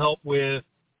 It's going to help with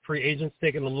free agents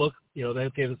taking a look. This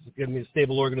is going to be a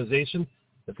stable organization.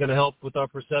 It's going to help with our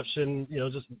perception,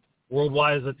 just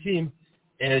worldwide as a team.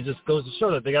 And it just goes to show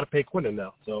that they got to pay Quinnen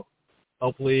now. So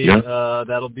hopefully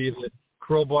that'll be the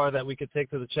crowbar that we could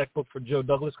take to the checkbook for Joe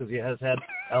Douglas, because he has had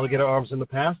alligator arms in the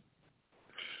past.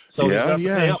 So he's going to have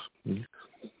to pay up.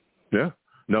 Yeah.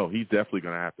 No, he's definitely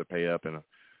going to have to pay up, and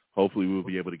hopefully we'll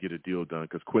be able to get a deal done,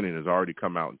 because Quinnen has already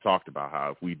come out and talked about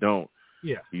how if we don't,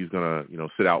 he's going to,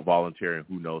 sit out voluntary, and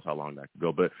who knows how long that could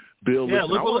go. But, Bill, listen, I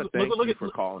want to thank you for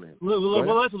calling in.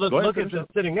 Let's look at the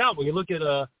sitting out. When you look at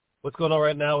what's going on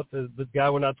right now with the guy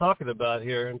we're not talking about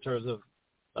here in terms of,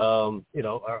 our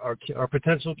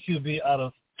potential QB out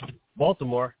of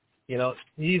Baltimore,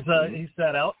 he's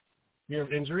sat out here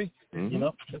of injury.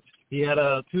 He had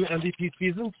 2 MVP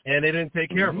seasons, and they didn't take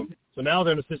care of him. So now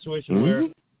they're in a situation where,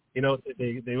 they went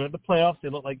to the playoffs. They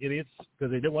look like idiots because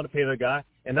they didn't want to pay their guy,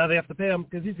 and now they have to pay him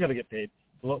because he's going to get paid.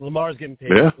 Lamar's getting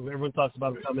paid. Yeah. Everyone talks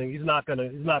about him coming. He's not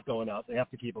going out. They have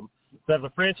to keep him. So they have to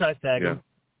franchise tag him,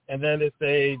 and then if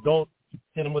they don't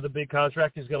hit him with a big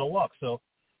contract, he's going to walk. So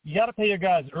you got to pay your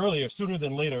guys earlier, sooner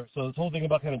than later. So this whole thing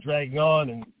about kind of dragging on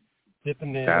and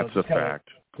dipping in, that's a fact.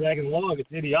 Dragging along,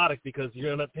 it's idiotic, because you're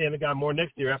going to end up paying the guy more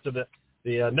next year after the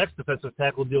next defensive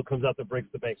tackle deal comes out that breaks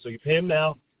the bank. So you pay him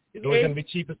now. It's always going to be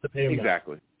cheapest to pay him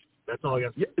exactly. now. That's all I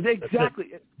got. Yeah, exactly.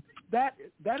 That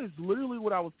is literally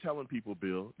what I was telling people,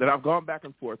 Bill, that I've gone back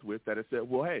and forth with, that it said,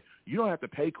 well, hey, you don't have to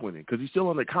pay Quinnen because he's still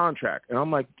under contract. And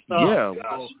I'm like, well,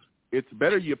 it's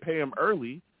better you pay him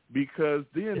early, because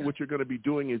then what you're going to be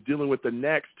doing is dealing with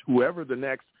whoever the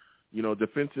next,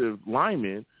 defensive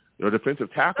lineman or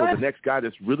defensive tackle, the next guy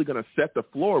that's really going to set the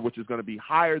floor, which is going to be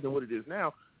higher than what it is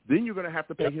now. Then you're going to have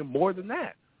to pay him more than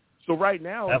that. So right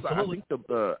now, I think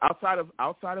outside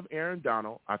of Aaron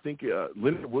Donald, I think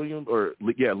Leonard Williams is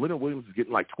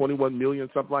getting like $21 million,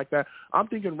 something like that. I'm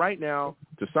thinking right now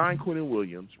to sign Quinnen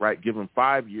Williams, right, give him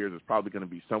 5 years, is probably going to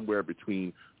be somewhere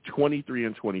between 23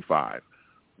 and 25.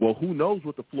 Well, who knows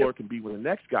what the floor can be when the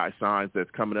next guy signs that's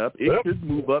coming up? It could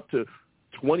move up to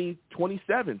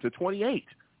 27 to 28.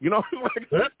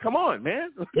 Come on, man,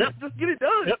 just get it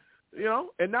done.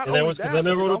 And not only that, then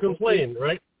everyone will complain,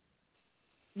 right?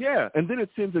 Yeah, and then it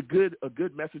sends a good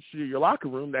message to your locker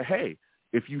room that, hey,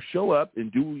 if you show up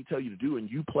and do what we tell you to do and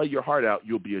you play your heart out,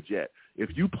 you'll be a Jet.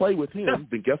 If you play with him,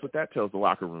 then guess what that tells the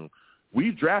locker room?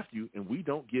 We draft you, and we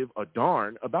don't give a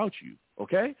darn about you,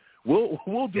 okay?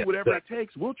 We'll do whatever it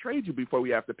takes. We'll trade you before we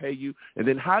have to pay you. And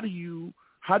then how do you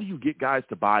get guys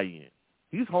to buy in?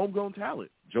 He's homegrown talent.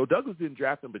 Joe Douglas didn't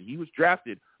draft him, but he was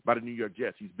drafted by the New York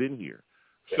Jets. He's been here.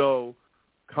 So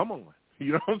come on.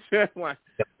 You know what I'm saying? Like,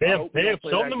 show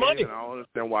them the money. And I don't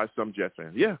understand why some Jets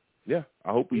fans. Yeah,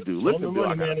 I hope we do. Listen, Bill,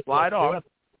 I got to slide off.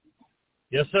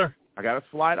 Yes, sir. I got to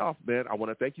slide off, man. I want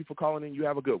to thank you for calling in. You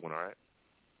have a good one, all right?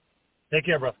 Take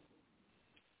care, bro.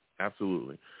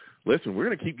 Absolutely. Listen, we're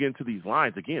going to keep getting to these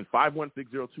lines. Again,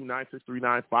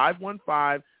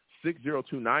 516-029-639,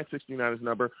 515-602-9639 is the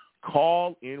number.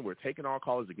 Call in. We're taking all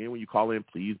callers. Again, when you call in,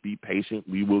 please be patient.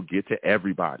 We will get to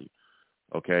everybody.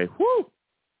 Okay? Whew.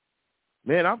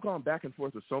 Man, I've gone back and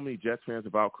forth with so many Jets fans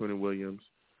about Quinnen Williams.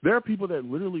 There are people that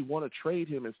literally want to trade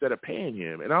him instead of paying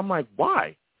him. And I'm like,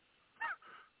 why?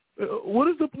 What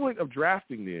is the point of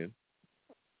drafting then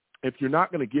if you're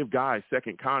not going to give guys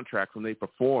second contracts when they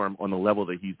perform on the level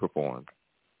that he's performed?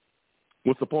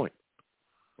 What's the point,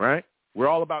 right? We're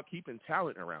all about keeping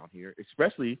talent around here,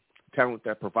 especially talent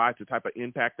that provides the type of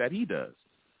impact that he does.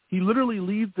 He literally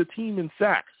leads the team in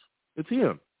sacks. It's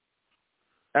him.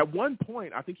 At one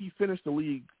point, I think he finished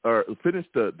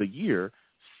the year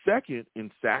second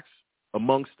in sacks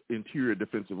amongst interior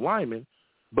defensive linemen,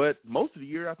 but most of the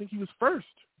year I think he was first.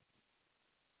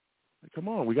 Come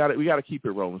on, we got to keep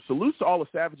it rolling. Salutes to all the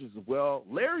Savages as well.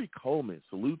 Larry Coleman,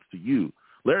 salutes to you.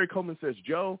 Larry Coleman says,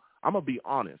 Joe, I'm going to be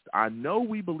honest. I know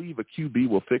we believe a QB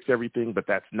will fix everything, but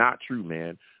that's not true,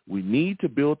 man. We need to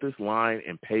build this line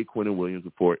and pay Quentin Williams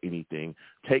before anything.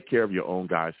 Take care of your own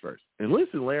guys first. And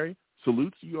listen, Larry,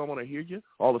 salutes to you. I want to hear you,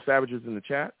 all the Savages in the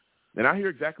chat. And I hear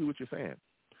exactly what you're saying.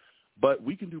 But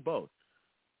we can do both.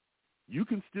 You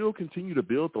can still continue to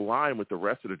build the line with the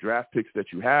rest of the draft picks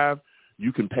that you have.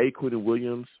 You can pay Quentin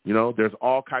Williams. You know, there's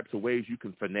all types of ways you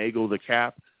can finagle the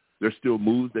cap. There's still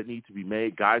moves that need to be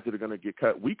made, guys that are going to get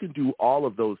cut. We can do all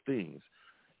of those things.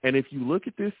 And if you look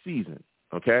at this season,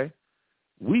 okay,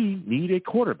 we need a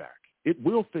quarterback. It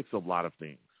will fix a lot of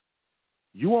things.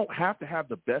 You won't have to have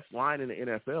the best line in the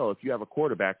NFL if you have a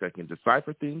quarterback that can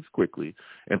decipher things quickly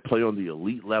and play on the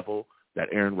elite level that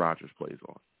Aaron Rodgers plays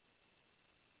on.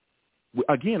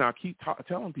 Again, I keep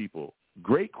telling people,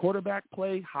 great quarterback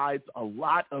play hides a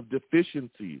lot of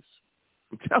deficiencies.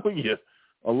 I'm telling you,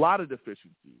 a lot of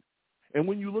deficiencies. And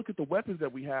when you look at the weapons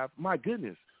that we have, my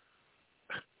goodness,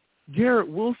 Garrett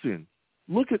Wilson,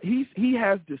 look at he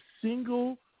has the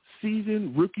single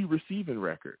season rookie receiving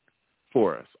record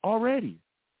for us already,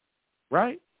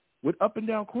 right? With up and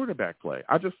down quarterback play.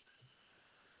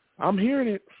 I'm hearing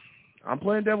it. I'm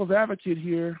playing devil's advocate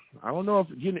here. I don't know if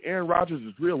getting Aaron Rodgers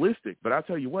is realistic, but I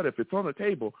tell you what, if it's on the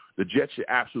table, the Jets should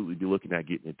absolutely be looking at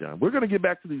getting it done. We're going to get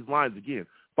back to these lines again.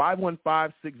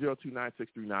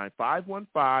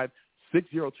 515-602-9639.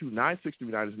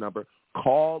 515-602-9639 is the number.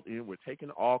 Call in. We're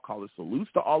taking all callers.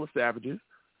 Salutes to all the Savages.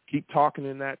 Keep talking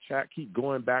in that chat. Keep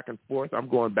going back and forth. I'm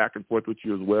going back and forth with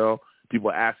you as well.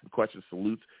 People asking questions.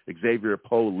 Salutes. Xavier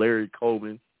Poe, Larry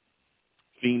Coleman,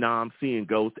 Phenom, Seeing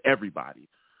Ghost, everybody.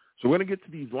 So we're going to get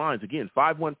to these lines. Again,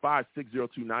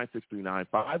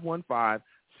 515-602-9639.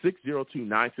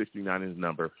 515-602-9639 is the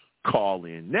number. Call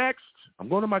in. Next, I'm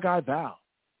going to my guy, Val.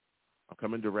 I'm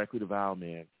coming directly to Val,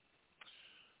 man.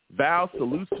 Val,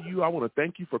 salutes to you. I want to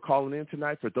thank you for calling in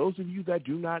tonight. For those of you that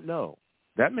do not know,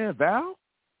 that man, Val,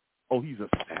 oh, he's a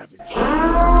savage.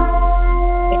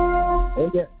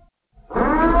 Oh, yeah.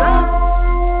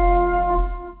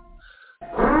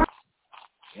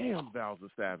 Damn, Val's a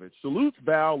savage. Salutes,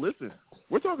 Val. Listen,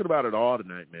 we're talking about it all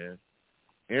tonight, man.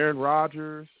 Aaron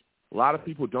Rodgers, a lot of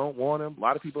people don't want him. A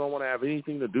lot of people don't want to have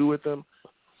anything to do with him.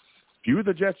 If you were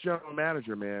the Jets general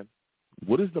manager, man,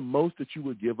 what is the most that you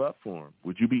would give up for him?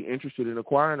 Would you be interested in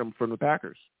acquiring him from the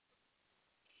Packers?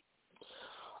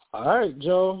 All right,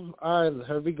 Joe. All right,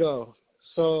 here we go.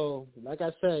 So, like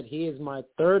I said, he is my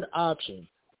third option.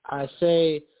 I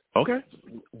say, okay,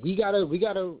 we gotta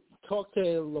talk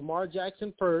to Lamar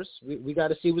Jackson first. We got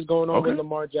to see what's going on with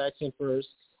Lamar Jackson first.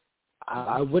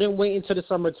 I wouldn't wait until the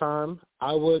summertime.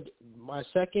 My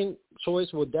second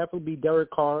choice would definitely be Derek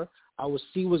Carr. I would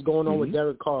see what's going on with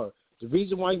Derek Carr. The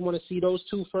reason why you want to see those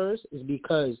two first is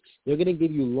because they're going to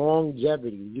give you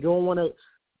longevity. You don't want to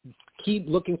keep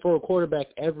looking for a quarterback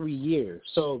every year.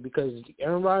 So because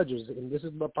Aaron Rodgers, and this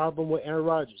is the problem with Aaron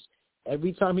Rodgers,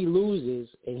 every time he loses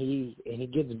and he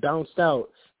gets bounced out,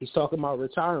 he's talking about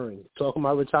retiring.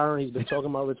 He's been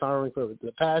talking about retiring for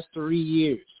the past 3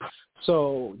 years.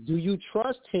 So do you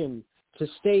trust him to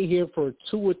stay here for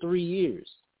 2 or 3 years?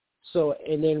 So,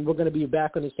 and then we're going to be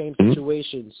back in the same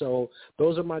situation. So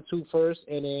those are my two first.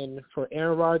 And then for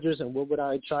Aaron Rodgers, and what would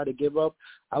I try to give up?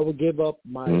 I would give up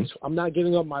I'm not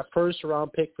giving up my first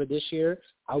round pick for this year.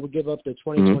 I would give up the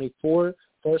 2024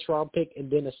 first round pick and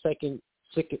then a second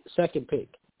pick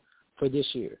for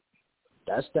this year.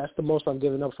 That's the most I'm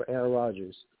giving up for Aaron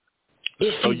Rodgers.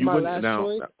 If he's my last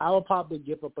choice, I will probably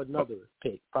give up another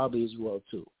pick, probably as well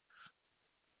too.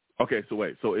 Okay, so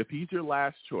wait. So if he's your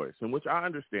last choice, in which I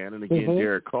understand, and again,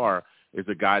 Derek Carr is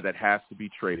a guy that has to be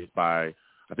traded by,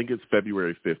 I think it's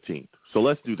February 15th. So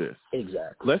let's do this.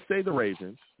 Exactly. Let's say the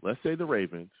Ravens,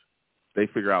 they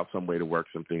figure out some way to work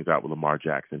some things out with Lamar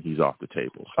Jackson. He's off the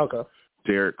table. Okay.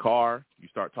 Derek Carr, you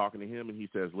start talking to him, and he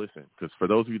says, listen, because for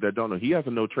those of you that don't know, he has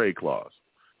a no-trade clause.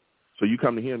 So you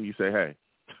come to him, you say, hey,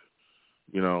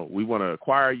 you know, we want to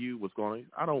acquire you. What's going on?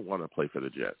 I don't want to play for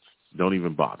the Jets. Don't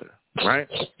even bother, right?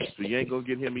 So you ain't going to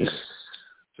get him either.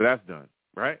 So that's done.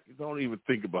 right? Don't even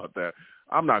think about that.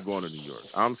 I'm not going to New York.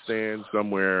 I'm staying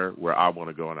somewhere where I want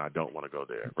to go and I don't want to go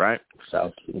there, right?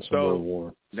 South.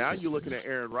 So now you're looking at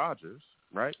Aaron Rodgers,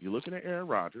 right? You're looking at Aaron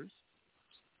Rodgers,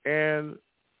 and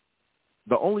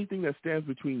the only thing that stands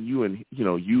between you and,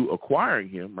 you acquiring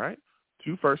him, right?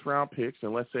 2 first-round picks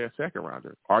and let's say a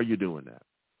second-rounder. Are you doing that?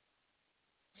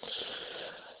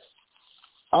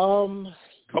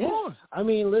 Come on. I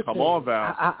mean, listen. Come on,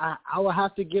 Val. I will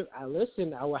have to give. I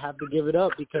will have to give it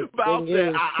up because the Val thing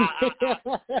is,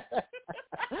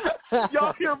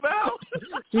 y'all hear Val?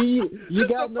 See, you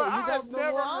got no I've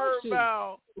never more heard option.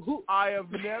 Val. I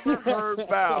have never heard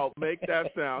Val make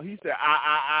that sound. He said,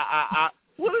 I.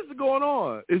 What is going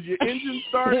on? Is your engine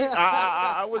starting?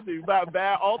 What's it,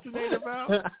 bad alternator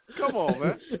valve? Come on,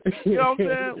 man. You know what I'm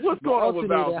saying? What's going on with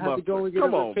Val's I have to go and get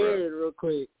Come it on, repaired real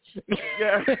quick.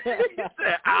 Yeah. He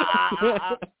said,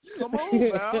 Come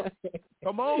on, Val.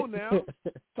 Come on now.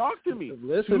 Talk to me.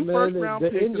 Listen, 2 man, first-round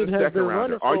picks and a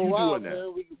second-rounder. Are you doing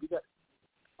that?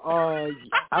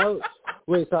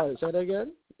 Wait, sorry. Say that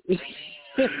again?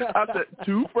 I said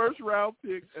 2 first-round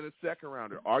picks and a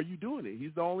second-rounder. Are you doing it?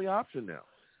 He's the only option now.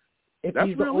 If That's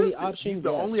he's the realistic. only option, he's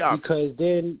the yes, only option. Because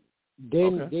then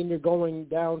you're going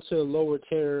down to lower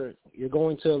tier. You're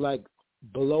going to like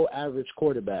below average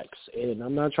quarterbacks, and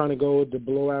I'm not trying to go with the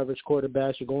below average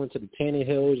quarterbacks. You're going to the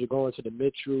Tannehills. You're going to the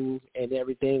Mitchell and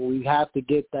everything. We have to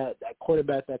get that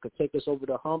quarterback that could take us over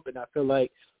the hump, and I feel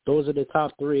like those are the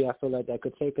top 3. I feel like that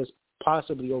could take us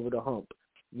possibly over the hump.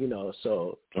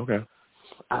 So okay.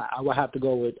 I will have to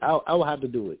go with. I will have to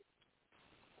do it.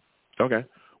 Okay.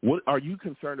 What are you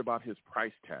concerned about his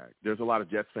price tag? There's a lot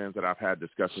of Jets fans that I've had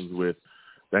discussions with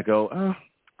that go,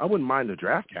 I wouldn't mind the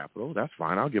draft capital. That's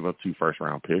fine. I'll give up 2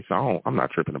 first-round picks. I'm not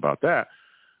tripping about that.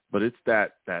 But it's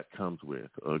that comes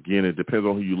with. Again, it depends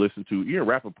on who you listen to. Ian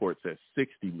Rappaport says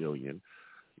 $60 million.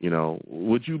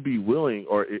 Would you be willing,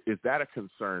 or is that a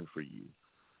concern for you?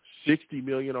 $60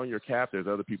 million on your cap. There's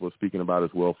other people speaking about as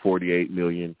well, $48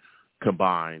 million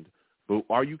combined. But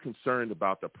are you concerned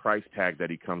about the price tag that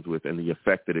he comes with and the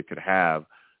effect that it could have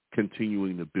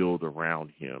continuing to build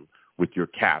around him with your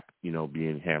cap,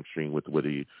 being hamstringed with what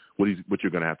you're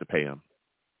going to have to pay him?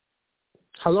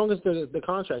 How long is the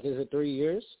contract? Is it 3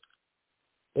 years?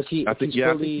 I think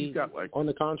he's got on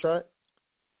the contract.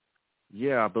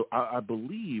 Yeah, but I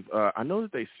believe I know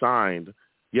that they signed.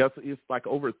 Yes, it's like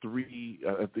over 3.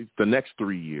 The next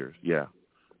 3 years. Yeah,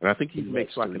 and I think he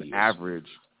makes like an average.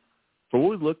 For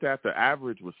what we looked at, the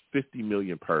average was $50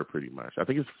 million per, pretty much. I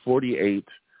think it's 48,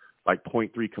 like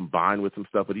 0.3 combined with some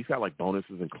stuff, but he's got like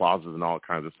bonuses and clauses and all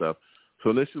kinds of stuff. So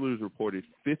initially it was reported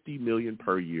 $50 million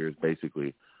per year is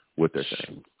basically what they're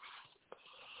saying.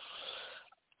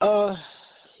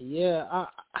 Yeah,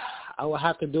 I will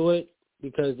have to do it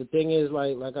because the thing is,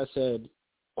 like I said,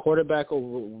 quarterback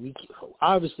over.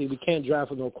 Obviously we can't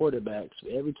draft with no quarterbacks.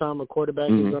 Every time a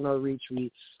quarterback is on our reach,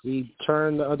 we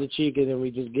turn the other cheek and then we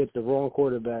just get the wrong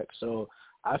quarterback. So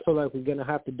I feel like we're gonna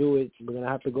have to do it. We're gonna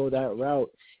have to go that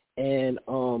route. And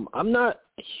I'm not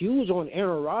huge on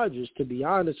Aaron Rodgers, to be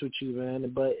honest with you, man.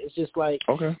 But it's just like,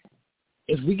 okay,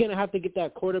 if we're gonna have to get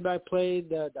that quarterback play,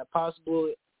 that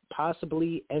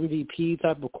possibly MVP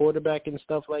type of quarterback and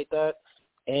stuff like that.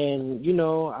 And,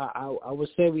 I would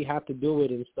say we have to do it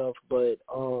and stuff. But,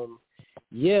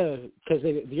 yeah, because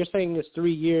if you're saying it's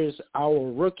 3 years,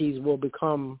 our rookies will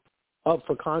become up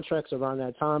for contracts around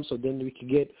that time. So then we could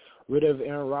get rid of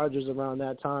Aaron Rodgers around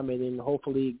that time and then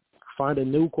hopefully find a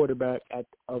new quarterback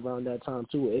around that time,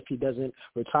 too, if he doesn't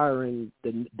retire in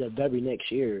the very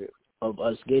next year of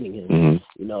us getting him,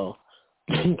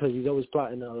 because he's always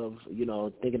plotting of,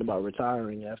 thinking about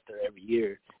retiring after every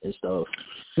year and stuff.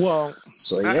 Well,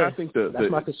 so yeah, I think that's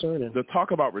my concern. The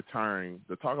talk about retiring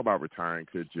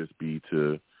could just be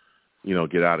to,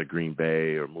 get out of Green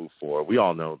Bay or move forward. We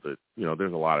all know that,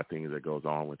 there's a lot of things that goes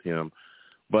on with him.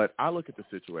 But I look at the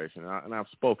situation, and I've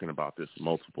spoken about this to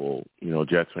multiple,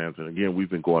 Jets fans. And again, we've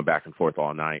been going back and forth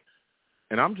all night.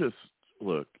 And I'm just,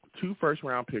 2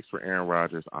 first-round picks for Aaron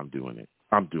Rodgers, I'm doing it.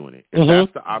 And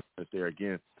that's the option there.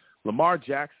 Again, Lamar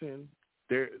Jackson,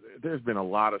 there's been a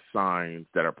lot of signs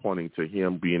that are pointing to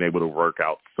him being able to work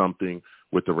out something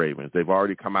with the Ravens. They've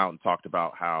already come out and talked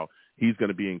about how he's going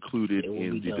to be included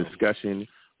in the discussion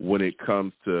when it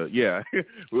comes to,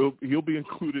 he'll be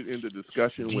included in the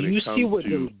discussion when it comes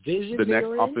to the next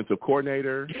offensive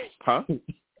coordinator. Huh?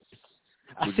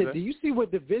 I said, do you see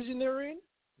what division they're in?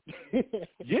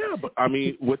 Yeah, but I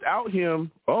mean, without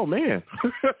him, oh man,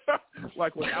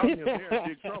 like without him, they're in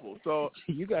big trouble. So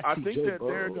I think that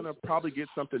they're going to probably get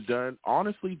something done.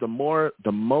 Honestly, the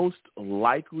most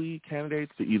likely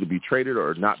candidates to either be traded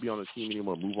or not be on the team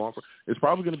anymore, move on from, is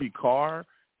probably going to be Carr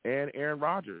and Aaron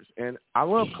Rodgers. And I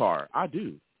love Carr. I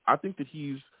do. I think that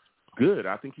he's good.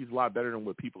 I think he's a lot better than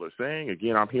what people are saying.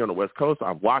 Again, I'm here on the West Coast.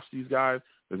 I've watched these guys.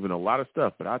 There's been a lot of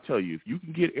stuff, but I tell you, if you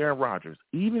can get Aaron Rodgers,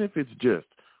 even if it's just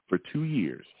for 2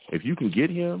 years, if you can get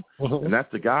him, and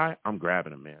that's the guy, I'm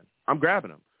grabbing him, man. I'm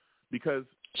grabbing him because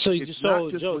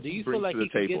Joe, do you feel like he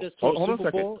can get us to a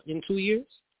Super Bowl in 2 years?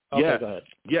 Okay, yes. Go ahead.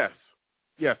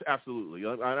 Yes, absolutely.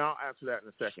 And I'll answer that in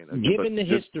a second. Given the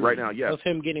history right now, yes. of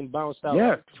him getting bounced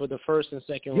out for the first and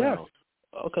second round.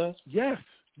 Okay. Yes.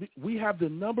 We have the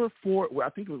number 4. I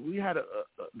think we had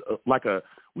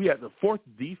we had the 4th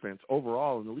defense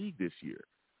overall in the league this year.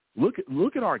 Look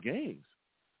at our games.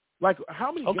 Like,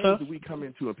 how many games did we come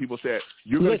into and people said,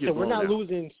 you're going to get blown out? We're not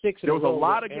losing 6 in a row. There was a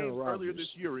lot of games earlier this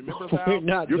year. Remember, Val?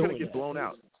 You're going to get blown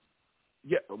out.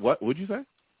 Yeah. What would you say?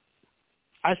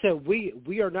 I said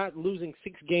we are not losing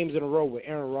 6 games in a row with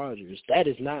Aaron Rodgers. That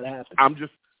is not happening. I'm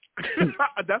just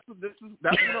that's what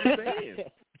I'm saying.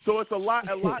 So it's a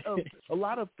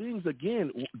lot of things.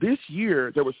 Again, this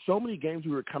year there were so many games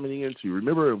we were coming into.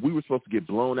 Remember, we were supposed to get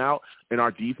blown out, and our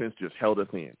defense just held us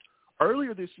in.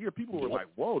 Earlier this year, people were like,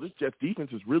 whoa, this Jets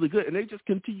defense is really good. And they just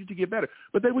continued to get better.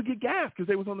 But they would get gassed because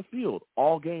they was on the field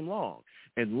all game long.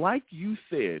 And like you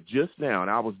said just now, and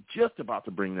I was just about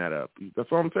to bring that up. That's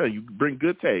what I'm saying. You bring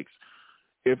good takes.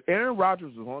 If Aaron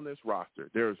Rodgers is on this roster,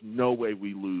 there is no way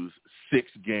we lose 6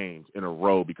 games in a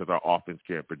row because our offense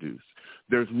can't produce.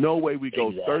 There's no way we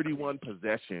go 31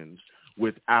 possessions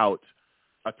without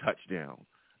a touchdown.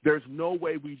 There's no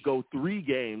way we go 3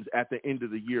 games at the end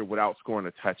of the year without scoring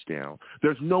a touchdown.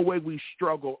 There's no way we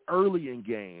struggle early in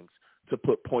games to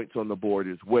put points on the board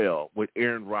as well with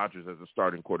Aaron Rodgers as a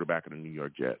starting quarterback of the New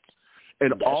York Jets.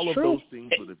 And all of those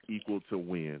things would have equaled to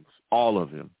wins. All of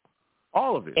them.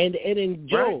 All of it. And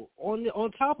Joe,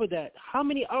 on top of that, how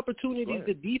many opportunities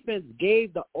the defense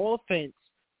gave the offense?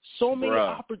 So many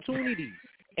opportunities.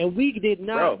 And we did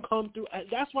not come through.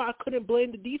 That's why I couldn't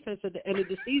blame the defense at the end of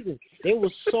the season. They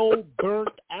were so burnt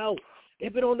out.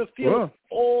 They've been on the field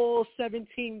all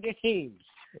 17 games.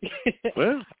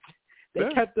 They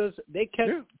kept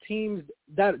teams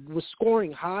that were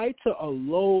scoring high to a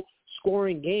low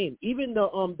scoring game. Even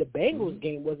the Bengals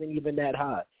game wasn't even that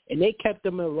high, and they kept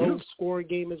them a low scoring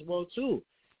game as well too.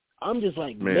 I'm just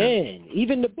like, man.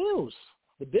 Even the Bills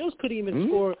couldn't even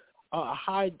score a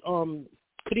high.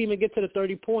 Couldn't even get to the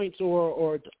 30 points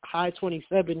or high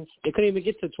 27. They couldn't even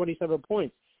get to 27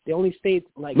 points. They only stayed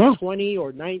like 20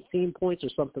 or 19 points or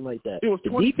something like that. It was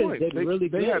 20 the defense points. did really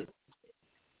good.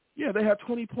 They had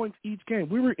 20 points each game.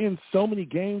 We were in so many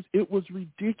games. It was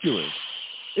ridiculous.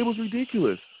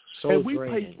 And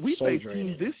we faced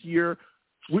teams this year.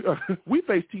 We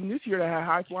faced teams this year that had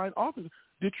high flying offenses.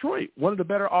 Detroit, one of the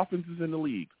better offenses in the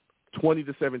league,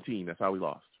 20-17. That's how we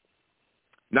lost.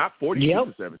 Not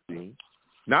 42-17.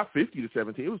 Not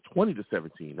 50-17. It was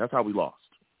 20-17. That's how we lost.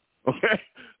 Okay,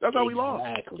 that's how we lost.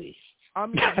 Exactly. I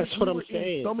mean, that's what I'm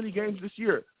saying. So many games this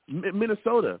year.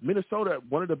 Minnesota,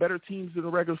 one of the better teams in the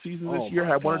regular season this year,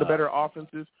 had one of the better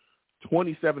offenses.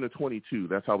 27-22.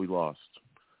 That's how we lost.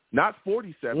 Not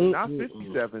 47, not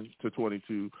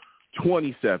 57-22.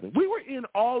 27. We were in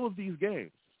all of these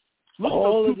games. Look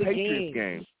all at those of two the Patriots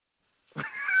games.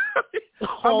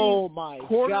 My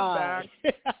quarterback,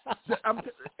 God!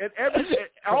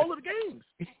 all of the games.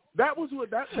 That was what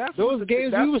that's those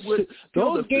games.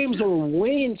 Those games were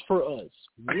wins for us.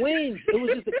 Wins. It was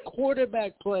just a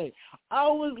quarterback play. I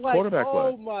was like,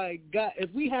 my God!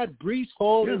 If we had Breece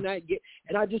Hall in that game,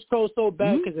 and I just felt so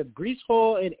bad because if Breece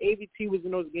Hall and AVT was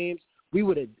in those games, we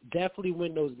would have definitely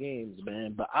win those games,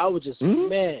 man. But I was just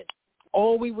man.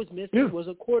 All we was missing was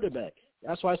a quarterback.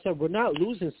 That's why I said we're not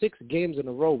losing 6 games in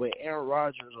a row with Aaron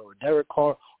Rodgers or Derek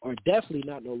Carr or definitely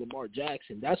not no Lamar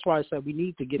Jackson. That's why I said we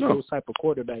need to get those type of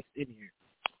quarterbacks in here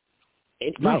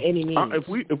by any means.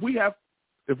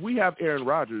 If we have Aaron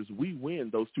Rodgers, we win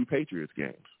those 2 Patriots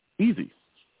games. Easy.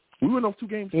 We win those 2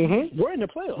 games. We're in the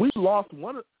playoffs. We lost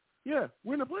one. We're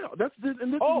in the playoffs. This is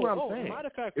what I'm saying. Matter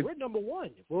of fact, we're number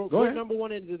 1. We're number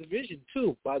 1 in the division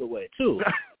too. By the way, too.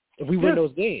 If we win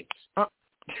those games,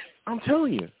 I'm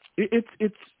telling you.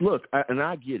 It's look, and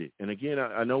I get it. And again,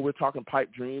 I know we're talking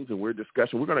pipe dreams and we're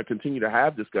discussing. We're going to continue to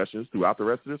have discussions throughout the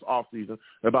rest of this offseason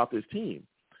about this team.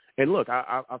 And look,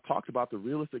 I've talked about the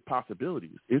realistic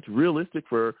possibilities. It's realistic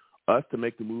for us to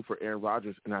make the move for Aaron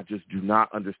Rodgers, and I just do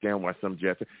not understand why some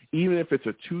Jets, even if it's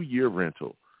a 2-year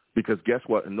rental, because guess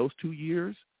what? In those 2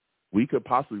 years, we could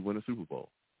possibly win a Super Bowl.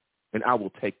 And I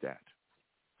will take that.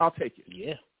 I'll take it.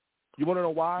 Yeah. You want to know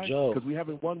why? Joe. Because we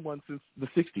haven't won one since the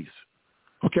 60s.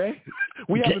 Okay?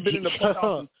 We haven't been in the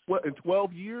playoffs in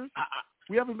 12 years.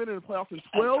 We haven't been in the playoffs in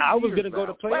 12 years. I was going to go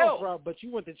the playoff 12. route, but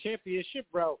you went the championship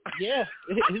route. Yeah,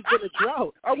 it's been a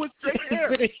drought. I went straight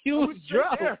there. It's been a huge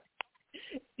drought.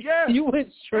 Yeah. You went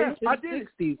straight to the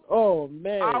 60s. Oh,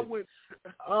 man. I went.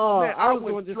 Man, I was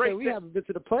going to say we there. haven't been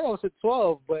to the playoffs in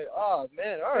 12, but, oh,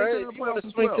 man, all right. You want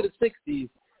to swing to the 60s.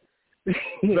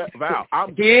 Val,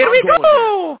 Here we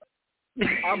go.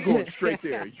 I'm going straight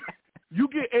there. You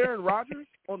get Aaron Rodgers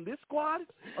on this squad?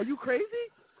 Are you crazy?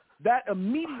 That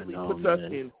immediately puts us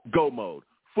in go mode.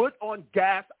 Foot on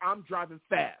gas, I'm driving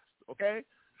fast, okay?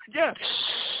 Yeah.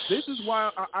 This is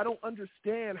why I don't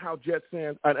understand how Jets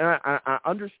fans – I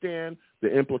understand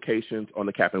the implications on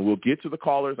the cap. And we'll get to the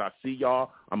callers. I see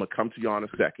y'all. I'm going to come to y'all in a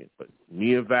second. But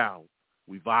me and Val,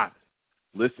 we vibing.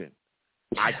 Listen,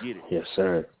 I get it. Yes,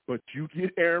 sir. But you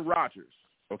get Aaron Rodgers,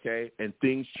 okay, and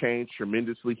things change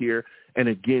tremendously here. And,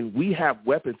 again, we have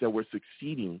weapons that we're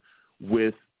succeeding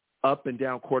with up and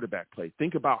down quarterback play.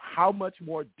 Think about how much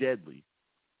more deadly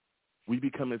we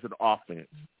become as an offense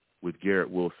with Garrett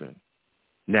Wilson,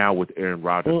 now with Aaron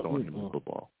Rodgers throwing him the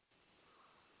football.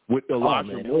 With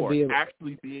Elijah Moore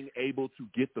actually being able to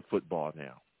get the football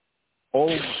now. Oh,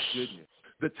 my goodness.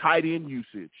 The tight end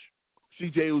usage.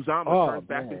 C.J. Uzomah turns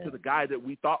back into the guy that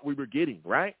we thought we were getting,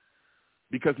 right?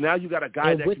 Because now you got a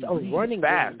guy that can read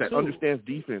fast, that understands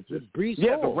defenses.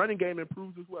 The running game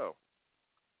improves as well.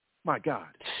 My God.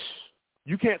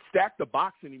 You can't stack the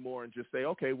box anymore and just say,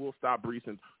 okay, we'll stop Brees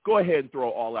and go ahead and throw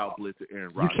all-out blitz at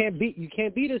Aaron Rodgers. You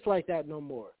can't beat us like that no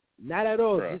more. Not at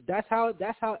all. Bruh. That's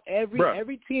how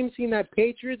every team seen that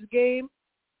Patriots game,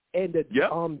 and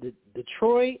the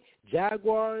Detroit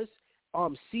Jaguars,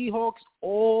 Seahawks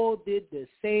all did the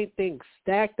same thing.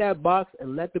 Stack that box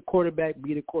and let the quarterback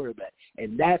be the quarterback,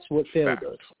 and that's what failed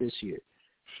us this year.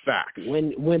 Facts.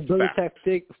 When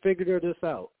Belichick figured this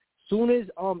out. Soon as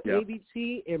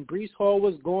ABT and Brees Hall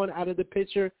was going out of the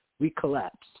picture, we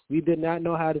collapsed. We did not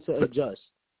know how to adjust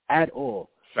at all.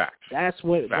 Facts. That's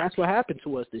what happened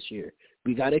to us this year.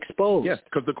 We got exposed. Yes,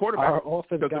 because the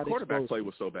quarterback play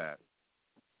was so bad.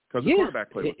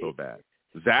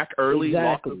 Zach Early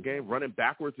lost the game running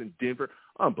backwards in Denver.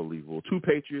 Unbelievable. 2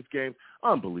 Patriots games.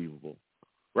 Unbelievable.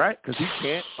 Right? Because he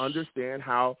can't understand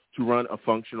how to run a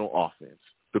functional offense.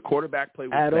 The quarterback play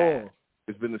was bad.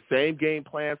 It's been the same game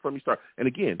plan from the start. And,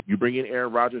 again, you bring in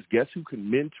Aaron Rodgers. Guess who can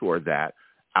mentor that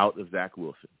out of Zach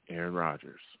Wilson? Aaron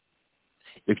Rodgers.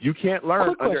 If you can't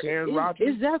learn under Aaron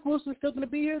Rodgers. Is Zach Wilson still going to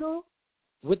be here, though?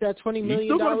 With that $20 million? He's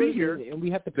still going to be here. And we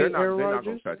have to pay Aaron Rodgers? They're not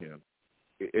going to cut him.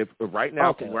 If right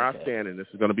now, from where I stand, and this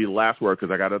is going to be the last word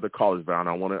because I got other callers, Val, and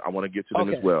I want to get to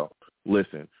them as well.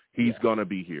 Listen, he's going to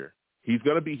be here. He's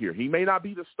going to be here. He may not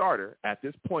be the starter at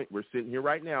this point. We're sitting here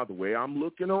right now. The way I'm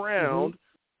looking around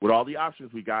with all the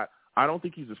options we got, I don't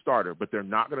think he's a starter, but they're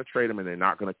not going to trade him and they're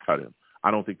not going to cut him.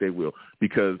 I don't think they will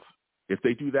because if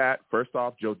they do that, first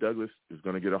off, Joe Douglas is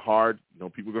going to get a hard,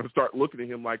 people are going to start looking at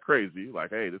him like crazy, like,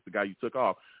 hey, this is the guy you took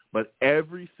off. But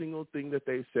every single thing that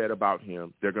they said about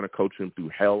him, they're going to coach him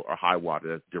through hell or high water.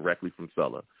 That's directly from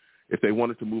Sulla. If they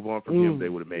wanted to move on from him, they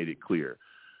would have made it clear.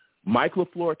 Mike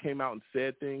LaFleur came out and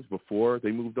said things before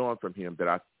they moved on from him that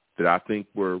I think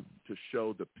were to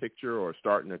show the picture or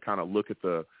starting to kind of look at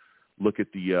the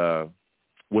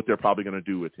what they're probably going to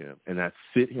do with him, and that's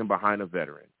sit him behind a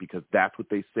veteran because that's what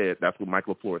they said. That's what Mike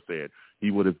LaFleur said. He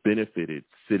would have benefited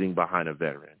sitting behind a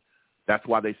veteran. That's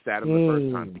why they sat him the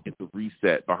first time to get the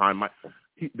reset behind Mike.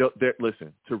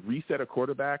 Listen, to reset a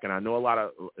quarterback, and I know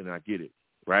and I get it,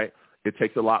 right? It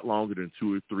takes a lot longer than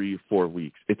 2 or 3 or 4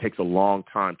 weeks. It takes a long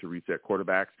time to reset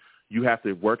quarterbacks. You have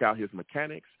to work out his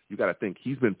mechanics. You got to think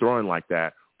he's been throwing like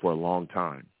that for a long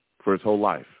time, for his whole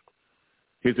life.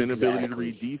 His inability to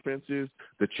read defenses,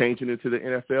 the changing into the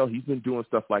NFL, he's been doing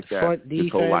stuff like that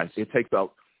his whole life. It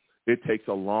takes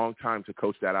a long time to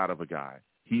coach that out of a guy.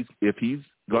 If he's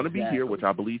going to be here, which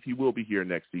I believe he will be here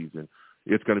next season,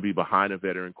 it's going to be behind a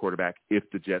veteran quarterback if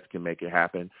the Jets can make it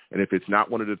happen. And if it's not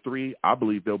one of the 3, I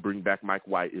believe they'll bring back Mike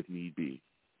White if need be,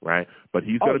 right? But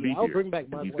he's going to be here. Bring back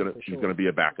Mike he's going to be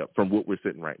a backup from what we're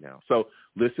sitting right now. So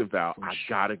listen, Val, I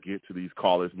got to get to these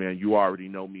callers, man. You already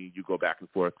know me. You go back and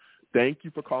forth. Thank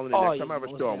you for calling in. Next time I have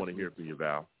a show, I want to hear from you,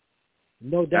 Val.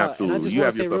 No doubt. Absolutely. And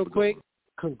I just want to say real quick,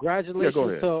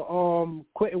 congratulations to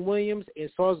Quentin Williams and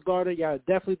Sauce Gardner. Y'all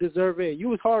definitely deserve it. You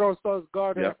was hard on Sauce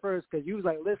Gardner at first because you was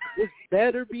like, listen, this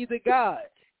better be the guy.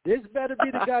 This better be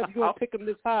the guy if you're going to pick him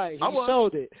this high. He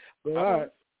showed it. But all right.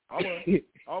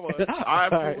 I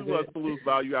absolutely was,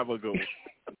 Val. You have a good one.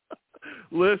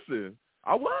 Listen,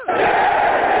 I was.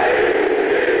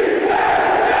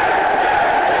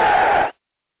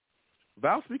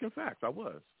 Val speaking facts, I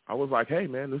was. I was like, hey,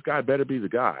 man, this guy better be the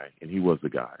guy, and he was the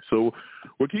guy. So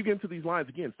we'll keep getting to these lines.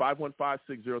 Again,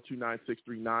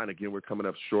 515-602-9639. Again, we're coming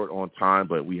up short on time,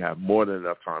 but we have more than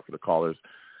enough time for the callers.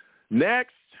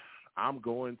 Next, I'm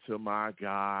going to my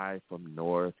guy from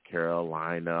North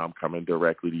Carolina. I'm coming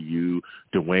directly to you.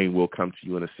 Dwayne will come to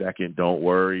you in a second. Don't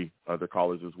worry, other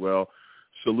callers as well.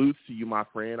 Salutes to you, my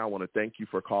friend. I want to thank you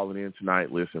for calling in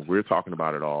tonight. Listen, we're talking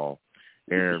about it all.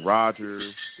 Aaron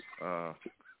Rodgers.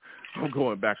 I'm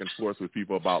going back and forth with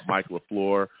people about Mike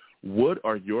LaFleur. What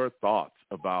are your thoughts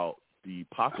about the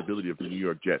possibility of the New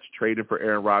York Jets trading for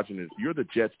Aaron Rodgers? And if you're the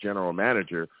Jets general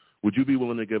manager, would you be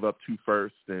willing to give up 2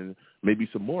 firsts and maybe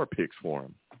some more picks for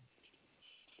him?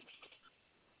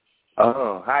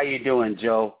 Oh, how you doing,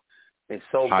 Joe? It's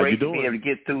so great to be able to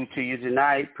get through to you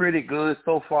tonight. Pretty good.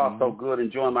 So far, so good.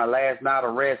 Enjoying my last night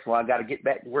of rest. Well, I got to get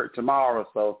back to work tomorrow,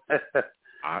 so.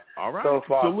 All right. So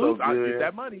far, Salute. so good. Get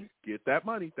that money. Get that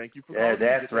money. Thank you for calling.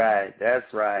 That's right.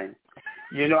 That's right.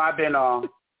 You know, I've been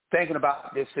thinking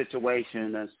about this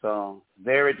situation. It's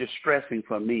very distressing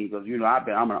for me because, you know,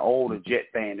 I'm an older Jet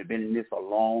fan. I've been in this a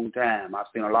long time. I've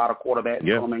seen a lot of quarterbacks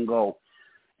come and go.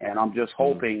 And I'm just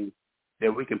hoping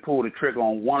that we can pull the trigger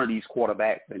on one of these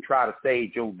quarterbacks and try to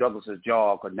save Joe Douglas's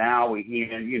job. Because now we're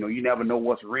hearing, you know, you never know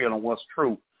what's real and what's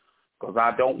true. Because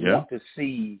I don't want to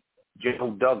see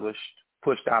Joe Douglas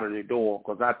pushed out of the door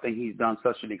because I think he's done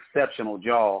such an exceptional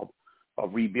job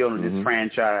of rebuilding this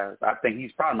franchise. I think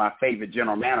he's probably my favorite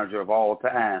general manager of all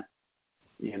time.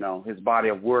 You know, his body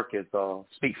of work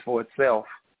speaks for itself.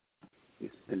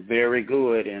 It's been very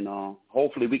good, and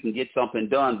hopefully we can get something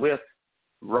done with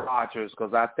Rodgers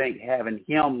because I think having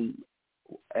him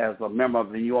as a member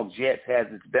of the New York Jets has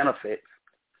its benefits,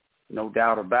 no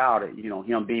doubt about it. You know,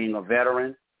 him being a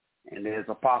veteran, and there's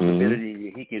a possibility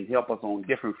that he can help us on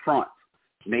different fronts.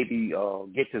 Maybe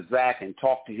get to Zach and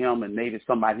talk to him, and maybe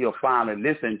somebody he'll finally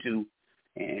listen to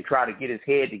and try to get his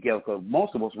head together. Because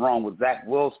most of what's wrong with Zach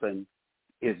Wilson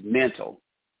is mental.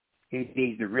 He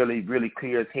needs to really, really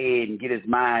clear his head and get his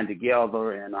mind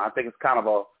together. And I think it's kind of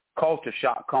a culture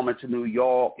shock coming to New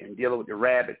York and dealing with the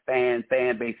rabid fan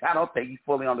base. I don't think he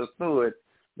fully understood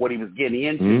what he was getting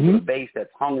into, to the base that's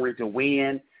hungry to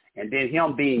win. And then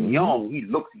him being young, he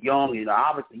looks young, and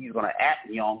obviously he's going to act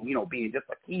young, you know, being just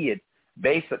a kid.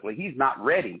 Basically, he's not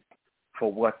ready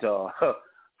for what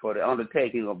for the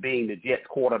undertaking of being the Jets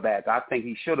quarterback. I think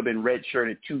he should have been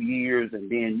redshirted 2 years and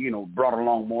then, you know, brought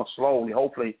along more slowly.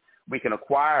 Hopefully, we can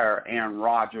acquire Aaron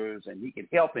Rodgers and he can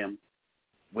help him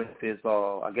with his,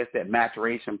 I guess, that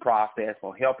maturation process,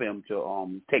 or help him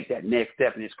to take that next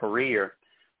step in his career.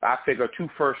 I figure 2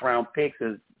 first-round picks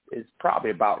is probably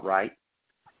about right.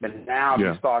 But now if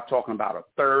you start talking about a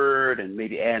third and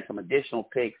maybe adding some additional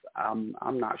picks, I'm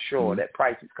not sure. That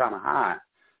price is kind of high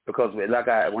because when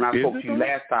I spoke to you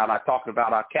last time, I talked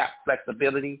about our cap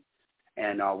flexibility,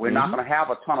 and we're not going to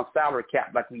have a ton of salary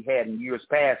cap like we had in years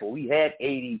past. Well, we had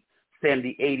 80,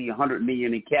 70, 80, 100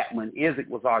 million in cap when Izek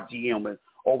was our GM. But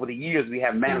over the years, we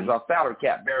have managed our salary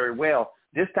cap very well.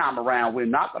 This time around, we're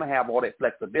not going to have all that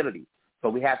flexibility, so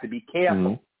we have to be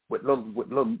careful. With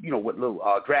little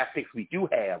draft picks we do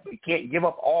have. We can't give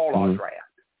up all our draft.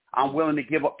 I'm willing to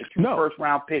give up the 2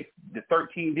 first-round picks, the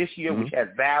 13 this year, which has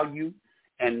value,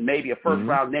 and maybe a first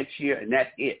round next year, and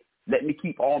that's it. Let me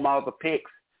keep all my other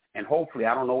picks, and hopefully,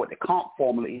 I don't know what the comp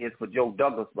formula is for Joe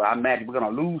Douglas, but I imagine we're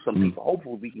going to lose some people.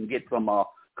 Hopefully, we can get some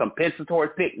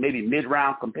compensatory pick, maybe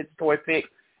mid-round compensatory pick,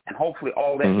 and hopefully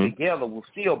all that together will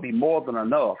still be more than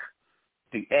enough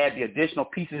to add the additional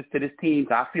pieces to this team.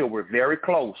 I feel we're very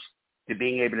close to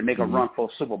being able to make a run for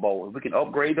a Super Bowl. If we can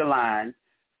upgrade the line,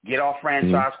 get our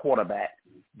franchise quarterback,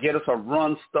 get us a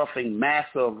run-stuffing,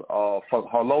 massive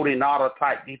Haloti Ngata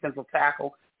type defensive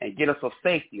tackle, and get us a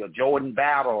safety, a Jordan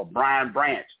Battle, or Brian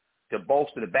Branch, to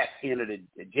bolster the back end of the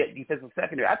Jet defensive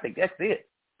secondary, I think that's it.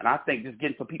 And I think just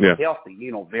getting some people healthy,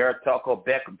 you know, Vera Tucker,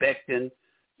 Becton,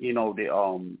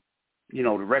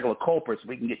 the regular culprits,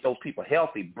 we can get those people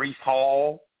healthy. Breece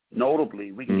Hall,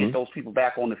 notably, we can get those people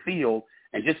back on the field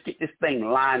and just get this thing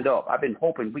lined up. I've been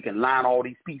hoping we can line all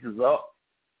these pieces up,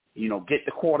 you know, get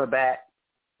the quarterback,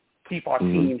 keep our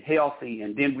team healthy,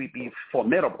 and then we'd be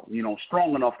formidable, you know,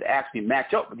 strong enough to actually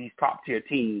match up with these top-tier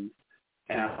teams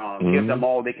and give them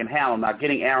all they can handle. Now,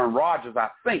 getting Aaron Rodgers, I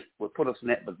think, would put us in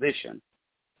that position,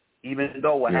 even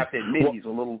though I have to admit he's a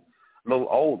little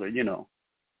older, you know.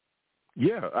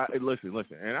 Yeah, listen,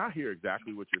 and I hear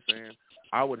exactly what you're saying.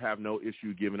 I would have no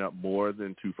issue giving up more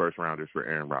than 2 first-rounders for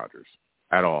Aaron Rodgers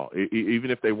at all. Even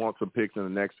if they want some picks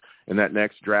in that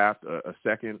next draft, a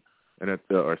second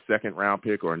or a second round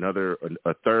pick or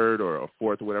a third or a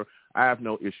fourth or whatever, I have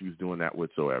no issues doing that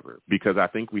whatsoever, because I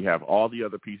think we have all the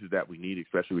other pieces that we need,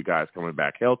 especially with guys coming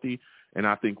back healthy. And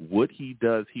I think what he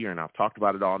does here, and I've talked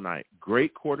about it all night,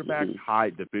 great quarterbacks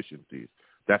hide deficiencies.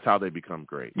 That's how they become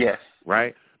great. Yes.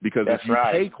 Right? Because That's if you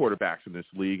right. pay quarterbacks in this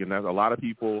league, and there's a lot of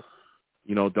people,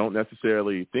 don't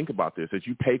necessarily think about this. As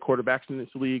you pay quarterbacks in this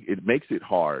league, it makes it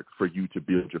hard for you to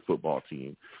build your football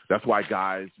team. That's why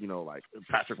guys, like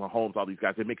Patrick Mahomes, all these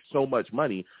guys, they make so much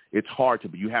money. It's hard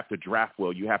you have to draft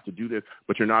well, you have to do this,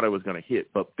 but you're not always going to hit.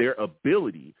 But their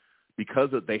ability, because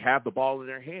they have the ball in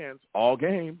their hands all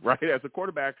game, right? As a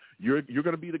quarterback, you're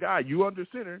going to be the guy. You under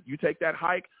center, you take that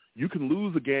hike. You can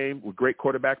lose a game with great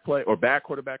quarterback play or bad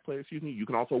quarterback play, You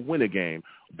can also win a game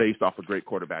based off of great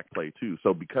quarterback play, too.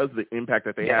 So because of the impact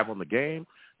that they have on the game,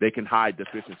 they can hide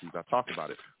deficiencies. I talked about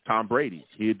it. Tom Brady,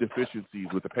 he had deficiencies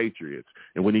with the Patriots.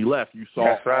 And when he left, you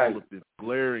saw all of this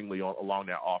glaringly along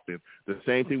that offense. The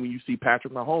same thing when you see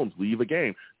Patrick Mahomes leave a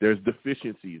game. There's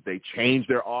deficiencies. They changed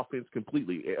their offense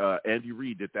completely. Andy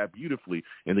Reid did that beautifully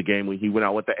in the game when he went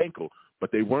out with the ankle.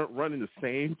 But they weren't running the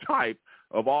same type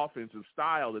of offensive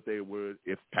style that they would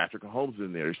if Patrick Mahomes was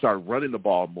in there. They started running the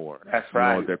ball more. That's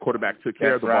right. Their quarterback took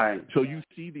care of the ball. So you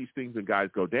see these things and guys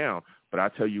go down. But I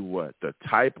tell you what, the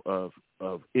type of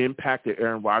impact that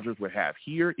Aaron Rodgers would have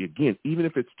here, again, even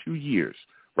if it's 2 years,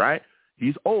 right?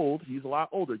 He's old. He's a lot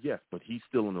older, yes, but he's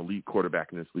still an elite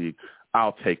quarterback in this league.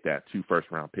 I'll take that. 2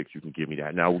 first-round picks. You can give me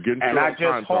that. Now, we're getting short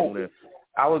on time. So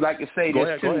I would like to say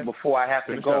this, too, before I have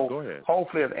to go. Go ahead.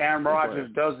 Hopefully, if Aaron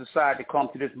Rodgers does decide to come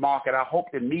to this market, I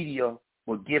hope the media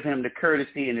will give him the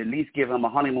courtesy and at least give him a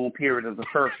honeymoon period of the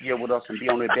first year with us and be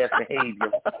on their best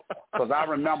behavior. Because I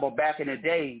remember back in the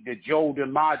day, the Joe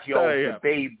DiMaggio, the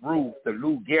Babe Ruth, the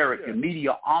Lou Gehrig, the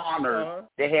media honored.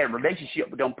 They had a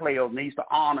relationship with them players, and they used to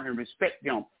honor and respect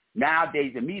them.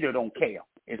 Nowadays, the media don't care.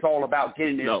 It's all about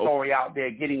getting their story out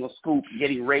there, getting a scoop,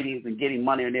 getting ratings, and getting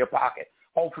money in their pocket.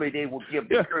 Hopefully they will give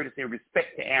the courtesy and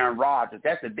respect to Aaron Rodgers.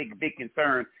 That's a big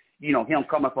concern. Him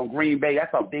coming from Green Bay,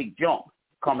 that's a big jump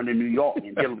coming to New York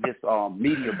and dealing with this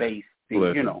media base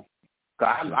thing,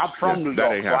 I'm from New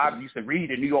York, so I used to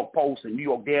read the New York Post and New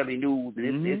York Daily News,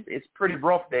 and it's pretty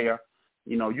rough there.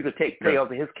 You could take players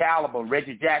of his caliber.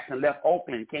 Reggie Jackson left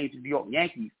Oakland and came to New York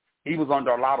Yankees. He was under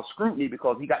a lot of scrutiny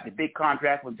because he got the big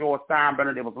contract with George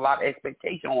Steinbrenner. There was a lot of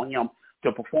expectation on him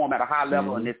to perform at a high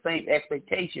level, and the same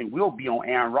expectation will be on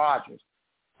Aaron Rodgers.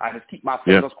 I just keep my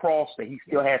fingers crossed that he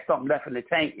still has something left in the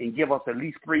tank and give us at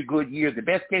least 3 good years. The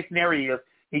best case scenario is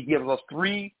he gives us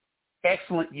 3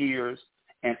 excellent years,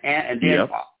 and then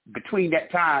between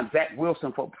that time, Zach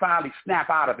Wilson will finally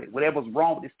snap out of it. Whatever's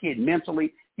wrong with this kid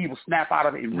mentally, he will snap out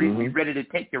of it and be ready to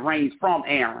take the reins from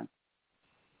Aaron.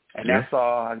 And that's,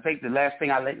 I think, the last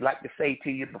thing I'd like to say to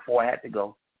you before I had to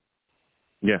go.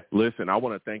 Yeah, listen, I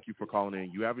want to thank you for calling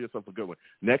in. You have yourself a good one.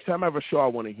 Next time I have a show, I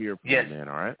want to hear from you, man,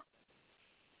 all right?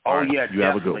 Oh, all right, yeah, you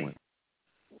have a good one.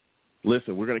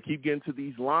 Listen, we're going to keep getting to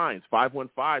these lines,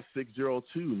 515-602.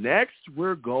 Next,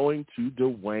 we're going to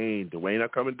Dwayne. Dwayne, I'm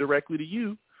coming directly to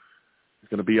you. It's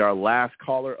going to be our last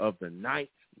caller of the night.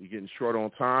 We're getting short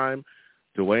on time.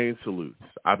 Dwayne salutes.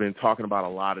 I've been talking about a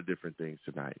lot of different things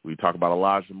tonight. We talked about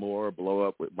Elijah Moore, blow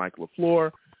up with Mike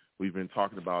LaFleur. We've been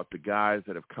talking about the guys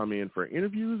that have come in for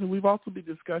interviews, and we've also been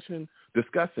discussing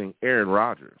Aaron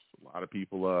Rodgers. A lot of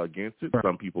people against it,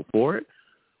 some people for it.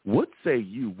 What say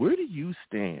you? Where do you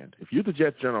stand? If you're the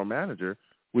Jets general manager,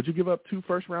 would you give up 2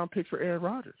 first-round picks for Aaron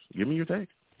Rodgers? Give me your take.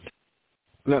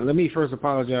 Let me first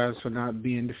apologize for not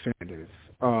being definitive.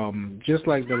 Just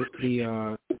like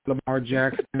the Lamar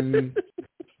Jackson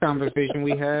conversation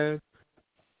we had,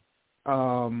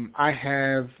 I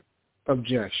have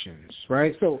objections,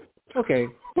 right? So, okay,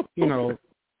 Lamar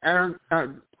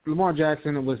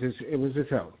Jackson, it was his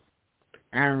health.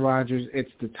 Aaron Rodgers, it's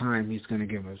the time he's going to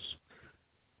give us.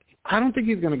 I don't think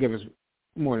he's going to give us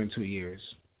more than 2 years.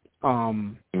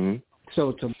 So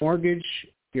to mortgage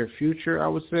your future, I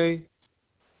would say,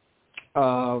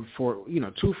 for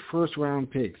 2 first-round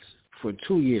picks for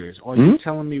 2 years. Are you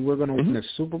telling me we're going to win a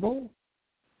Super Bowl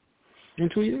in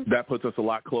 2 years? That puts us a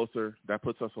lot closer. That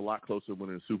puts us a lot closer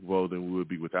winning a Super Bowl than we would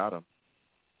be without him.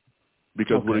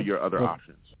 Because what are your other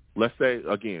options? Let's say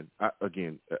again,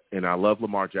 and I love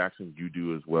Lamar Jackson. You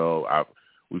do as well.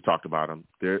 We've talked about him.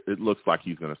 It looks like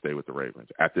he's going to stay with the Ravens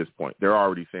at this point. They're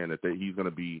already saying that he's going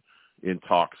to be in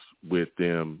talks with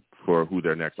them for who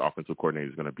their next offensive coordinator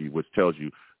is going to be, which tells you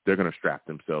they're going to strap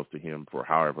themselves to him for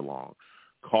however long.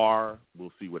 Carr,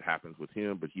 we'll see what happens with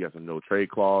him, but he has a no-trade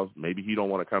clause. Maybe he don't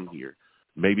want to come here.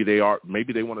 Maybe they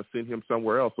want to send him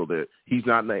somewhere else so that he's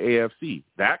not in the AFC.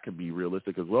 That could be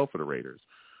realistic as well for the Raiders.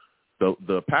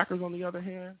 The Packers, on the other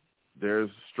hand, there's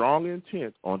strong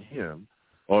intent on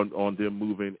them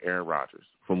moving Aaron Rodgers,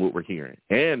 from what we're hearing.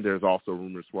 And there's also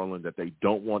rumors swirling that they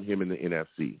don't want him in the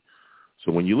NFC.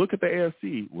 So when you look at the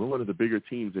AFC, we're one of the bigger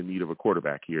teams in need of a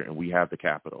quarterback here, and we have the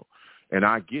capital. And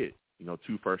I get,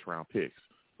 2 first-round picks.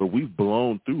 But we've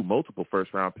blown through multiple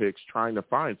first-round picks trying to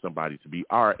find somebody to be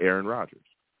our Aaron Rodgers.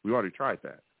 We already tried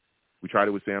that. We tried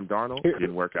it with Sam Darnold. It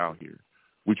didn't work out here.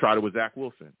 We tried it with Zach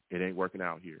Wilson. It ain't working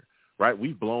out here. Right?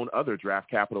 We've blown other draft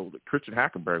capital. Christian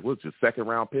Hackenberg was just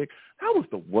second-round pick. That was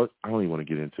the worst. I don't even want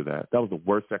to get into that. That was the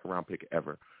worst second-round pick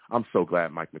ever. I'm so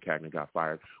glad Mike McCagnon got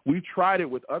fired. We tried it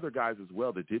with other guys as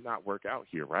well that did not work out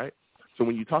here, right? So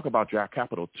when you talk about draft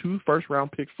capital, 2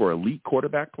 first-round picks for elite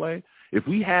quarterback play, if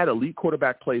we had elite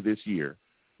quarterback play this year,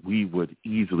 we would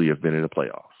easily have been in the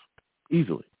playoffs.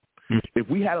 Easily. If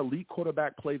we had elite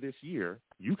quarterback play this year,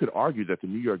 you could argue that the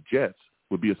New York Jets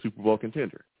would be a Super Bowl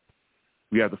contender.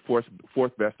 We have the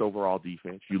fourth best overall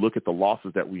defense. You look at the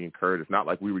losses that we incurred. It's not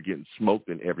like we were getting smoked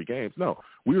in every game. No,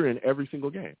 we were in every single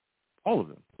game, all of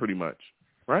them, pretty much,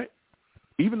 right?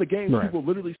 Even the games people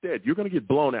literally said, you're going to get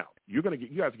blown out. You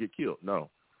guys get killed. No.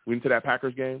 We went to that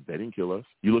Packers game. They didn't kill us.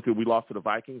 You look at we lost to the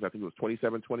Vikings. I think it was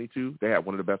 27-22. They had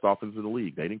one of the best offenses in the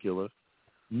league. They didn't kill us.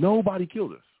 Nobody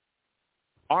killed us.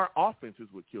 Our offense is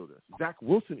what killed us. Zach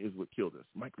Wilson is what killed us.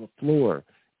 Mike LaFleur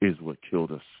is what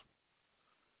killed us.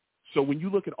 So when you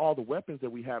look at all the weapons that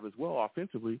we have as well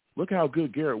offensively, look how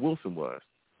good Garrett Wilson was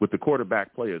with the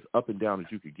quarterback play as up and down as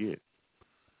you could get.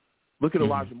 Look at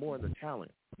Elijah Moore and the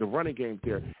talent, the running game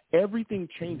there. Everything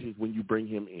changes when you bring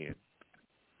him in.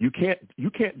 You can't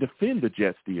defend the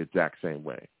Jets the exact same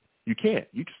way. You can't.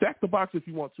 You can stack the box if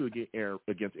you want to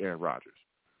against Aaron Rodgers,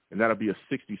 and that'll be a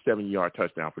 67-yard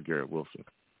touchdown for Garrett Wilson.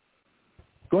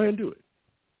 Go ahead and do it.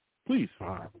 Please.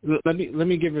 Let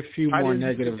me give a few more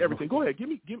negatives. Everything. Go ahead.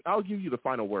 I'll give you the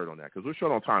final word on that because we're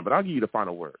short on time. But I'll give you the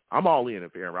final word. I'm all in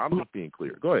if Aaron. I'm just being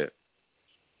clear. Go ahead.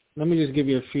 Let me just give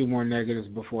you a few more negatives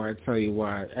before I tell you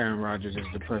why Aaron Rodgers is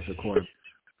the perfect quarterback.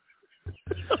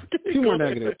 A few more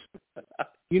negatives.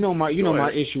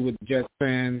 My issue with Jets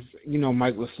fans.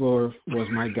 Mike LaFleur was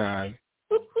my guy.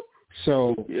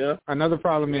 So another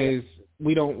problem is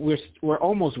we're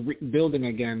almost building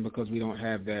again because we don't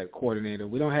have that coordinator.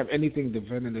 We don't have anything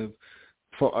definitive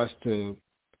for us to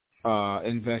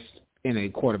invest in a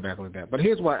quarterback like that. But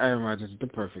here's why Aaron Rodgers is the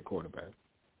perfect quarterback.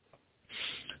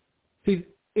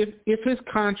 If his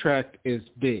contract is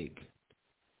big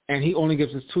and he only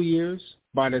gives us 2 years,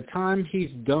 by the time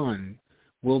he's done,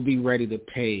 we'll be ready to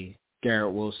pay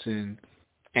Garrett Wilson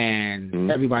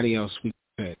and everybody else we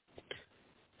pay.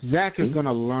 Zach is going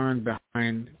to learn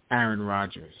behind Aaron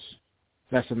Rodgers.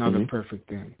 That's another perfect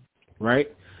thing,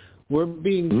 right? We're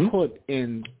being put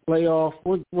in playoff.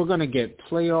 We're going to get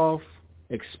playoff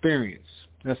experience.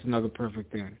 That's another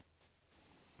perfect thing.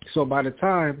 So by the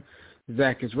time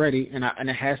Zach is ready, and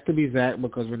it has to be Zach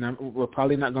because we're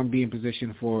probably not going to be in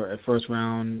position for a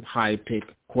first-round high-pick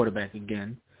quarterback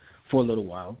again for a little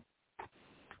while.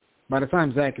 By the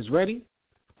time Zach is ready,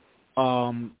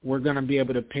 we're going to be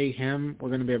able to pay him. We're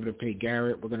going to be able to pay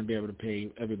Garrett. We're going to be able to pay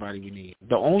everybody we need.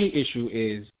 The only issue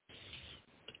is,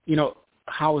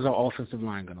 how is our offensive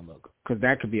line going to look? Because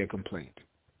that could be a complaint.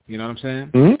 You know what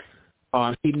I'm saying?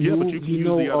 But you can use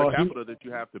the other capital that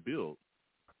you have to build.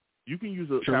 You can use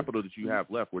the capital that you have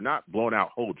left. We're not blowing out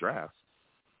whole drafts.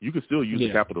 You can still use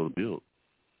the capital to build.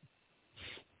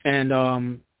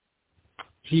 And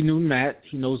he knew Matt.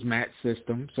 He knows Matt's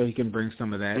system, so he can bring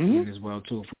some of that in as well,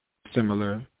 too.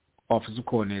 Similar offensive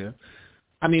coordinator.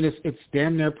 I mean, it's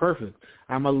damn near perfect.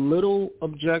 I'm a little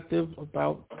objective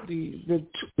about the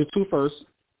 2 first,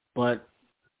 but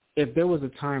if there was a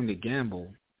time to gamble,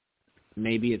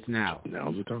 maybe it's now.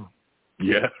 Now's the time.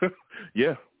 Yeah.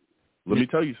 Yeah. Let me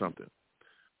tell you something.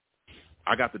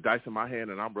 I got the dice in my hand,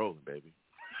 and I'm rolling, baby.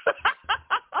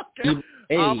 Okay?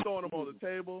 Hey. I'm throwing them on the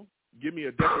table. Give me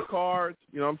a deck of cards.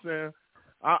 You know what I'm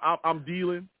saying? I'm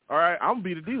dealing. All right? I'm going to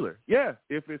be the dealer. Yeah.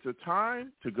 If it's a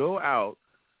time to go out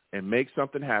and make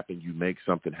something happen, you make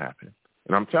something happen.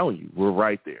 And I'm telling you, we're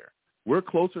right there. We're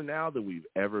closer now than we've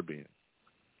ever been.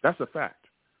 That's a fact.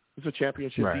 It's a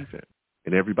championship defense,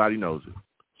 and everybody knows it.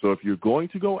 So if you're going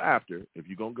to go after, if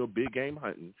you're going to go big game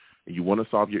hunting and you want to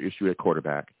solve your issue at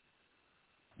quarterback,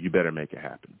 you better make it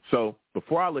happen. So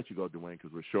before I let you go, Dwayne,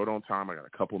 because we're short on time, I got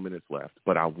a couple minutes left,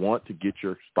 but I want to get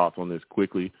your thoughts on this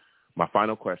quickly. My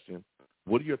final question,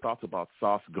 what are your thoughts about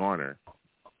Sauce Gardner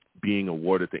being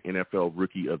awarded the NFL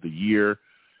Rookie of the Year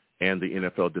and the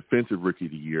NFL Defensive Rookie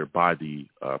of the Year by the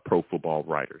Pro Football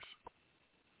Writers?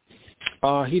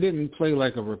 He didn't play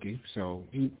like a rookie, so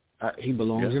he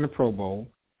belongs in the Pro Bowl.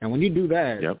 And when you do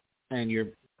that and you're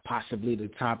possibly the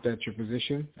top at your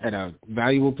position, at a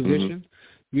valuable position,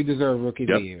 you deserve Rookie of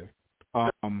the Year.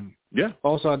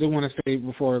 Also, I do want to say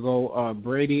before I go,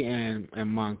 Brady and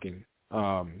Monken.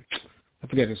 I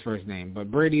forget his first name,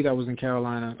 but Brady that was in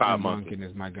Carolina. Todd Monken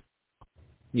is my guy.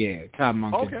 Yeah, Todd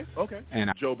Monken. Okay.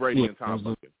 And Joe Brady and Todd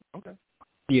Monken. Okay.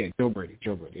 Yeah, Joe Brady.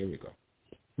 Here we go.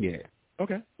 Yeah.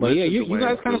 Okay. But yeah, you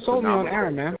guys kind of sold me on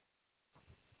Aaron, man.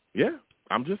 Yeah.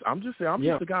 I'm just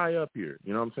the guy up here.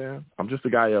 You know what I'm saying? I'm just the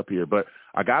guy up here. But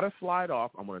I got to slide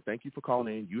off. I want to thank you for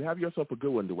calling in. You have yourself a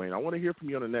good one, Dwayne. I want to hear from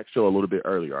you on the next show a little bit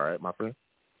earlier, all right, my friend?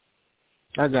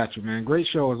 I got you, man. Great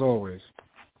show as always.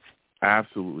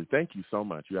 Absolutely. Thank you so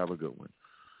much. You have a good one.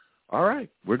 All right.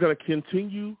 We're going to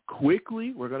continue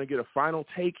quickly. We're going to get a final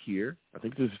take here. I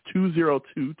think this is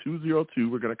 202.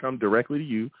 We're going to come directly to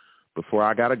you. Before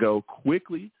I got to go,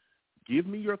 quickly, give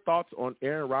me your thoughts on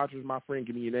Aaron Rodgers, my friend.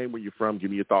 Give me your name, where you're from. Give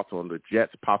me your thoughts on the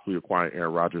Jets possibly acquiring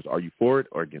Aaron Rodgers. Are you for it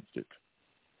or against it?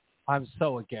 I'm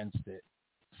so against it.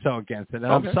 And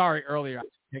I'm sorry earlier I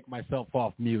take myself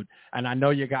off mute, and I know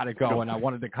you got to go, and I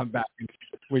wanted to come back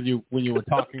when you were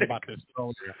talking about this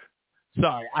earlier.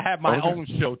 Sorry, I have my own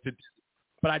show to do,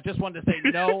 but I just wanted to say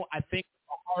no. I think it's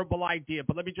a horrible idea.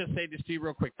 But let me just say this to you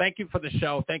real quick. Thank you for the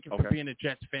show. Thank you for being a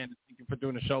Jets fan. Thank you for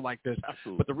doing a show like this.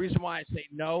 Absolutely. But the reason why I say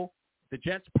no, the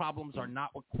Jets' problems are not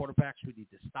with quarterbacks. We need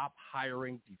to stop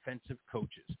hiring defensive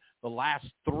coaches. The last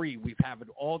three, we've had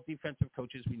all defensive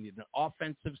coaches. We need an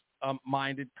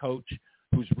offensive-minded coach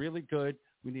who's really good.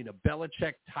 We need a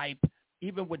Belichick type.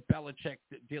 Even with Belichick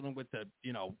dealing with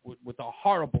with a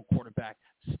horrible quarterback,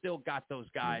 still got those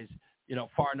guys,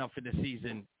 far enough in the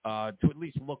season to at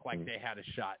least look like they had a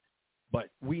shot. But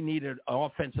we need an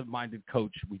offensive-minded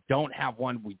coach. We don't have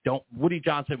one. Woody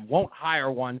Johnson won't hire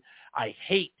one. I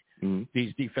hate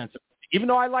these defensive. Even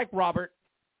though I like Robert,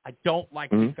 I don't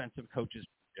like defensive coaches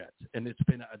for Jets, and it's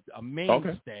been a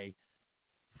mainstay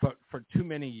for too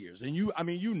many years. And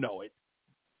you know it.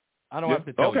 I don't have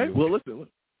to tell you. Well,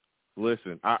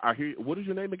 listen. I hear you. What is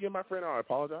your name again, my friend? I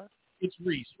apologize. It's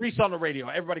Reese. Reese on the radio.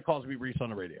 Everybody calls me Reese on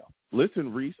the radio.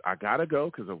 Listen, Reese, I gotta go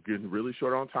because I'm getting really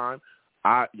short on time.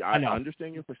 I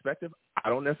understand your perspective. I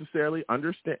don't necessarily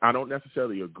understand. I don't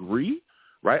necessarily agree.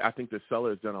 Right? I think the seller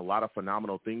has done a lot of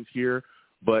phenomenal things here,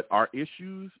 but our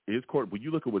issues is court. When you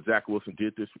look at what Zach Wilson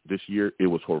did this year, it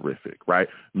was horrific, right?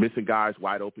 Missing guys,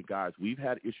 wide open guys. We've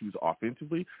had issues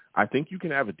offensively. I think you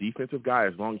can have a defensive guy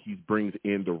as long as he brings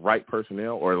in the right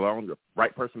personnel, or as long as the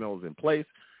right personnel is in place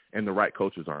and the right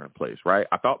coaches are in place, right?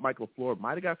 I thought Mike LaFleur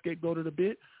might have got scapegoated a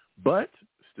bit, but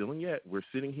still and yet we're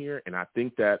sitting here, and I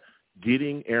think that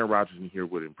getting Aaron Rodgers in here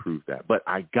would improve that. But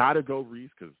I got to go,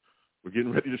 Reese, because we're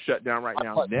getting ready to shut down right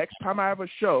now. Next time I have a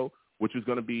show, which is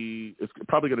it's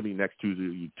probably going to be next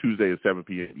Tuesday at 7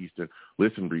 p.m. Eastern.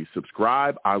 Listen, Reese,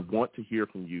 subscribe. I want to hear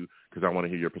from you because I want to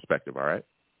hear your perspective, all right?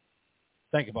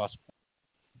 Thank you, boss.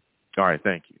 All right,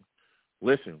 thank you.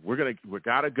 Listen, we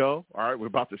got to go. All right, we're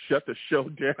about to shut the show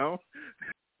down.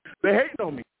 They hate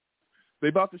on me. They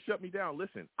about to shut me down.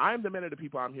 Listen, I'm the man of the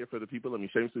people. I'm here for the people. Let me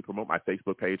shamelessly promote my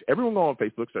Facebook page. Everyone go on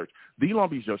Facebook, search The Long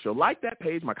Beach Joe Show. Like that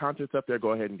page. My content's up there.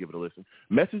 Go ahead and give it a listen.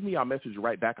 Message me. I'll message you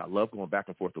right back. I love going back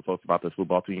and forth with folks about this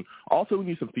football team. Also, we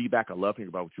need some feedback. I love hearing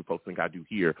about what you folks think I do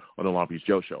here on The Long Beach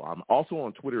Joe Show. I'm also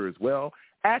on Twitter as well,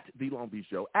 at The Long Beach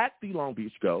Joe, at The Long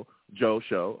Beach Joe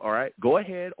Show. All right? Go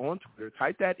ahead on Twitter.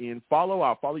 Type that in. Follow.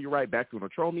 I'll follow you right back.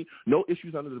 Don't troll me. No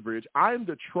issues under the bridge. I'm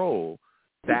the troll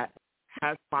that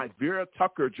has my Vera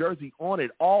Tucker jersey on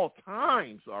at all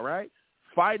times, all right?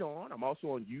 Fight on. I'm also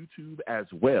on YouTube as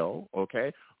well,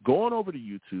 okay? Go on over to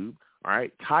YouTube, all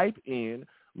right? Type in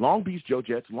Long Beach Joe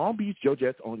Jets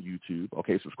on YouTube,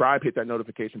 okay? Subscribe, hit that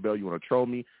notification bell. You want to troll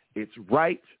me, it's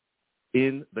right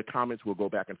in the comments. We'll go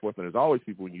back and forth. And as always,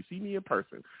 people, when you see me in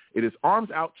person, it is arms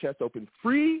out, chest open,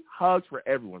 free hugs for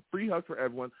everyone. Free hugs for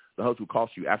everyone. The hugs will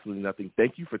cost you absolutely nothing.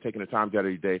 Thank you for taking the time out of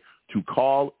your day to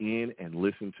call in and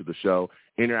listen to the show.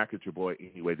 Interact with your boy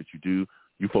any way that you do.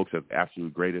 You folks are the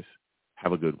absolute greatest.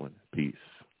 Have a good one. Peace.